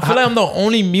like I'm the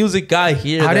only music guy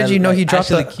here. How did you know he dropped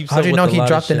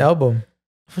an album?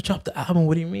 If I dropped the album,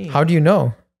 what do you mean? How do you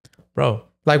know? Bro.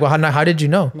 Like, well, how did you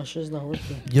know? My shit's not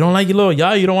working. You don't like your Lil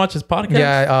Yachty? You don't watch his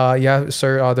podcast? Yeah,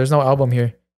 sir. There's no album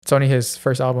here. It's only his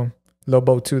first album. Lil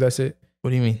Bo 2, that's it.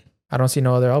 What do you mean? I don't see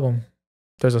no other album.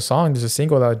 There's a song, there's a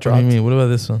single that dropped. What do you mean? What about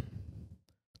this one?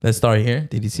 Let's start here.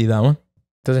 Did you see that one?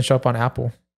 Doesn't show up on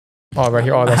Apple. Oh, right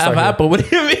here. Oh, I have Apple. What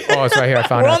do you mean? Oh, it's right here. I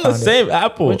found it. We're on the same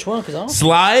Apple. Which one?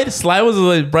 Slide was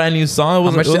a brand new song.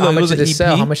 How much did it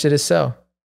sell? How much did it sell?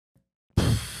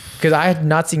 Because I had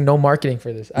not seen no marketing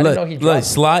for this. I didn't know he dropped.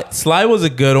 Slide was a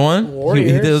good one. He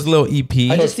did his little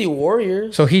EP. I just see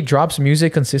Warriors. So he drops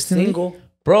music consistently? Single.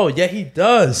 Bro, yeah, he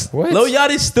does. What? Lil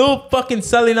Yachty's still fucking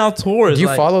selling out tours. Do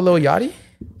you follow Lil Yachty?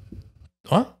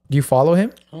 What? Do you follow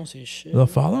him? I don't see shit. You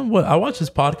follow him? What? I watch his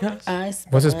podcast.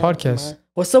 What's his podcast?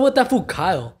 What's up with that fool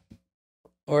Kyle?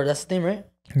 Or that's the name, right?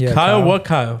 Yeah. Kyle, what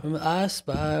Kyle? I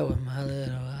spy with my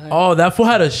little eye. Oh, that fool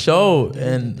had a show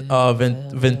in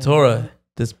Ventura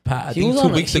this past, I think 2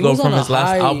 weeks ago from his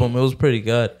last album. It was pretty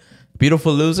good.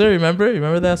 Beautiful Loser,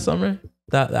 remember that summer?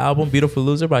 The album Beautiful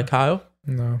Loser by Kyle?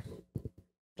 No.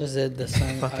 Is it the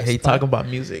song? I hate talking about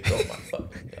music. Oh my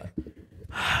fucking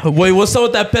God. Wait, what's up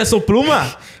with that Peso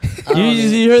Pluma?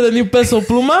 You heard the new Peso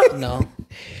Pluma? No.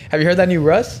 Have you heard that new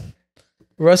Russ?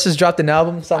 Russ has dropped an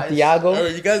album, Santiago.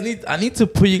 You guys I need to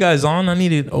put you guys on. I need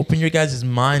to open your guys'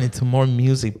 mind into more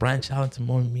music, branch out into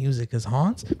more music. Cause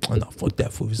Hans, oh no, fuck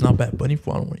that fool. It's not Bad Bunny. I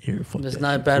don't want to hear it. If it's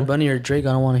not Bad Bunny or Drake,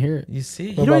 I don't want to hear it. You see,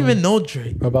 you don't even know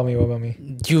Drake. What about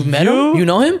me? You've met him? You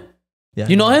know him? Yeah.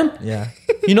 You know him? Yeah.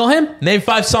 You know him? Name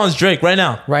 5 songs Drake right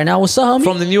now. Right now, what's up, homie?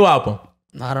 From the new album.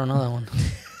 I don't know that one.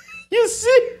 You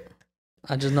see?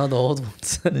 I just know the old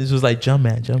ones. This was like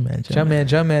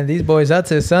Jumpman. These boys out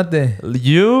to something.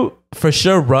 You for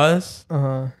sure, Russ.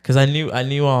 Because I knew.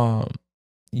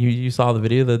 You saw the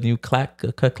video, the new clack.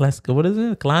 What is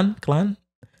it? Clan.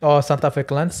 Oh, Santa Fe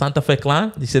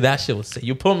Clan. You said that shit was sick.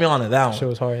 You put me on it. That one. Shit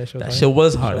was hard. That shit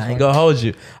was hard. I ain't gonna hold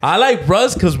you. I like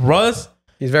Russ because Russ.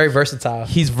 He's very versatile.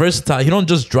 He don't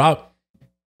just drop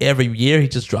every year. He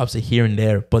just drops it here and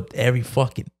there. But every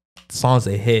fucking songs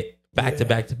they hit. Back to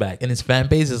back. And his fan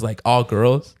base is like all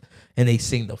girls. And they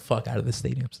sing the fuck out of the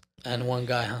stadiums. And one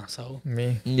guy, huh? So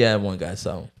me. Yeah, one guy.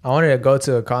 So I wanted to go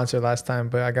to a concert last time,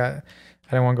 but I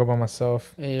didn't want to go by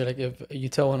myself. And you're like, if you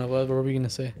tell one of us, what are we gonna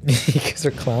say? Because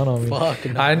they're clown on me. Fuck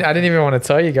no. I didn't even want to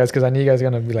tell you guys because I knew you guys were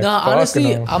gonna be like, no,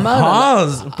 honestly, I'm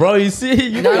not. Bro, you see,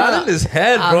 you got in his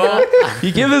head, bro.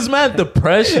 You give this man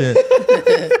depression.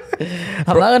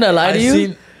 I'm not gonna lie to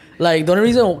you. Like the only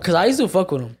reason, because I used to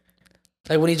fuck with him.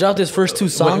 Like when he dropped his first 2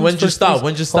 songs. When'd you stop?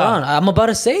 Hold on, I'm about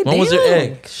to say. When was your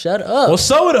egg? Shut up. What's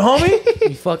up with it, homie?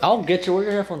 You fuck. I'll get you. Where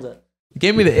your headphones at?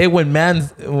 Give me the egg when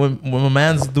a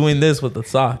man's doing this with the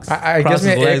socks. I guess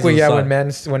me an egg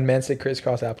when men say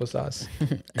crisscross applesauce.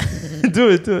 do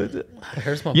it. It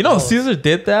hurts my balls. Caesar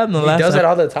did that in the last. He does it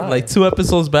all the time. Like 2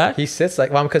 episodes back. He sits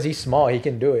like because he's small. He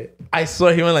can do it. I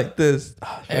swear he went like this.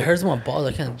 It hurts my balls.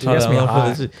 I can't do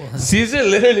it. Caesar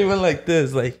literally went like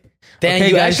this. Like, damn, okay,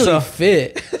 you guys, actually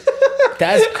fit.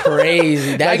 That's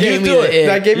crazy. That gave me the ick.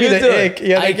 That gave me the ick.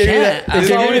 Yeah, I can't.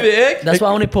 That's why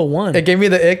I only put one. It gave me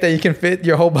the ick that you can fit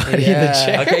your whole body in the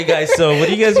chair. Okay, guys. So what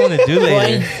do you guys want to do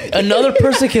later? Another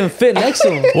person can fit next to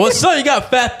him. What's up? You got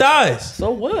fat thighs. So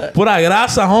what? Pura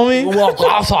grasa, homie. Pura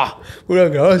grasa. Pura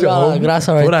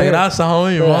grasa right Pura there. grasa,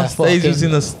 homie. Your mom stays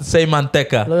using the same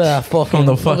manteca. Look at that fucking. From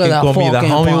the fucking comida,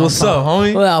 homie. What's up,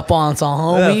 homie? Look at that panza,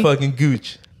 homie. Look at that fucking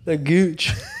gooch. The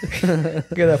gooch.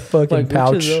 Look at that fucking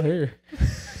pouch. Here.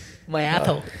 My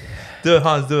asshole. Do it,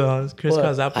 Hans.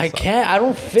 Crisscross applesauce. I can't. I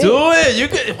don't fit. Do it. You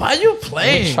could. Why are you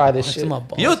playing? Try this shit.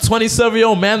 You're a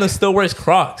 27-year-old man that still wears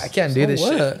Crocs. I can't do this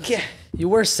shit. Yeah. You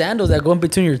wear sandals that go in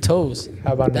between your toes.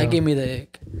 How about that? now? Gave me the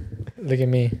ick. Look at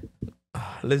me.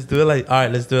 Let's do it like. All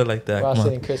right, let's do it like that. Ross Come on.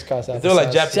 sitting crisscross. Let's do it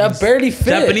like Japanese. See, I barely fit.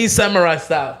 Japanese samurai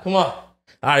style. Come on. All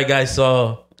right, guys.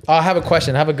 So. I have a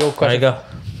question. I have a good question. All right, go.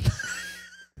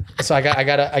 So I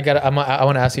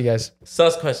want to ask you guys.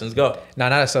 Sus questions, go. No,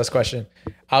 not a sus question.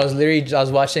 I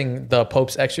was watching The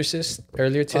Pope's Exorcist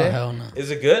earlier today. Oh, hell no. Is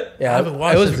it good? Yeah, I haven't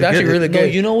watched it. It was actually really good. No,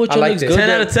 you know which one looks good? 10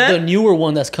 out of 10? The newer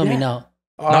one that's coming out.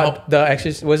 No, The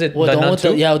Exorcist, was it Well, the the one Nun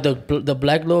with 2? the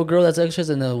black little girl that's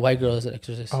exorcist and the white girl that's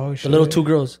exorcist. Oh, the shit. little two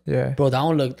girls. Yeah. Bro, that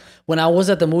one looked. When I was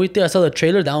at the movie theater, I saw the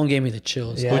trailer. That one gave me the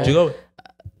chills. Yeah. Who'd you go with?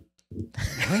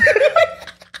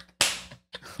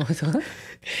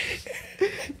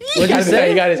 What did he say?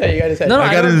 You gotta say. No,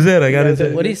 I got his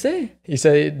head. What did he say? He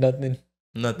said nothing.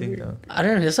 Nothing. No. I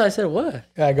don't know. That's why I said what.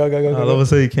 Yeah, go. I love to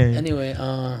say you can. Anyway,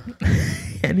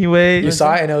 Anyway. You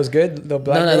saw it and it was good. The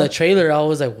black girl? the trailer. I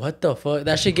was like, what the fuck?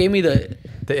 That shit gave me the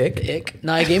ick.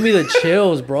 No, it gave me the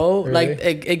chills, bro. Really? Like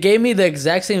it gave me the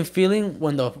exact same feeling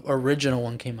when the original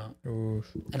one came out. Oof.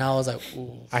 And I was like,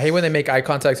 ooh. I hate when they make eye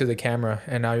contact to the camera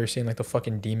and now you're seeing like the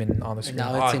fucking demon on the screen.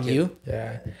 Now it's in you.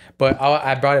 Yeah, but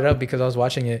I brought it up because I was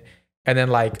watching it, and then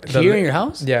like Here in your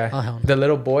house? Yeah, Oh, hell no. the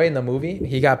little boy in the movie,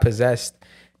 he got possessed,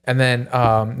 and then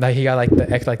like he got like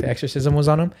the exorcism was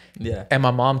on him. Yeah. And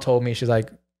my mom told me, she's like,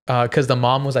 because the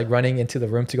mom was like running into the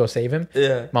room to go save him.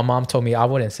 Yeah. My mom told me I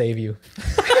wouldn't save you.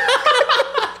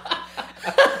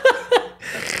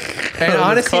 And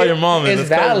honestly, call your mom. It's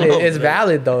valid. It's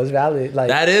valid though. It's valid. Like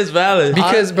that is valid.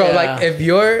 because bro, yeah. like if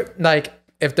you're like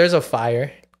if there's a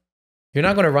fire, you're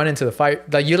not gonna run into the fire.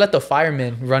 Like you let the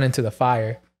firemen run into the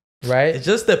fire, right? It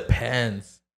just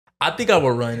depends. I think I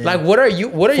would run in. Like what are you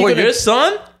for gonna, your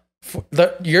son?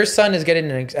 your son is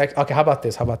getting an okay. How about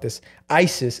this?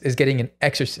 Isis is getting an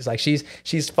exorcist. Like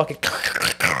she's fucking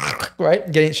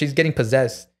right. She's getting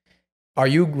possessed. Are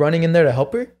you running in there to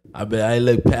help her? I bet I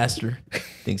look past her.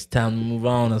 Think it's time to move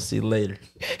on. I'll see you later.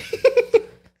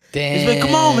 Damn. He's like,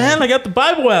 come on, man. I got the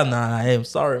Bible out. Nah, I am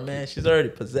sorry, man. She's already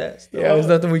possessed. Yeah, there's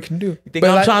nothing we can do. You think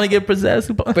I'm trying to get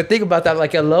possessed? But think about that.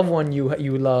 Like a loved one you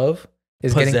love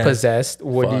is getting possessed.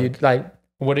 What do you like?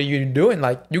 What are you doing?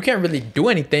 Like you can't really do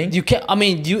anything. You can't. I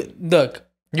mean, you look.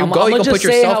 You can put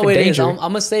yourself in danger. I'm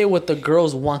gonna say what the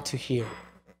girls want to hear.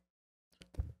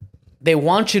 They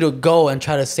want you to go and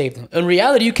try to save them. In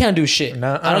reality, you can't do shit.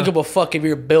 Nuh-uh. I don't give a fuck if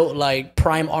you're built like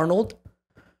Prime Arnold.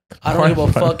 I don't give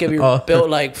a fuck if you're built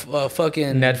like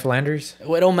fucking Ned Flanders.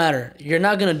 Well, it don't matter. You're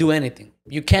not gonna do anything.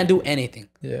 You can't do anything.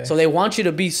 Yeah. So they want you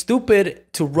to be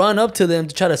stupid to run up to them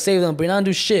to try to save them, but you're not gonna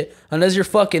do shit unless you're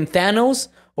fucking Thanos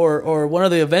or one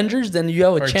of the Avengers. Then you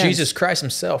have a chance. Jesus Christ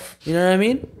himself. You know what I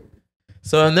mean?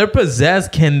 So when they're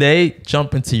possessed, can they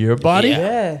jump into your body?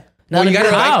 Yeah. Well, you if gotta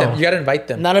you're- invite them. You gotta invite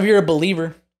them. Not if you're a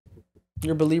believer.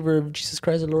 You're a believer of Jesus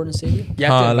Christ, the Lord and Savior. You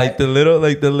have to invite- Like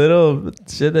the little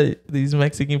shit that these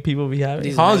Mexican people be having.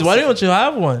 These Hans, why don't you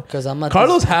have one? Because I'm not.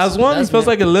 Carlos has one. He feels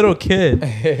like a little kid.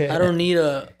 I don't need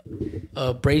a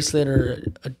bracelet or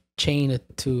a chain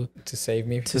to save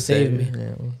me. save me.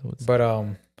 Yeah, But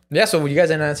yeah. So you guys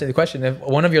didn't answer the question. If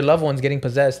one of your loved ones getting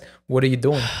possessed, what are you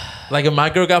doing? like if my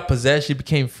girl got possessed, she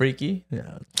became freaky.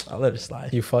 Yeah, I'll let her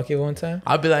slide. You fuck it one time.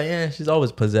 I'll be like, yeah, she's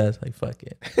always possessed. Like fuck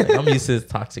it. Like, I'm used to this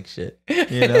toxic shit.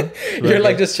 You know, You're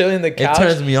like just chilling on the couch. It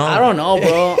turns me on. I don't know,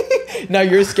 bro. Now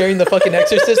you're scaring the fucking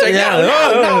exorcist. Like, Yeah,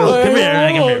 no. come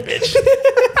here, bitch.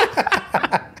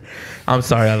 I'm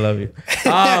sorry, I love you. If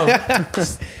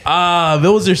it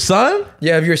was your son,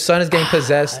 Yeah, if your son is getting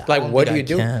possessed, like what do you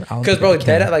do? I don't Because bro, think I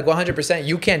dead can. at like 100%,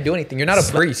 you can't do anything. You're not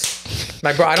a priest.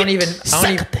 Like bro, I don't even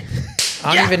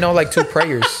know like two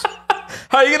prayers.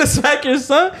 how are you gonna smack your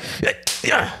son?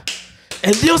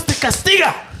 El Dios te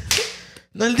castiga.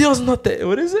 No, el Dios no te.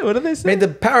 What is it? What do they say? May the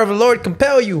power of the Lord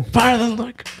compel you. Fire of the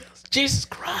Lord compels. Jesus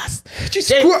Christ.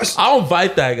 Jesus Christ. I don't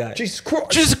fight that guy. Jesus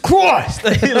Christ. Jesus Christ.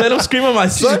 Let him scream at my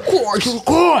son. Jesus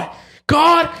Christ.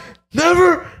 God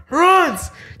never runs.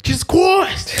 Jesus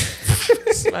Christ.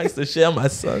 Smacks the shit out of my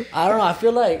son. I don't know. I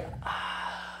feel like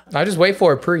I just wait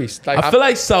for a priest. Like, I feel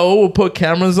like Saul will put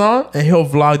cameras on and he'll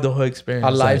vlog the whole experience.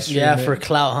 A live stream. Yeah, for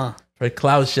clout, huh? For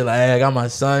cloud shit, like, hey, I got my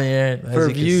son here. For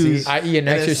views. I eat an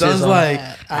Son's exorcism. like,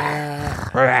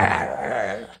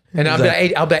 and I'll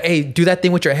be like, hey, do that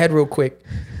thing with your head real quick.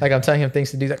 Like I'm telling him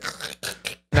things to do. Like,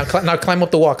 now climb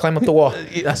up the wall. Climb up the wall.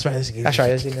 that's right. That's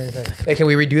right. Hey, can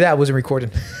we redo that? I wasn't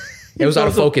recording. It was out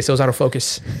of focus. It was out of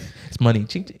focus. It's money.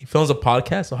 He films a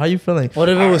podcast. So how you feeling? What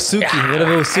if it was Suki? What if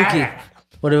it was Suki?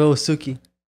 What if it was Suki?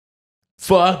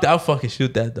 Fuck, I'll fucking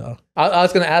shoot that dog. I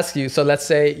was gonna ask you. So let's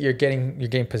say you're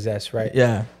getting possessed, right?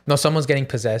 Yeah. No, someone's getting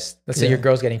possessed. Let's say your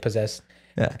girl's getting possessed.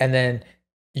 Yeah. And then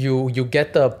you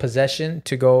get the possession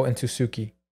to go into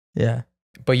Suki. Yeah.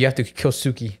 But you have to kill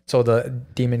Suki so the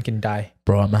demon can die.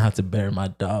 Bro, I'm gonna have to bury my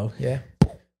dog. Yeah.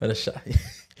 What a shot.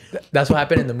 That's what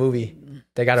happened in the movie.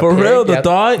 They got a For pig. real, the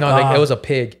dog? No, like, it was a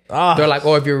pig. They're like,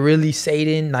 oh, if you're really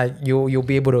Satan, like you'll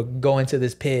be able to go into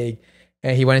this pig.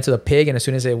 And he went into the pig, and as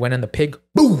soon as it went in the pig,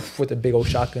 boof, with a big old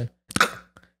shotgun.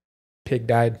 Pig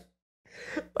died.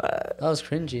 That was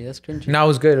cringy. That's cringy. No, it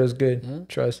was good. It was good. Yeah.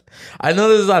 Trust. I know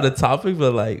this is not a topic,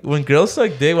 but like when girls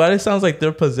suck dick, why it sounds like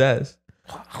they're possessed?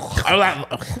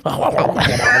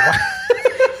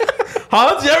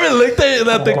 How you ever looked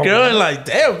at the girl and like,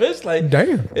 damn, bitch, like,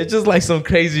 damn, it's just like some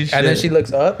crazy shit. And then she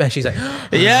looks up and she's like,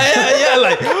 yeah,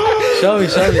 like, show me,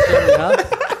 huh?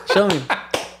 Show me.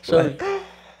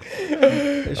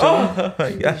 Oh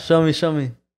my God. Show me. Show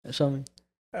me.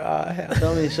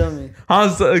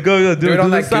 Hans, go, do it on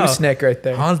that gooseneck right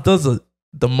there. Hans does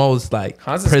the most like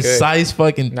precise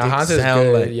fucking nah, Hans is sound.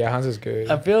 good. Like, yeah, Hans is good.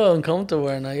 I feel uncomfortable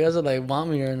right now. You guys are like, want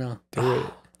me right now. Do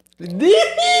it.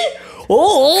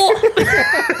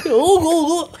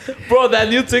 Bro, that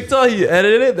new TikTok, he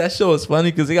edited it. That shit was funny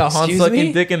because he got Hans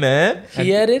sucking dick in the head.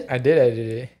 He edited? I did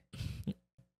edit it.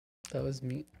 That was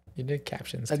me. You did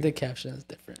captions. I did captions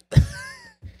different.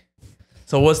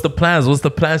 So what's the plans? What's the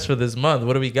plans for this month?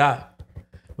 What do we got?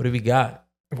 Are we gonna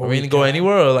go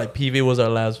anywhere or like PV was our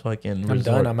last fucking resort? I'm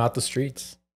done. I'm out the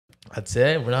streets. That's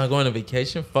it. We're not going on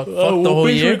vacation. Fuck the whole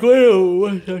year. It's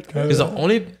the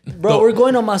only we're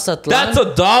going to Mazatlan. That's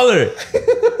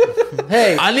 $1.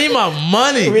 Hey, I need my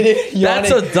money. We need That's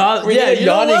 $1.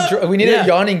 We need a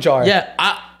yawning jar.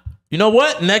 Yeah, you know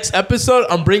what? Next episode,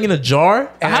 I'm bringing a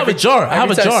jar. I have a jar.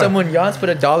 Every time someone yawns, put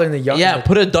 $1 in the yawn. Yeah,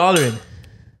 put $1 in.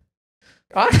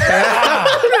 That's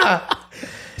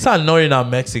how I know you're not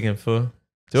Mexican, fool.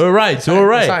 Do it right. That's how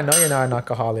I know you're not an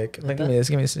alcoholic. Look at me this.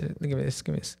 Give me this.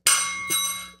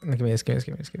 Let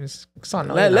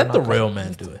the real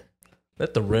man do it.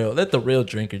 Let the real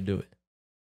drinker do it.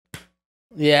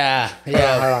 Yeah.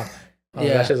 Yeah.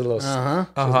 That shit's a little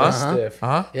stiff.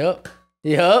 Yep.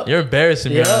 You're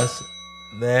embarrassing me.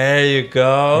 There you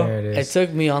go. There it is. It took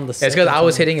me on the. It's because I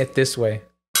was hitting it this way.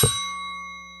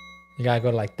 You gotta go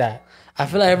like that. I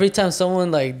feel like every time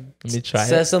someone like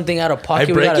says something out of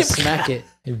pocket, we gotta smack it.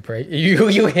 You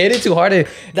hit it too hard.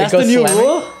 That's the new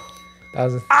rule.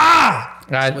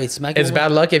 Wait, smack it. It's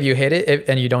bad luck if you hit it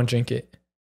and you don't drink it.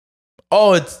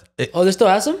 Oh, they still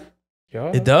have some?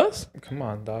 Yeah. It does? Come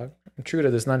on, dog. I'm true to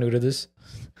this, not new to this.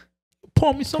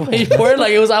 Pour me some. You pour it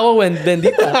like it was agua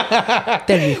bendita.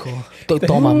 Ten, mijo.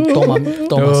 Toma.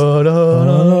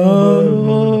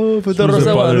 Puta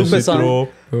Rosa Guadalupe song.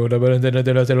 Do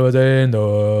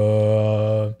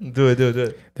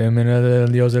it. Temen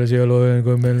al Dios del cielo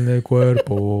en el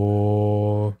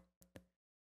cuerpo.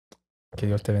 Que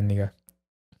Dios te bendiga.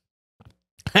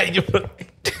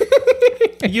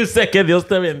 You said que Dios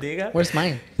te bendiga? Where's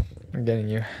mine? I'm getting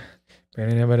you.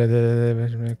 Was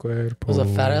a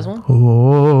fat ass one?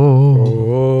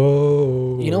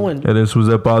 You know when Eres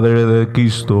el padre de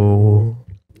Cristo.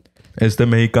 Este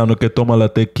mexicano que toma la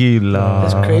tequila.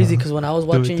 That's crazy because when I was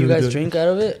watching you guys drink out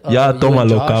of it, ya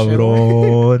tómalo,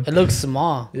 cabrón. It looks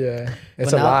small. Yeah,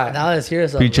 it's a lot. Now it's here.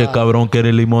 Pinche cabrón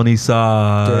quiere limón y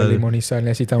sal.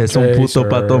 Es un puto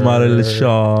para tomar el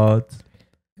shot.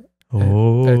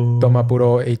 Toma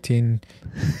puro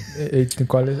 18,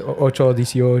 ¿cuál es? 8,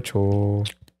 18.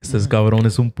 Este cabrón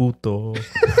es un puto.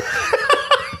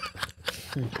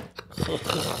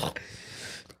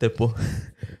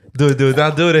 Do it to him.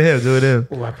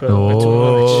 Oh, I put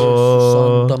too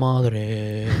much. Santa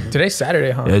madre. Today's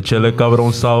Saturday, huh? Échale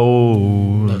cabrón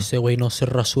Saúl. Ese güey no se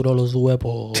rasura los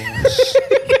huevos.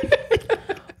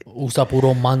 Usa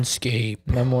puro Manscaped.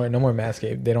 No more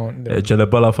Manscaped. They don't. Échale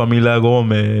para la familia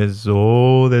Gomez.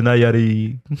 Oh, de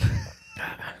Nayarit.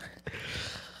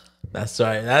 That's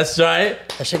right.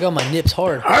 I check out my nips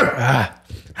hard.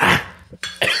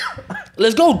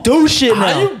 Let's go do shit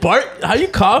now. How you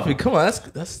coughing? Come on,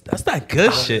 that's not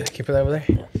good shit. Keep it over there.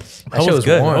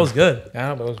 That was good.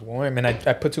 Yeah, but it was warm, and I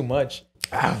put too much.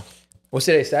 What's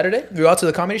today? Saturday? We out to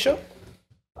the comedy show?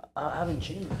 I haven't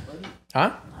changed, buddy.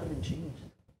 Huh? I haven't changed.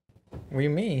 What do you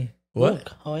mean? What?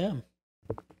 Look how I am.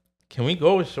 Can we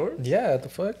go with shorts? Yeah, what the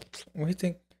fuck? What do you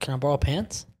think? Can I borrow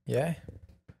pants Yeah.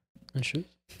 and shoes?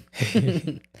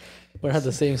 We have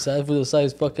the same size. For the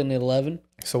size fucking 11.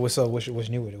 So what's up? What's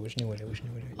new with it? What's new with it?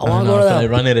 I want to go to that.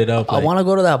 Running it up. I want to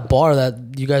go to that bar that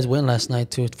you guys went last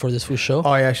night to for this food show.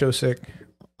 Oh yeah, show's sick.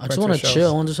 I just want to chill.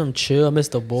 I want to do some chill. I miss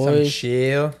the Some boys.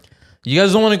 chill. You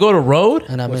guys don't want to go to Road?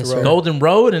 And I What's miss Road? her. Golden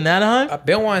Road in Anaheim? I've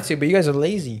been wanting to, but you guys are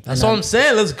lazy. That's all I'm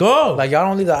saying. Let's go. Like y'all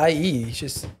don't leave the IE. It's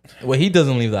just Well, he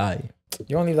doesn't leave the IE.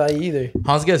 you don't leave the IE either.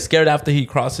 Hans gets scared after he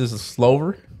crosses a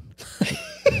slover.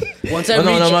 Once I Oh,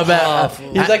 no, reach, my bad.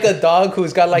 He's like a dog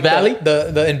who's got like Valley?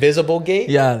 the invisible gate.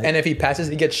 Yeah. And if he passes,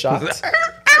 he gets shot.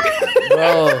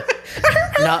 bro.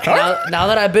 Now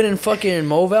that I've been in fucking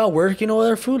Moval working over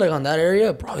there, food like on that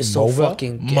area, bro, it's so Moval?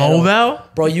 fucking ghetto.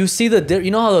 Moval? Bro, you see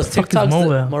you know how those fuck is TikToks,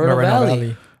 Moval? Moreno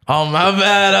Valley. Oh, my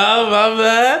bad. Oh, my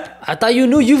bad. I thought you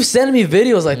knew. You've sent me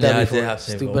videos like that Yeah, I before. did have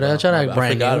seen Stupid. Moval. I'm trying to like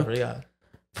brand I you. forgot.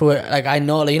 For like I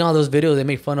know, like you know how those videos they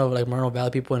make fun of like Moreno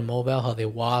Valley people in Moval, how they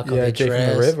walk, how Yeah, they Jake from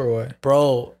dress. the River or what?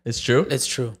 Bro, It's true? it's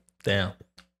true. Damn.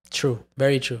 True.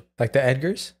 Very true. Like the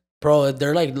Edgars? Bro,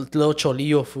 they're like little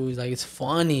cholillo foods. Like it's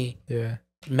funny. Yeah.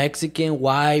 Mexican,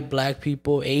 white, black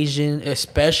people, Asian,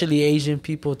 especially Asian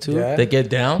people too. Yeah. They get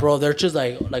down? Bro, they're just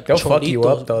like They'll fuck you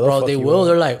cholitos. up, though. They'll Bro, fuck they you will. up.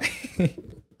 They're like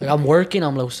I'm working.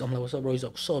 I'm like, what's up, bro? He's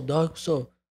like, what's up, dog? What's up?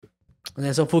 And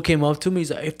then some fool came up to me.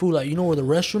 He's like, hey, fool, like, you know where the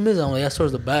restroom is? I'm like, that's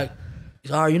towards the back.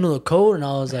 He's like, all right, you know the code? And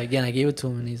I was like, yeah, and I gave it to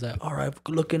him. And he's like, all right,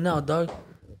 good looking now, dog.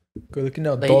 Good looking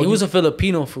out. Like, he was a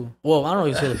Filipino fool. Well, I don't know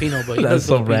if he's Filipino, but he That's was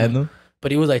so Filipino. random.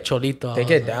 But he was like cholito. They I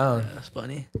get was like, down. yeah, that's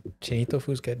funny. Chinito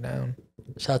foods get down.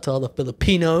 Shout out to all the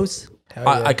Filipinos. Hell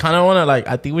yeah. I kind of want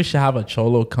to I think we should have a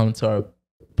Cholo come to our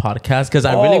podcast because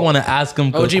I really want to ask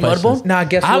him good OG questions. Mudbone? Nah,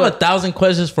 guess I have what? 1,000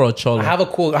 questions for a Cholo. I have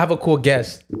a cool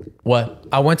guess. What?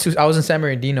 I was in San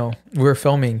Bernardino. We were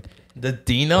filming. The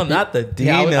Dino? Not the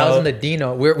Dino. Yeah, I was in the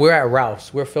Dino. We're at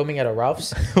Ralph's. We're filming at a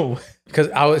Ralph's. Because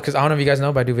I don't know if you guys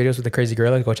know, but I do videos with the Crazy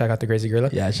Gorilla. Go check out the Crazy Gorilla.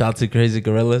 Yeah, shout out to Crazy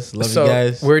Gorillas. Love So you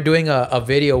guys. we're doing a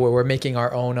video where we're making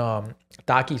our own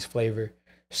Takis flavor.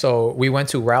 So we went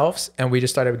to Ralph's and we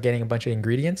just started getting a bunch of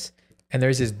ingredients. And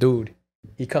there's this dude.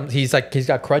 He's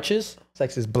got crutches. It's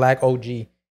like this black OG.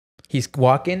 He's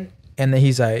walking and then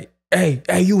he's like, hey,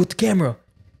 you with the camera.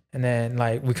 And then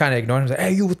like we kind of ignored him. He's like,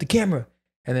 hey, you with the camera.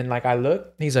 And then like I look,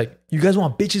 and he's like, "You guys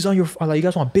want bitches on your you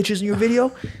guys want bitches in your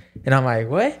video?" And I'm like,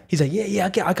 "What?" He's like, "Yeah,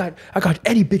 I got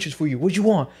any bitches for you. What you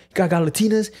want? You got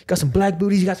Latinas, got some black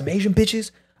booties, you got some Asian bitches.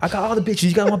 I got all the bitches.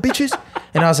 You guys want bitches?"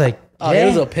 And I was like, Oh, yeah. he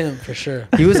was a pimp for sure.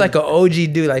 He was like an OG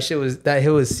dude. Like he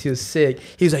was sick.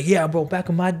 He was like, "Yeah, bro. Back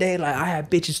in my day, like I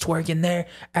had bitches twerking there.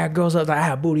 I had girls up. Like I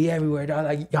had booty everywhere. Dog.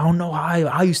 Like y'all don't know how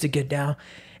I used to get down."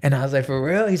 And I was like, "For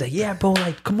real?" He's like, "Yeah, bro.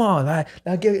 Like, come on. Like,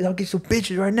 I'll get some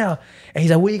bitches right now." And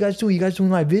he's like, "What you guys doing? You guys doing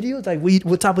like videos? Like,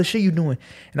 what type of shit you doing?"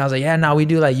 And I was like, "Yeah, nah, we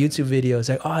do like YouTube videos.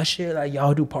 Like, oh shit, like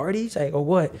y'all do parties, like or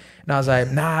what?" And I was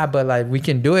like, "Nah, but like we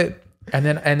can do it." And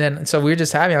then so we were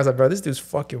just having. I was like, "Bro, this dude's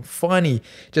fucking funny.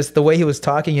 Just the way he was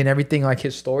talking and everything, like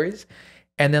his stories."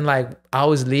 And then like I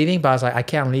was leaving, but I was like, I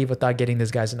can't leave without getting this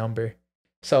guy's number.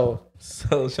 So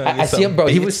I see him, bro.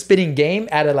 He was spitting game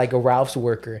at like a Ralph's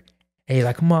worker. And he's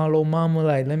like, "Come on, little mama,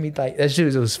 like, let me like that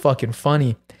shit was fucking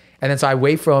funny." And then so I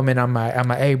wait for him and I'm like,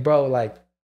 "Hey, bro, like,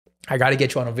 I gotta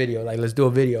get you on a video. Like, let's do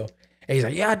a video." And he's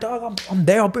like, "Yeah, dog, I'm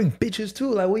there. I'll bring bitches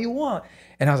too. Like, what you want?"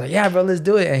 And I was like, "Yeah, bro, let's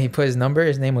do it." And he put his number.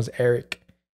 His name was Eric.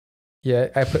 Yeah,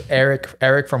 I put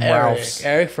Eric from Ralph's.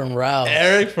 Eric from Ralph's.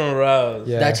 Eric from Ralph's.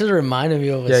 Yeah. That just reminded me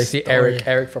of a Yeah, you see story.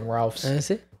 Eric from Ralph's. Let me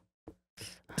see.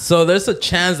 So there's a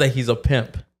chance that he's a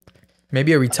pimp.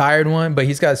 Maybe a retired one, but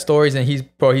he's got stories and he's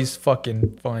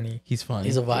fucking funny. He's funny.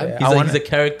 He's a vibe. Yeah. He's a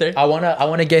character. I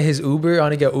wanna get his Uber. I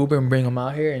wanna get Uber and bring him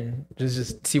out here and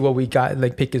just see what we got.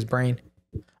 Like pick his brain.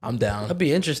 I'm down. That'd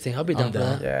be interesting. I'll be down for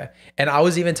down. that. Yeah. And I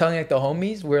was even telling like the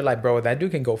homies, we're like, bro, that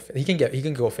dude can go. He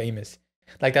can go famous.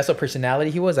 Like that's a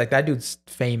personality he was. Like that dude's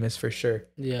famous for sure.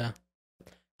 Yeah.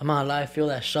 I'm not gonna lie. I feel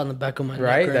that shot in the back of my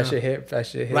Right? neck That shit hit. That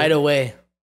shit hit. right away.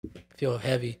 Feel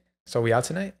heavy. So we out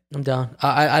tonight? I'm down.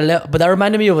 I left, but that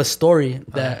reminded me of a story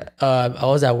that I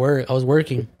was at work. I was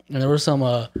working, and there was some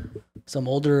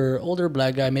older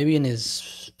black guy, maybe in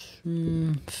his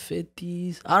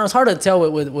 50s. I don't know. It's hard to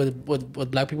tell with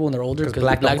black people when they're older because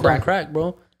black don't crack,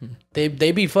 bro. They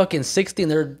be fucking 60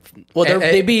 and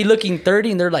they be looking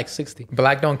 30 and they're like 60.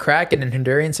 Black don't crack and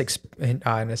endurance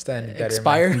I understand that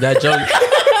Expire. That joke.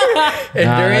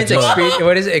 Endurance Nah,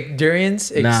 what is it? Endurance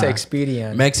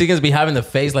expedient. Mexicans be having the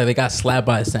face like they got slapped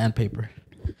by a sandpaper.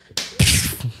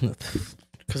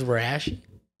 Because we're ashy.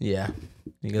 Yeah.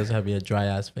 You guys have your dry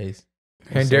ass face.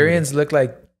 Hondurans look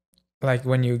like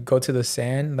when you go to the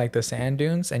sand, like the sand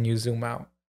dunes, and you zoom out.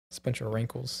 It's a bunch of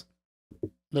wrinkles.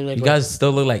 You guys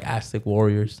still look like Aztec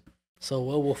warriors. So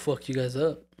what will fuck you guys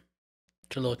up?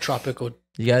 Your little tropical.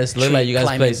 You guys look like you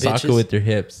guys play soccer with your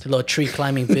hips. Your little tree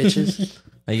climbing bitches.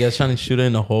 Like you guys trying to shoot it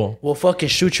in a hole. We'll fucking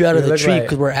shoot you out of the tree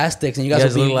because we're Aztecs, and you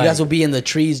guys will be in the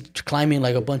trees climbing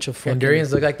like a bunch of fucking.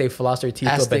 Hondurans look like they floss their teeth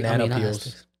with banana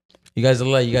peels. You guys look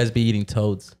like you guys be eating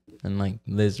toads and like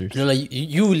lizards. You're like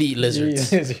you eat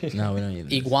lizards. No, we don't eat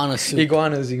lizards. Iguana soup.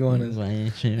 Iguanas.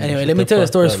 Anyway, let me tell you the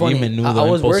story. It's funny. I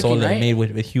was working, right? Made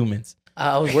with humans.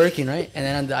 I was working, right?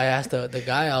 And then I asked the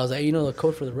guy, I was like, you know the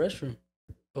code for the restroom?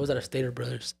 It was at a Stater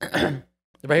Brothers. Right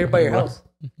here by your house.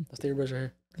 The Stater Brothers right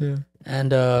here. Yeah.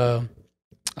 And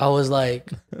I was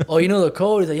like, oh, you know the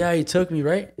code? He's like, yeah, he took me,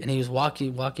 right? And he was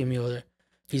walking me over there.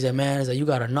 He's like, man, he's like, you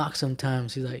gotta knock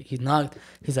sometimes. He's like, he knocked.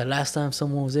 He's like, last time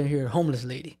someone was in here, a homeless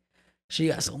lady. She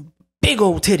got some big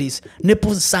old titties,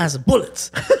 nipples the size of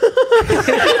bullets.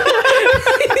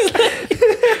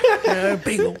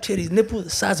 Big old titties, nipples the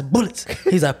size of bullets.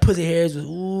 He's like, pussy hairs was,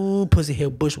 ooh, pussy hair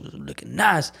bush was looking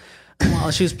nice.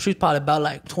 She was probably about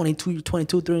like 22,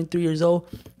 23 years old.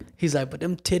 He's like, but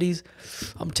them titties,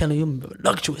 I'm telling you,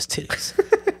 voluptuous titties.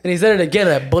 And he said it again,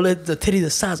 like the titties the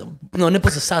size of,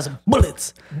 nipples the size of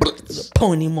bullets. The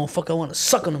pony motherfucker, I want to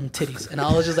suck on them titties. And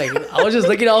I was just like, I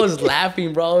was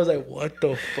laughing, bro. I was like, what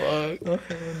the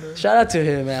fuck? Shout out to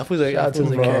him, man. Shout out to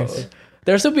the character.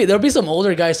 There'll be some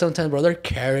older guys sometimes, bro. They're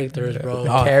characters, bro.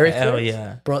 Oh, characters? Hell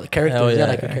yeah. Bro, the characters, yeah,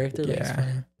 like a character.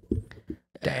 Yeah.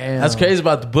 Damn. That's crazy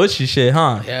about the bushy shit,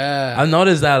 huh? Yeah. I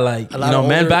noticed that, like,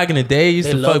 men back in the day used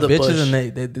to fuck bitches and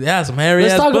they had some hairy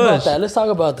ass bush. Let's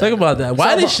talk about that. Talk about that.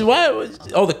 Why?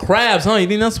 The crabs, huh? You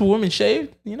think that's what women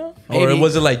shave, you know? Or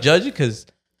was it like judgy? Because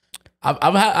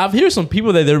I've heard some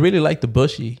people that they really like the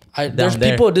bushy. There's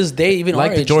people this day, even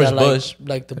like the George Bush.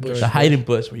 Like the bush. The hiding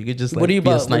bush where you could just like be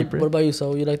a sniper. What about you,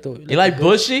 Saul? You like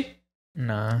bushy?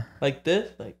 Nah. Like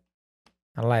this? Like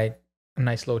I like a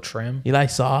nice little trim. You like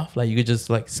soft? Like you could just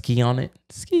like ski on it?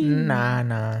 Ski.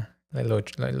 Nah. Like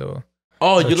little.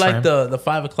 Oh, you like the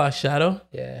 5 o'clock shadow?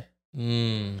 Yeah.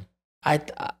 I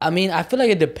mean, I feel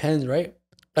like it depends, right?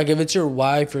 Like if it's your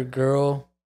wife or girl,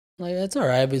 like that's all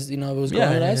right. If it's, if it was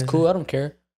going, that's cool. I don't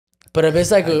care. But if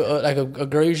it's like a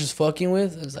girl you're just fucking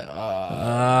with, it's like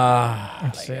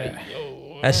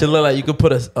that should look like you could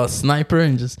put a sniper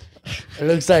and just. It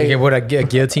looks like what a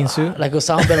guillotine suit. Like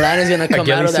Osama bin Laden's gonna come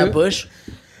out of that bush.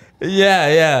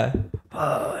 Yeah.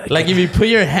 Like if you put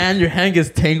your hand gets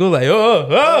tangled. Like shit.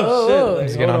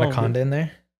 Like, get anaconda in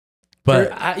there.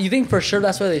 But you think for sure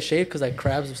that's why they shave, because like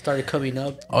crabs have started coming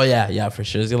up? Oh yeah, for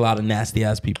sure. There's a lot of nasty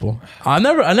ass people. I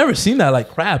never seen that,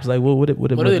 like crabs. Like what do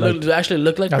they look like? Do they actually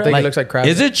look like crabs? I think it looks like crabs.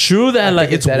 Is it true that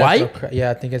like it's white? Yeah,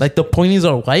 I think it's like the pointies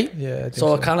are white. Yeah, I think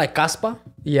so kind of like caspa.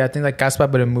 Yeah, I think like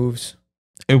caspa, but it moves.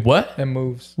 It what? It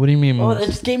moves. What do you mean moves? Oh, it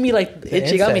just gave me like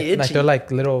itchy. Got me itchy. Like they're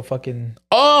like little fucking.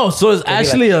 Oh, so it's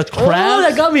actually a crab. Oh,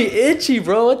 that got me itchy,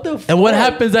 bro. What the? And what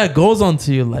happens that goes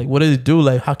onto you? Like, what does it do?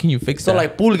 Like, how can you fix that? So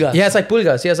like pulgas. Yeah, it's like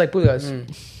pulgas. Yeah, it's like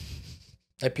pulgas.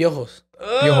 Like piojos.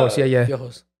 Piojos. Yeah.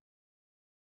 Piojos.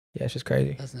 Yeah, it's just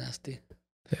crazy. That's nasty.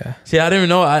 Yeah. See, I didn't even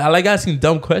know. I like asking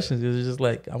dumb questions. It's just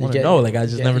like I want to know. Like I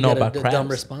just never know about crabs. Dumb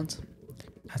response.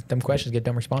 Ask dumb questions, get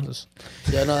dumb responses.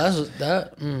 Yeah, no, that's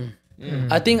that.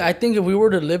 I think if we were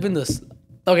to live in this,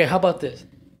 okay, how about this?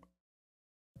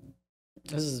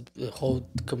 This is a whole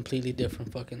completely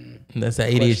different fucking. That's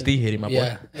that ADHD hitting my boy.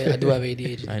 Yeah, I do have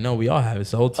ADHD. I know we all have it.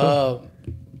 So too. I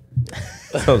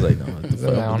was like, no,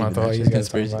 I don't know. These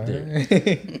conspiracy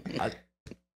theory.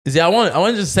 See, I want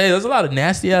to just say, there's a lot of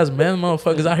nasty ass men,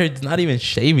 motherfuckers out here not even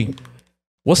shaving.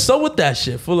 What's up with that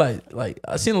shit? For like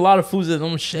I seen a lot of foods that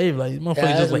don't shave. Like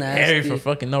motherfuckers just like hairy for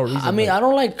fucking no reason. I mean, I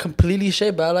don't like completely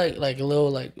shave, but I like a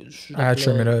little like. I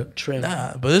trim it up.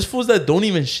 Nah, but there's foods that don't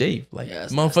even shave. Like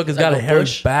motherfuckers got a hairy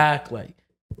back. Like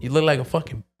you look like a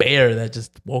fucking bear that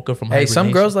just woke up from. Hey,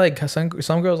 some girls like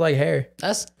hair.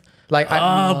 That's like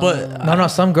but no.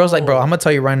 Some girls like, bro. I'm gonna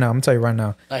tell you right now.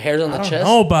 Like hairs on the chest.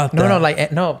 Know about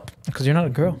that. No, because you're not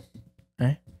a girl,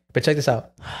 right? But check this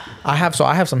out. I have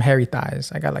some hairy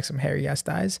thighs. I got like some hairy ass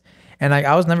thighs. And like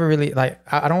I was never really like,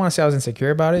 I don't want to say I was insecure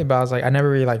about it, but I was like, I never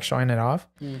really like showing it off.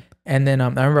 And then I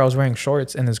remember I was wearing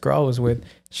shorts and this girl I was with,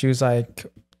 she was like,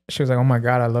 oh my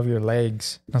God, I love your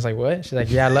legs. I was like, what? She's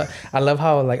like, yeah, I love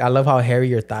how hairy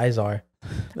your thighs are.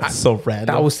 That's so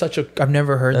random. That was I've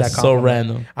never heard that compliment. So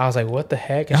random. I was like, what the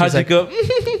heck? And how'd you go?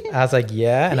 I was like,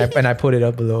 yeah. And I put it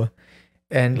up a little.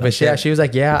 And but she was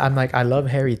like, yeah, I'm like, I love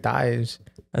hairy thighs.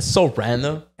 That's so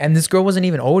random. And this girl wasn't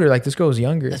even older. Like this girl was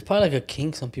younger. That's probably like a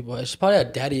kink. Some people. She's probably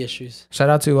had daddy issues. Shout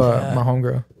out to my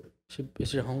homegirl.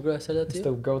 Is your homegirl? I said that to you.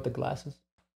 The girl with the glasses.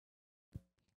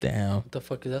 Damn. What the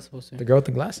fuck is that supposed to be? The girl with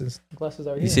the glasses. The glasses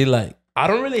are here. You see, like I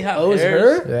don't really have. Oh, it's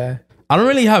hairs. her? Yeah. I don't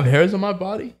really have hairs on my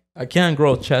body. I can't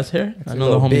grow chest hair. I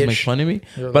know the homies make fun of me,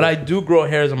 but I do grow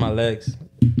hairs on my legs.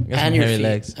 And your hairy feet.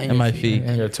 legs And and my your feet.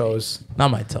 And your toes.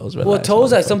 Not my toes. Well, relax,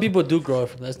 toes, like motherfucker. some people do grow.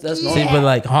 That's normal. See, but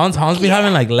like Hans be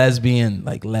having like lesbian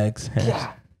like legs. Hairs.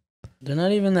 They're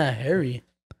not even that hairy.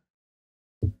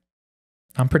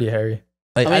 I'm pretty hairy.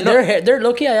 Like, I mean, they're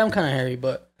low key. I am kind of hairy,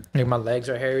 but Like my legs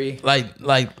are hairy. like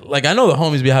I know the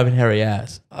homies be having hairy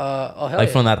ass. oh hell Like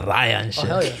yeah. from that raya and shit. Oh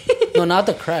hell yeah. No, not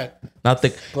the crack. Not the.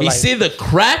 But You like- see, the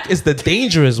crack is the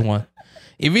dangerous one.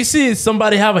 If you see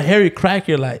somebody have a hairy crack,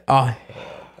 you're like, oh,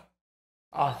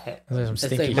 Like some It's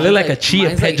stinky. it look like a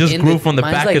chia pet just grew from the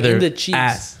mine's back like of their in the cheeks.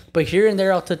 ass. But here and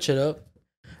there, I'll touch it up.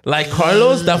 Like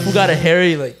Carlos, that fool got a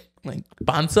hairy like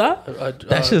panza.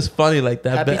 That's just funny like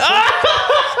that. happy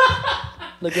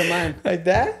But, Look at mine. like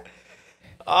that?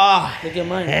 Look at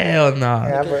mine. hell no.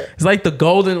 Yeah, but It's like the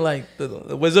golden, like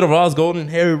the Wizard of Oz golden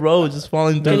hairy road just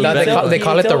falling through. Can the you back tell- of they it.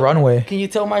 call it the runway. Can you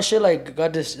tell my shit like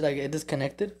got this like it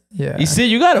disconnected? Yeah. You see,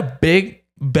 you got a big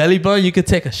belly button. You could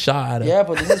take a shot at it. Yeah,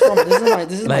 but this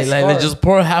is my Like scar. just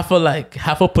pour half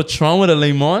a Patron with a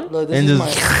limon Look, this and is just.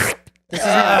 my this is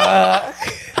my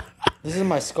this is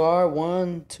my scar.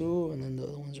 1, 2, and then the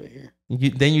other one's right here.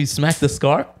 Then you smack the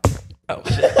scar.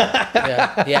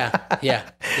 Yeah.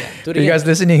 Do it You again. guys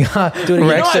listening? Rex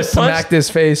I just punched- smacked his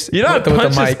face. You know, I with the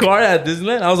punched his mic. scar at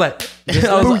Disneyland. I was like, At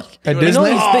No,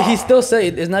 Disneyland? he still say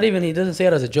it. It's not even. He doesn't say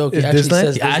it as a joke. He Is actually Disneyland?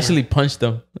 says I actually punched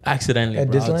him accidentally. At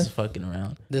Bro. I was Disneyland? just fucking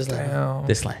around. Disneyland. Damn.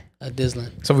 Disneyland. At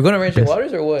Disneyland. So we're going to Raging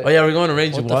Waters or what? Oh yeah, we're going to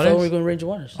Range What of the fuck are we Waters. going to Range of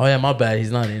Waters? Oh yeah, my bad.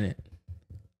 He's not in it.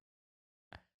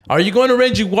 Are you going to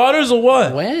Range of Waters or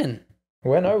what? When?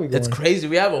 When are we going? It's crazy.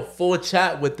 We have a full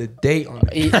chat with the date on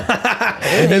it.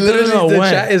 And literally, know the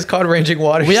when. chat is called Raging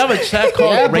Waters. We have a chat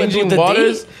called Yeah, but Ranging the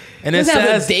Waters, date? and it Doesn't have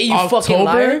a says date, you fucking October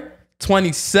liar.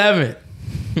 27th.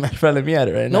 My friend, let me at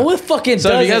it right now. No, it fucking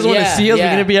So if you guys doesn't. want to see us, Yeah.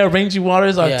 we're gonna be at Ranging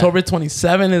Waters. Yeah. October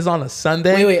 27th is on a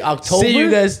Sunday. Wait, October? See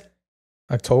you guys.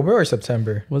 October or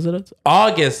September? Was it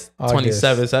August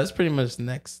 27th? So that's pretty much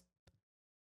next.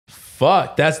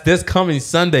 Fuck, that's this coming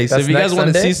Sunday. So That's if you guys next want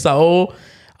to Sunday? see Saul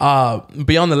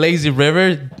be on the lazy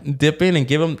river dipping and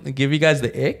give you guys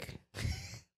the ick,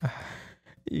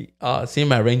 see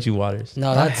him at Ranging Waters.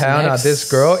 No, Oh, that's hell no. next. This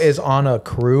girl is on a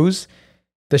cruise.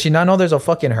 Does she not know there's a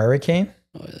fucking hurricane?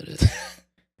 Oh, that is.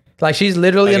 Like she's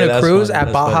literally Okay, in a that's cruise funny, at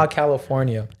that's Baja, funny.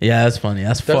 California. Yeah, that's funny.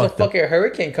 That's There's a fucked up. fucking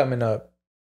hurricane coming up.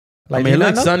 I do mean, you it not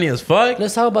looks know? sunny as fuck.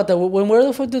 Let's talk about that. Where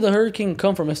the fuck did the hurricane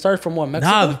come from? It started from what?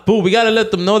 Mexico? Nah, boo, we gotta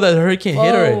let them know that the hurricane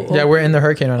hit already. Oh. Yeah, we're in the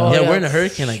hurricane right now. Oh, Yeah, yeah. we're in a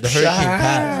hurricane. Like the hurricane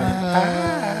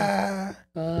passed.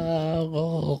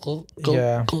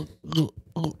 Yeah.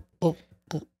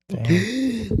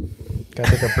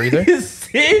 Gotta take a breather.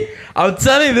 See, I'm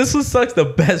telling you, this one sucks the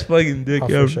best fucking dick Oh,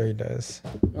 ever. for sure he does.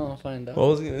 I'll find out. What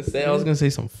was I gonna say? I was gonna say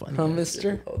something funny. Huh,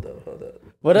 mister? Hold up.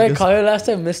 What did I call you last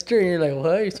time, mister? And you're like,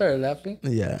 what? You started laughing?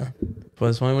 Yeah, but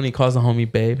it's funny when he calls the homie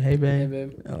babe. Hey Hey, babe.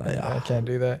 babe. I'm like, I ah. can't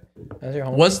do that. That's your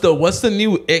home. What's the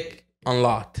new ick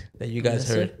unlocked that you guys Yes,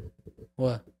 heard? sir.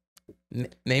 What?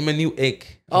 Name a new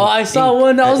ick. Oh, I saw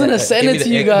one. I was gonna send Give it me to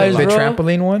the you ick guys, the bro.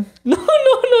 trampoline one? No,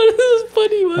 this is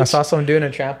funny, man. I saw someone doing a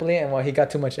trampoline, and when he got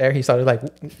too much air, he started like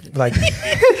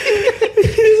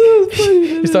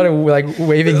he started like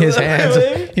waving his hands.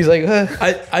 He's like,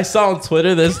 I saw on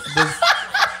Twitter this.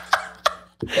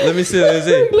 Let me see. Let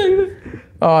me see.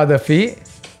 oh, the feet.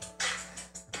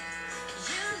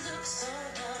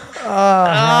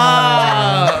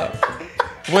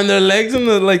 When their legs in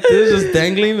the like this just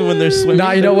dangling when they're swimming.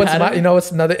 Nah, you know what's paddling? you know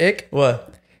what's another ick?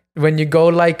 What? When you go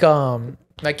like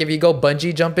if you go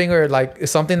bungee jumping or like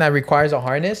something that requires a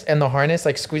harness, and the harness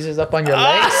like squeezes up on your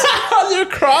legs. On your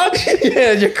crotch?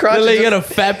 Yeah, your crotch. Like is you got a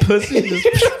fat pussy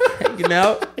just hanging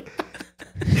out.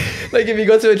 like if you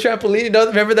go to a trampoline, you know,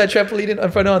 remember that trampoline in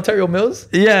front of Ontario Mills?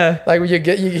 Yeah. Like when you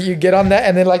get on that,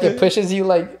 and then like it pushes you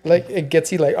like it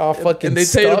gets you like all fucking. And they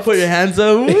tell you to stuffed. put your hands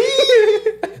up.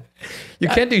 You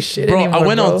can't do shit Bro, anymore, I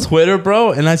went bro. on Twitter,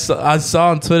 bro, and I saw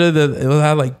on Twitter that it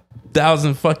had like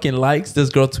 1,000 fucking likes. This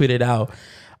girl tweeted out,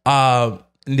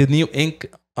 the new ink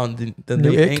on the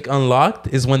new ink unlocked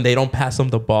is when they don't pass them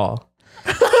the ball.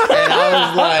 And I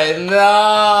was like,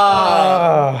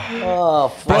 no.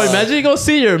 Oh, Bro, imagine you go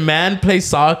see your man play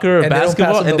soccer or And they don't pass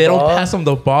basketball him and the they don't ball. pass him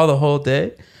the ball the whole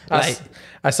day. Like,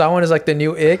 I saw one is like the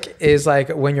new ick is like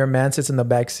when your man sits in the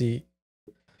back seat.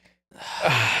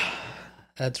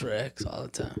 That's Rexx all the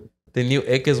time. The new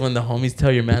ick is when the homies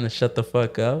tell your man to shut the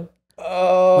fuck up.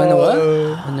 Oh. When the what?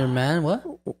 When their man what?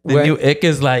 The new ick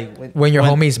is like when your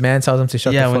homie's man tells him to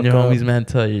shut the fuck up. Yeah, when your homie's man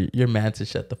tell your man to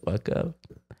shut the fuck up.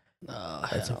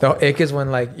 The ick is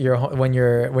when like when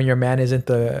your man isn't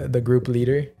the group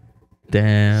leader.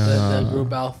 Damn. The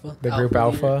group alpha. The group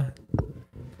alpha.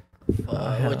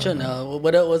 What you know?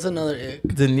 What's another ick?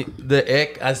 The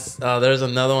ick. There's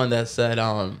another one that said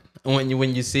when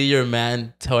you see your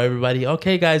man tell everybody,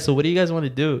 okay guys, so what do you guys want to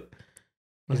do?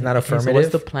 He's not affirmative. So what's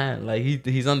the plan? Like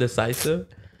he's undecisive.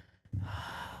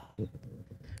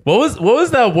 What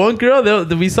was that one girl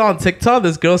that we saw on TikTok?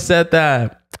 This girl said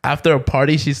that after a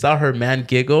party she saw her man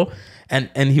giggle and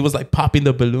he was like popping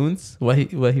the balloons. What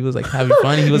he was like having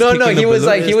fun. He was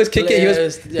he was kicking.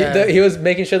 He was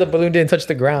making sure the balloon didn't touch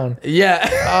the ground.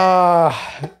 Yeah.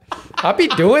 I'll be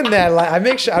doing that. Like I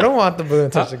make sure I don't want the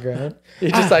balloon to touch the ground.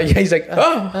 He's just like he's like.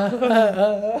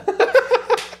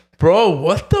 Bro,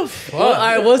 what the fuck? Well, all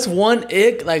right, what's one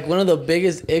ick, like one of the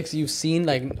biggest icks you've seen,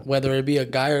 like whether it be a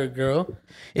guy or a girl?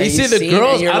 You see the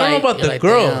girls? I don't know about the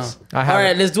girls. All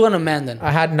right, let's do on a man then. I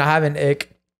have an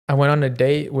ick. I went on a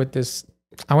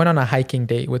hiking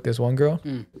date with this one girl,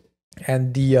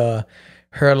 and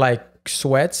her like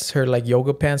sweats, her like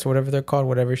yoga pants, whatever they're called,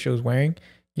 whatever she was wearing,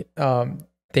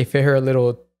 they fit her a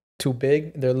little too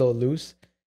big. They're a little loose,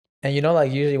 and you know,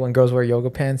 like usually when girls wear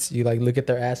yoga pants, you like look at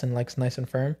their ass and like it's nice and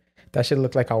firm. That shit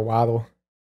looked like a waddle.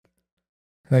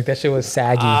 Like that shit was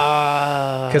saggy.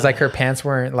 Cause like her pants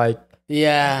weren't like.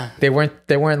 Yeah. They weren't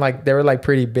like they were like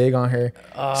pretty big on her.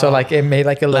 So like it made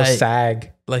like a little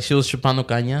sag. Like she was chupando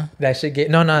caña. That shit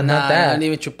not that. Not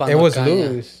even chupando it was caña.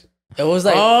 Loose. It was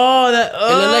like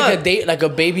it looked like a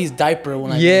baby's diaper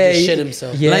when he just shit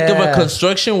himself. Yeah. Like if a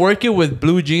construction worker with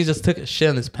blue jeans just took a shit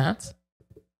in his pants.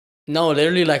 No,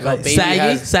 literally like a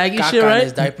baby saggy shit, right?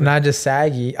 His diaper. Not just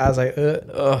saggy. I was like,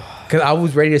 because I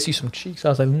was ready to see some cheeks. I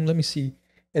was like, let me see.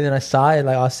 And then I saw it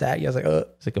like all saggy. I was like,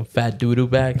 It's like a fat doo-doo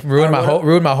bag. Ruined my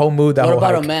whole mood. What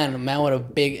about a man? A man with a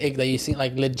big egg that you see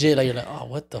like legit. Like you're like, oh,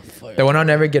 what the fuck? The one I'll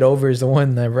never get over is the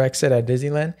one that Rexx said at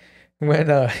Disneyland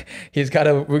when he's got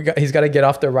to get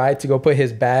off the ride to go put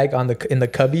his bag in the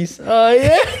cubbies. Oh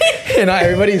yeah. And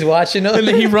everybody's watching him. And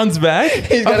then he runs back.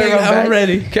 He's got to run back. I'm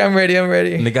ready. Okay, I'm ready.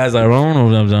 And the guy's like,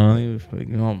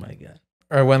 oh my god.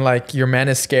 Or when like your man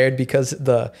is scared because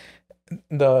the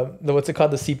what's it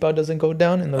called? The seatbelt doesn't go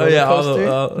down in the roller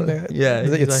coaster.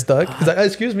 It's stuck. He's like,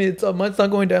 excuse me, it's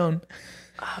not going down.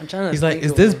 I'm trying to. He's like,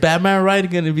 is this Batman ride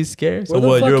gonna be scared? Where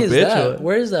the fuck is that?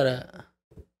 Where is that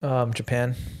at?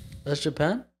 Japan. That's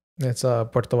Japan. It's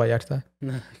Puerto Vallarta.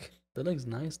 That looks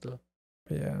nice though.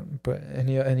 Yeah, but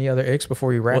any other icks before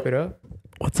we wrap it up?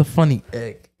 What's a funny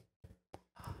ick?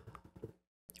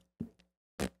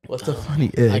 What's a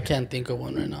funny ick? I can't think of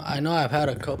one right now. I know I've had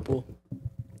a couple.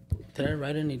 Did I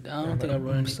write any down? I don't think I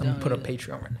wrote any down. I'm put a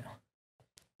Patreon right now.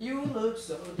 You look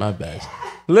so. My bad.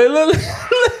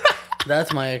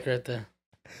 That's my ick right there.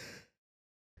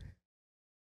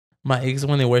 My ick is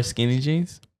when they wear skinny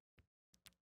jeans.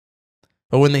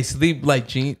 Or when they sleep like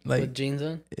with jeans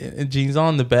on? Jeans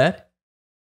on the bed.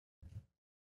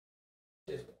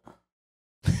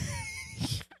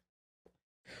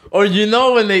 Or you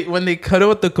know when they cut it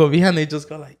with the cobija and they just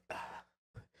go like,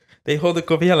 they hold the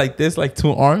cobija like this, like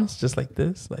two arms, just like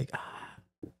this, like,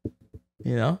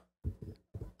 you know.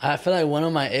 I feel like one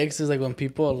of my icks is like when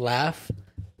people laugh,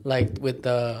 like with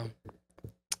the,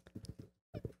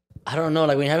 I don't know,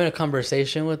 like when you're having a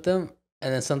conversation with them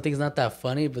and then something's not that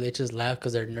funny, but they just laugh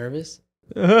because they're nervous.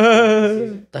 You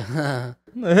know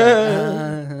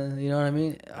what I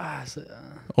mean?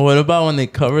 What about when they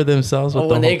cover themselves with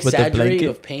when they with the exaggerate blanket?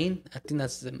 of pain? I think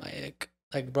that's my ick.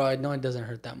 Like, bro, I know it doesn't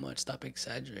hurt that much. Stop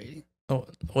exaggerating. Oh,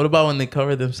 what about when they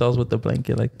cover themselves with the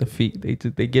blanket, like the feet? They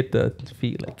get the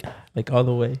feet like all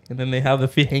the way, and then they have the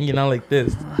feet hanging out like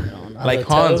this, like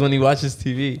Hans when he watches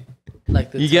TV.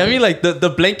 Like you get me? Like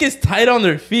the blanket's tight on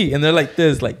their feet, and they're like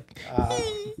this, like.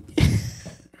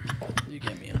 You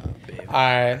get me, baby. All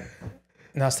right,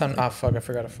 now it's time. Fuck! I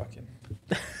forgot to fucking.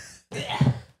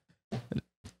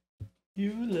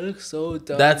 You look so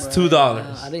dumb. That's $2.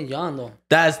 I didn't yawn though.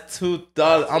 That's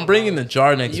 $2. I'm bringing the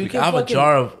jar next week. I have a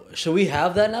jar of. Should we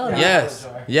have that now? Yes.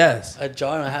 Yes. A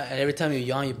jar, and every time you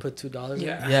yawn, you put $2.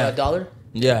 Yeah. $1.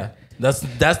 Yeah. That's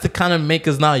the kind of make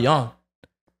us not yawn.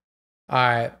 All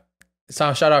right.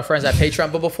 So shout out friends at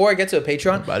Patreon. But before I get to a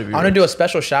Patreon, I want to do a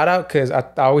special shout out because I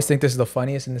always think this is the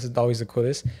funniest and this is always the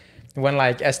coolest. When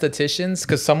like estheticians,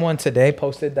 because someone today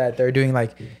posted that they're doing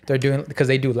because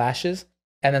they do lashes.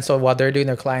 And then so while they're doing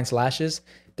their clients' lashes,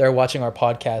 they're watching our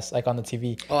podcast like on the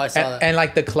TV. Oh, I saw that. And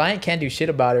like the client can't do shit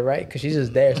about it, right? Because she's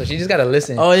just there, so she just gotta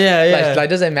listen. Oh yeah. Like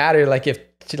doesn't matter. Like if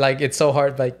she, like it's so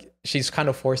hard. Like she's kind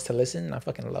of forced to listen. I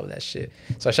fucking love that shit.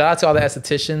 So shout out to all the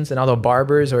estheticians and all the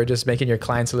barbers who are just making your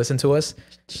clients listen to us.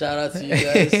 Shout out to you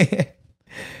guys.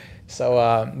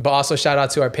 So, but also shout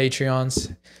out to our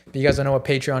Patreons. If you guys don't know what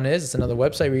Patreon is, it's another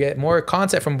website. We get more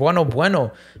content from Bueno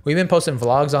Bueno. We've been posting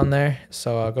vlogs on there,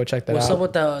 so go check that out. What's up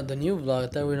with the new vlog? I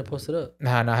thought we were gonna post it up.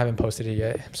 Nah, I haven't posted it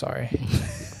yet. I'm sorry.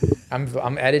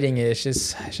 I'm editing it. It's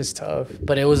just tough.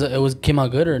 But it came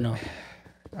out good or no?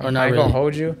 Or not I ain't really? gonna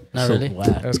hold you. Not really.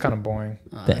 It was kind of boring.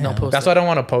 Don't post That's it. why I don't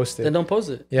want to post it. Then don't post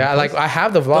it. Yeah, like I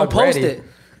have the vlog Don't post ready. it.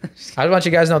 I just want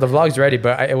you guys to know the vlog's ready,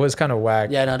 but it was kind of whack.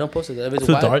 Yeah, no, don't post it. If it's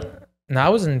Too whack, dark. No, I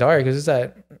wasn't dark because it's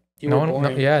that You were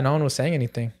boring. no one was saying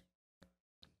anything.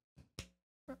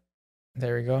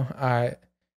 There we go. All right.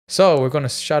 So we're gonna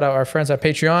shout out our friends at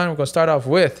Patreon. We're gonna start off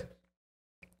with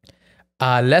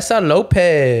Alessa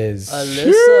Lopez.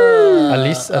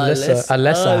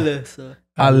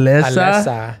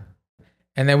 Alessa.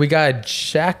 And then we got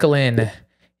Jacqueline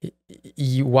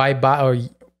Ibarra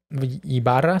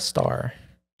Star.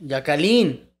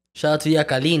 Jacqueline. Shout out to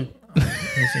Jacqueline.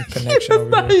 Connection over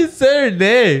That's not here. his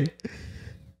surname.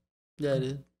 Yeah,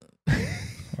 dude.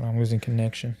 I'm losing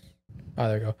connection. Oh,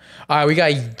 there we go. All right, we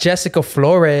got Jessica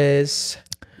Flores.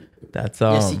 That's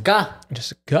Jessica.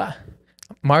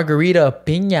 Margarita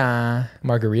Pina.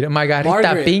 Margarita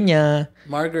Pina.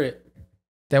 Margaret.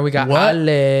 Then we got What?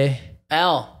 Ale.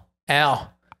 Al.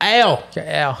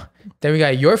 Then we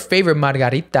got your favorite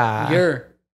Margarita.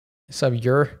 What's up,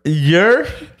 your?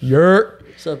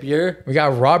 What's up, your? We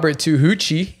got Robert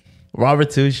Tuhuchi. Robert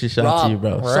Tucci, shout out to you,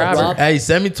 bro. What's up, Rob? Hey,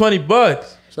 send me $20.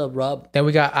 What's up, Rob? Then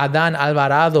we got Adan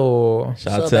Alvarado.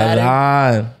 Shout out to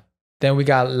Adan. Then we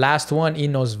got last one, Y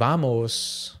Nos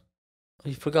Vamos.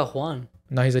 You forgot Juan.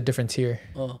 No, he's a different tier.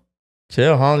 Oh.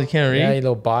 Chill, huh? You can't read? Yeah, you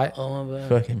little bot. Oh, my bad.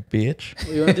 Fucking bitch.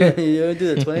 You want to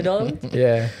do the $20?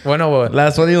 Yeah. Well, no, what?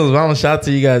 Last one, he was wrong. Shout out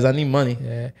to you guys. I need money.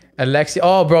 Yeah. Alexi.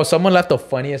 Oh, bro, someone left the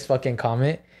funniest fucking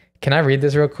comment. Can I read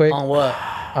this real quick? On what?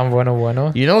 On Bueno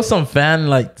Bueno. You know, some fan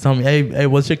hey,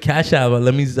 what's your cash app?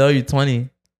 Let me sell you 20.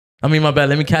 I mean, my bad.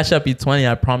 Let me cash up you 20.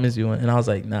 I promise you. And I was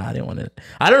like, nah, I didn't want it.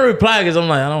 I didn't reply because I'm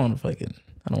like, I don't want to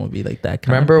be like that.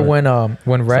 Remember when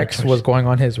Rexx was going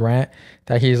on his rant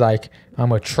that he's like,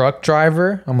 I'm a truck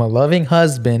driver, I'm a loving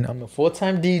husband, I'm a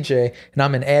full-time DJ, and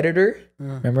I'm an editor.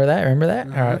 Remember that?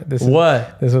 Mm-hmm. All right, this is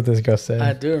what this girl said.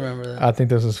 I do remember that. I think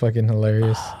this was fucking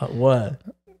hilarious. What?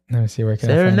 Let me see where can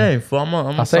say I her find name. it.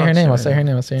 I'll say her name. I'll say her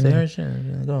name. Say her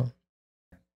name. Go.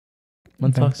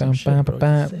 I'm talking some shit, bro.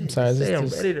 Sorry,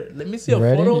 let me see a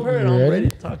photo of her and I'm ready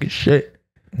to talk shit.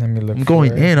 Let me look. I'm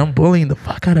going in. I'm bullying the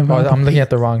fuck out of her. I'm looking at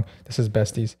the wrong. This is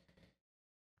besties.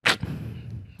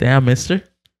 Damn, mister.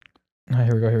 Oh,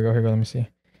 here we go. Let me see.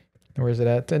 Where's it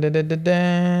at?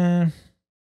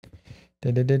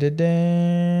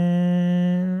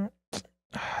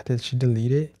 Did she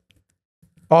delete it?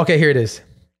 Okay, here it is.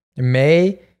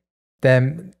 May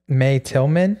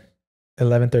Tillman,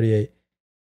 1138.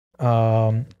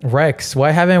 Rexx,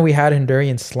 why haven't we had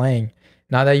Honduran slang?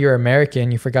 Now that you're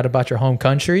American, you forgot about your home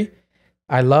country?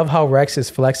 I love how Rexx is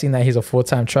flexing that he's a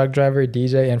full-time truck driver,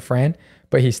 DJ, and friend,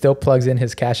 but he still plugs in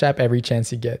his Cash App every chance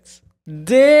he gets.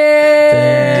 Damn.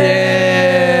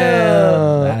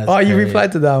 Oh, you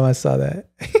replied to that one. I saw that.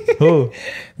 Who?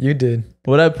 You did.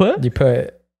 What I put? You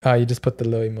just put the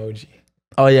little emoji.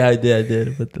 Oh, yeah, I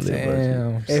did. Put the little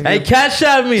emoji. Damn. Hey, Cash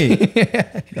App me.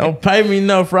 Don't pay me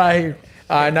enough right here.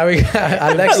 All right, now we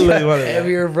got Alexia. If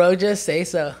you're bro, just say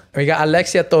so. We got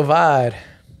Alexia Tovar.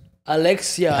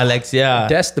 Alexia.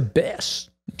 That's the best.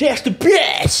 Best.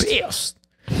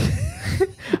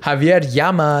 Javier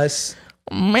Llamas.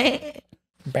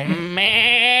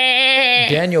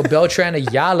 Daniel Beltran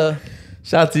Ayala.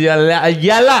 Shout out to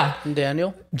Ayala.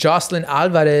 Daniel. Jocelyn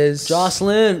Alvarez.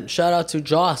 Shout out to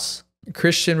Joss.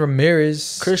 Christian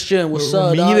Ramirez. What's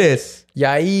up, dog?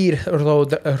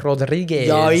 Yair Rodriguez.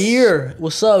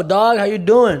 What's up, dog? How you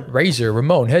doing? Razor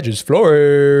Ramon Hedges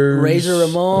Flores.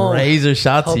 Razor,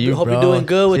 shout out to you, hope bro. you're doing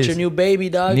good with your new baby,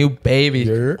 dog. New baby.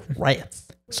 Right.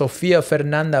 Sofía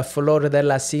Fernanda Flor de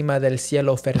la Cima del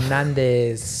Cielo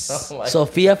Fernández.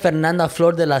 Sofía Fernanda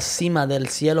Flor de la Cima del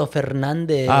Cielo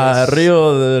Fernández.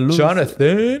 Río de Luz.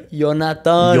 Jonathan.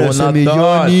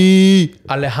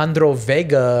 Alejandro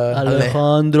Vega.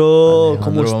 Alejandro,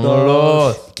 ¿cómo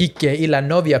estás? Quique y la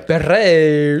novia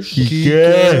Perez.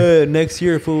 Quique. Next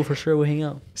year, fool, for sure we'll hang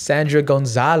out. Sandra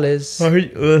Gonzalez.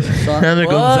 Sandra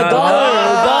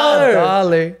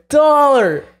Gonzalez.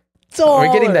 $1.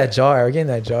 jar. We're getting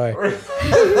that jar.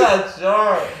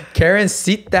 Karen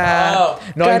Sita.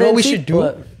 No, I know what we should do.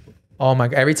 What? Oh my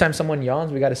god! Every time someone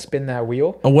yawns, we gotta spin that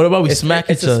wheel. And what about we smack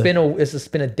each other? It's a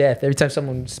spin of death. Every time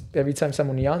someone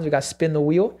yawns, we gotta spin the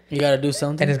wheel. You gotta do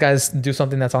something. And it's gotta do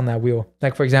something that's on that wheel.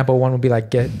 Like for example, one would be like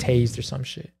get tased or some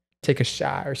shit. Take a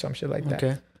shot or some shit like that.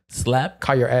 Okay. Slap.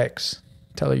 Call your ex.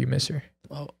 Tell her you miss her.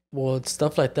 Oh, well, it's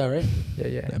stuff like that, right?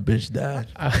 Yeah. That bitch died.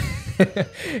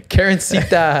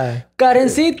 Karencita.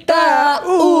 Karencita.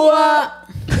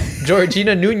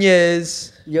 Georgina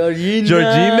Nunez.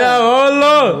 Georgina.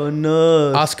 Hola. Oh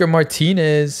no. Oscar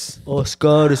Martinez.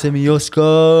 Oscar. Ese mi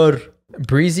Oscar.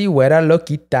 Breezy Huera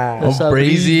Loquita. Oh,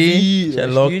 Breezy.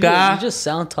 Loca. You just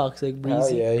sound toxic, Breezy. Oh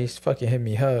yeah, he's fucking hit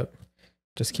me up.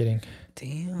 Just kidding.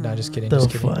 Damn. No, just kidding. The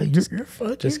Just fuck? kidding. You're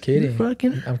fucking. Just kidding. You're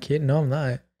fucking. I'm kidding. No, I'm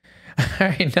not. All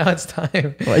right, now it's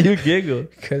time. Why you giggle?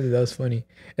 Because that was funny.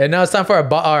 And now it's time for our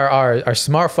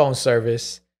smartphone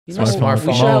service. You know, Smartphone.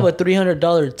 we should have a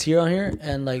 $300 tier on here,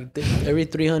 and like every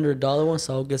 $300 one,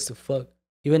 Saul gets to fuck,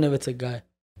 even if it's a guy.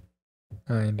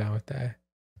 I ain't down with that.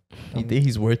 You think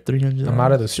he's worth $300? I'm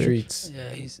out of the streets. Yeah,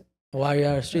 he's. Why are you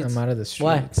out of the streets? I'm out of the streets.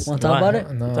 Why? Want to talk about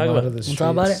it? No, Talk I'm about out it. of the streets.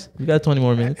 Talk about it? We got 20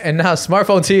 more minutes. And now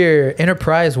smartphone tier,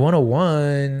 Enterprise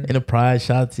 101. Enterprise,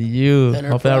 shout out to you.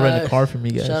 Hopefully I rent a car from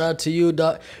you guys. Shout out to you,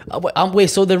 dog. Wait,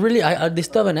 so they really? They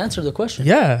still haven't answered the question.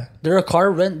 Yeah. They're a car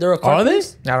rent. They're a car. Are they?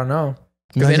 place? I don't know.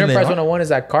 Because Imagine Enterprise they are. 101 is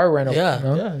that car rental. Yeah.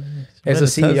 No? Yeah. It's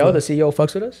the Rent a CEO. Tesla. The CEO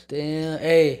fucks with us. Damn.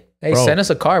 Hey, Bro. Send us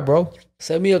a car, bro.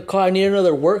 send me a car. I need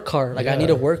another work car. Like I need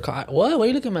Yeah. a work car. What? What are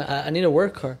you looking at? I need a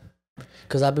work car.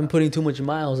 Because I've been putting too much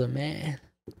miles on, man.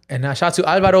 And now shout out to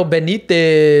Alvaro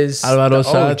Benitez. Alvaro, the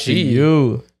shout out to OG.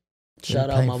 you. Shout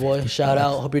out, my boy. Shout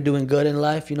out. Hope you're doing good in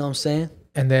life. You know what I'm saying?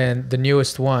 And then the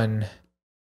newest one,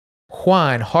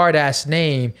 Juan, hard ass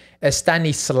name,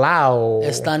 Estanislao.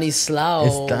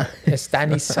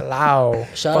 Estanislao.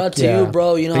 Shout Fuck out to yeah. you,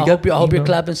 bro. You know, They I got- hope you're you know.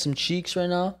 clapping some cheeks right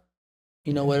now.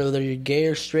 You know, whether you're gay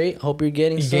or straight, I hope you're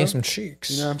getting You some. gained some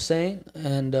cheeks. You know what I'm saying?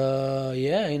 And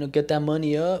yeah, you know, get that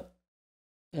money up.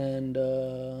 And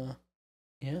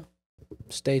yeah,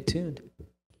 stay tuned.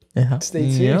 Yeah. Stay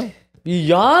tuned. Yeah. You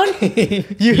yawn?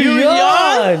 You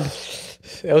yawn?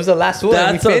 It was the last one.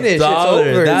 That's we a finished. dollar.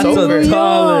 It's over. That's it's a over.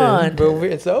 dollar. Bro,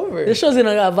 it's over. This show's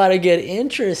about to get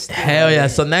interesting. Hell yeah.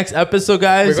 So next episode,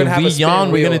 guys, We're gonna if have we a spin yawn,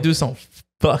 we're wheel. going to do some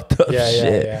fucked up Yeah, yeah,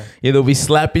 shit. yeah. Either we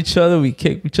slap each other, we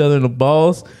kick each other in the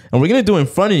balls, and we're going to do it in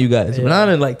front of you guys. We're not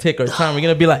going to like take our time. We're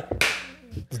going to be like,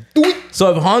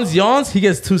 so if Hans yawns, he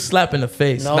gets 2 slap in the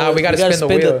face. No, Nah, we gotta spin the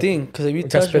wheel. thing. Because if you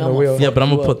gotta touch me, spin the I'm wheel. gonna Yeah, but I'm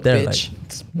fuck going to you put up, there bitch.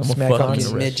 like, I'm Smack going to on fuck you.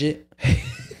 you. Midget.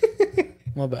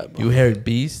 My bad, bro. You hairy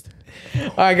beast. All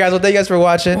right, guys. Well, thank you guys for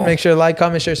watching. Make sure to like,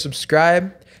 comment, share,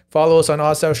 subscribe. Follow us on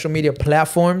all social media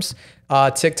platforms.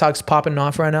 TikTok's popping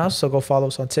off right now, so go follow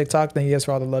us on TikTok. Thank you guys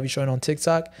for all the love you're showing on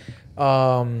TikTok.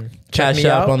 Check Cash me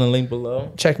app out. on the link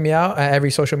below. Check me out at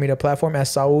every social media platform at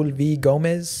Saul V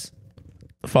Gomez.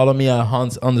 Follow me at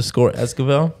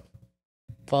Hans_Esquivel.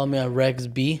 Follow me at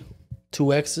Rexx B,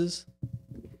 2 X's.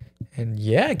 And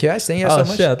yeah, guys, thank you guys Oh so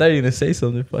much. shit! I thought you were gonna say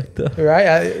something fucked up.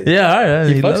 Right? Yeah, all right.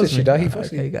 He fucks loves with you, me. dog. He fucks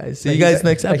with Okay, you. guys. See Like you he's guys a-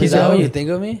 next like he's Is that episode. what you think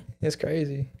of me? It's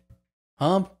crazy.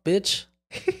 Huh, bitch?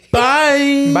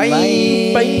 Bye. Bye.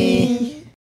 Bye.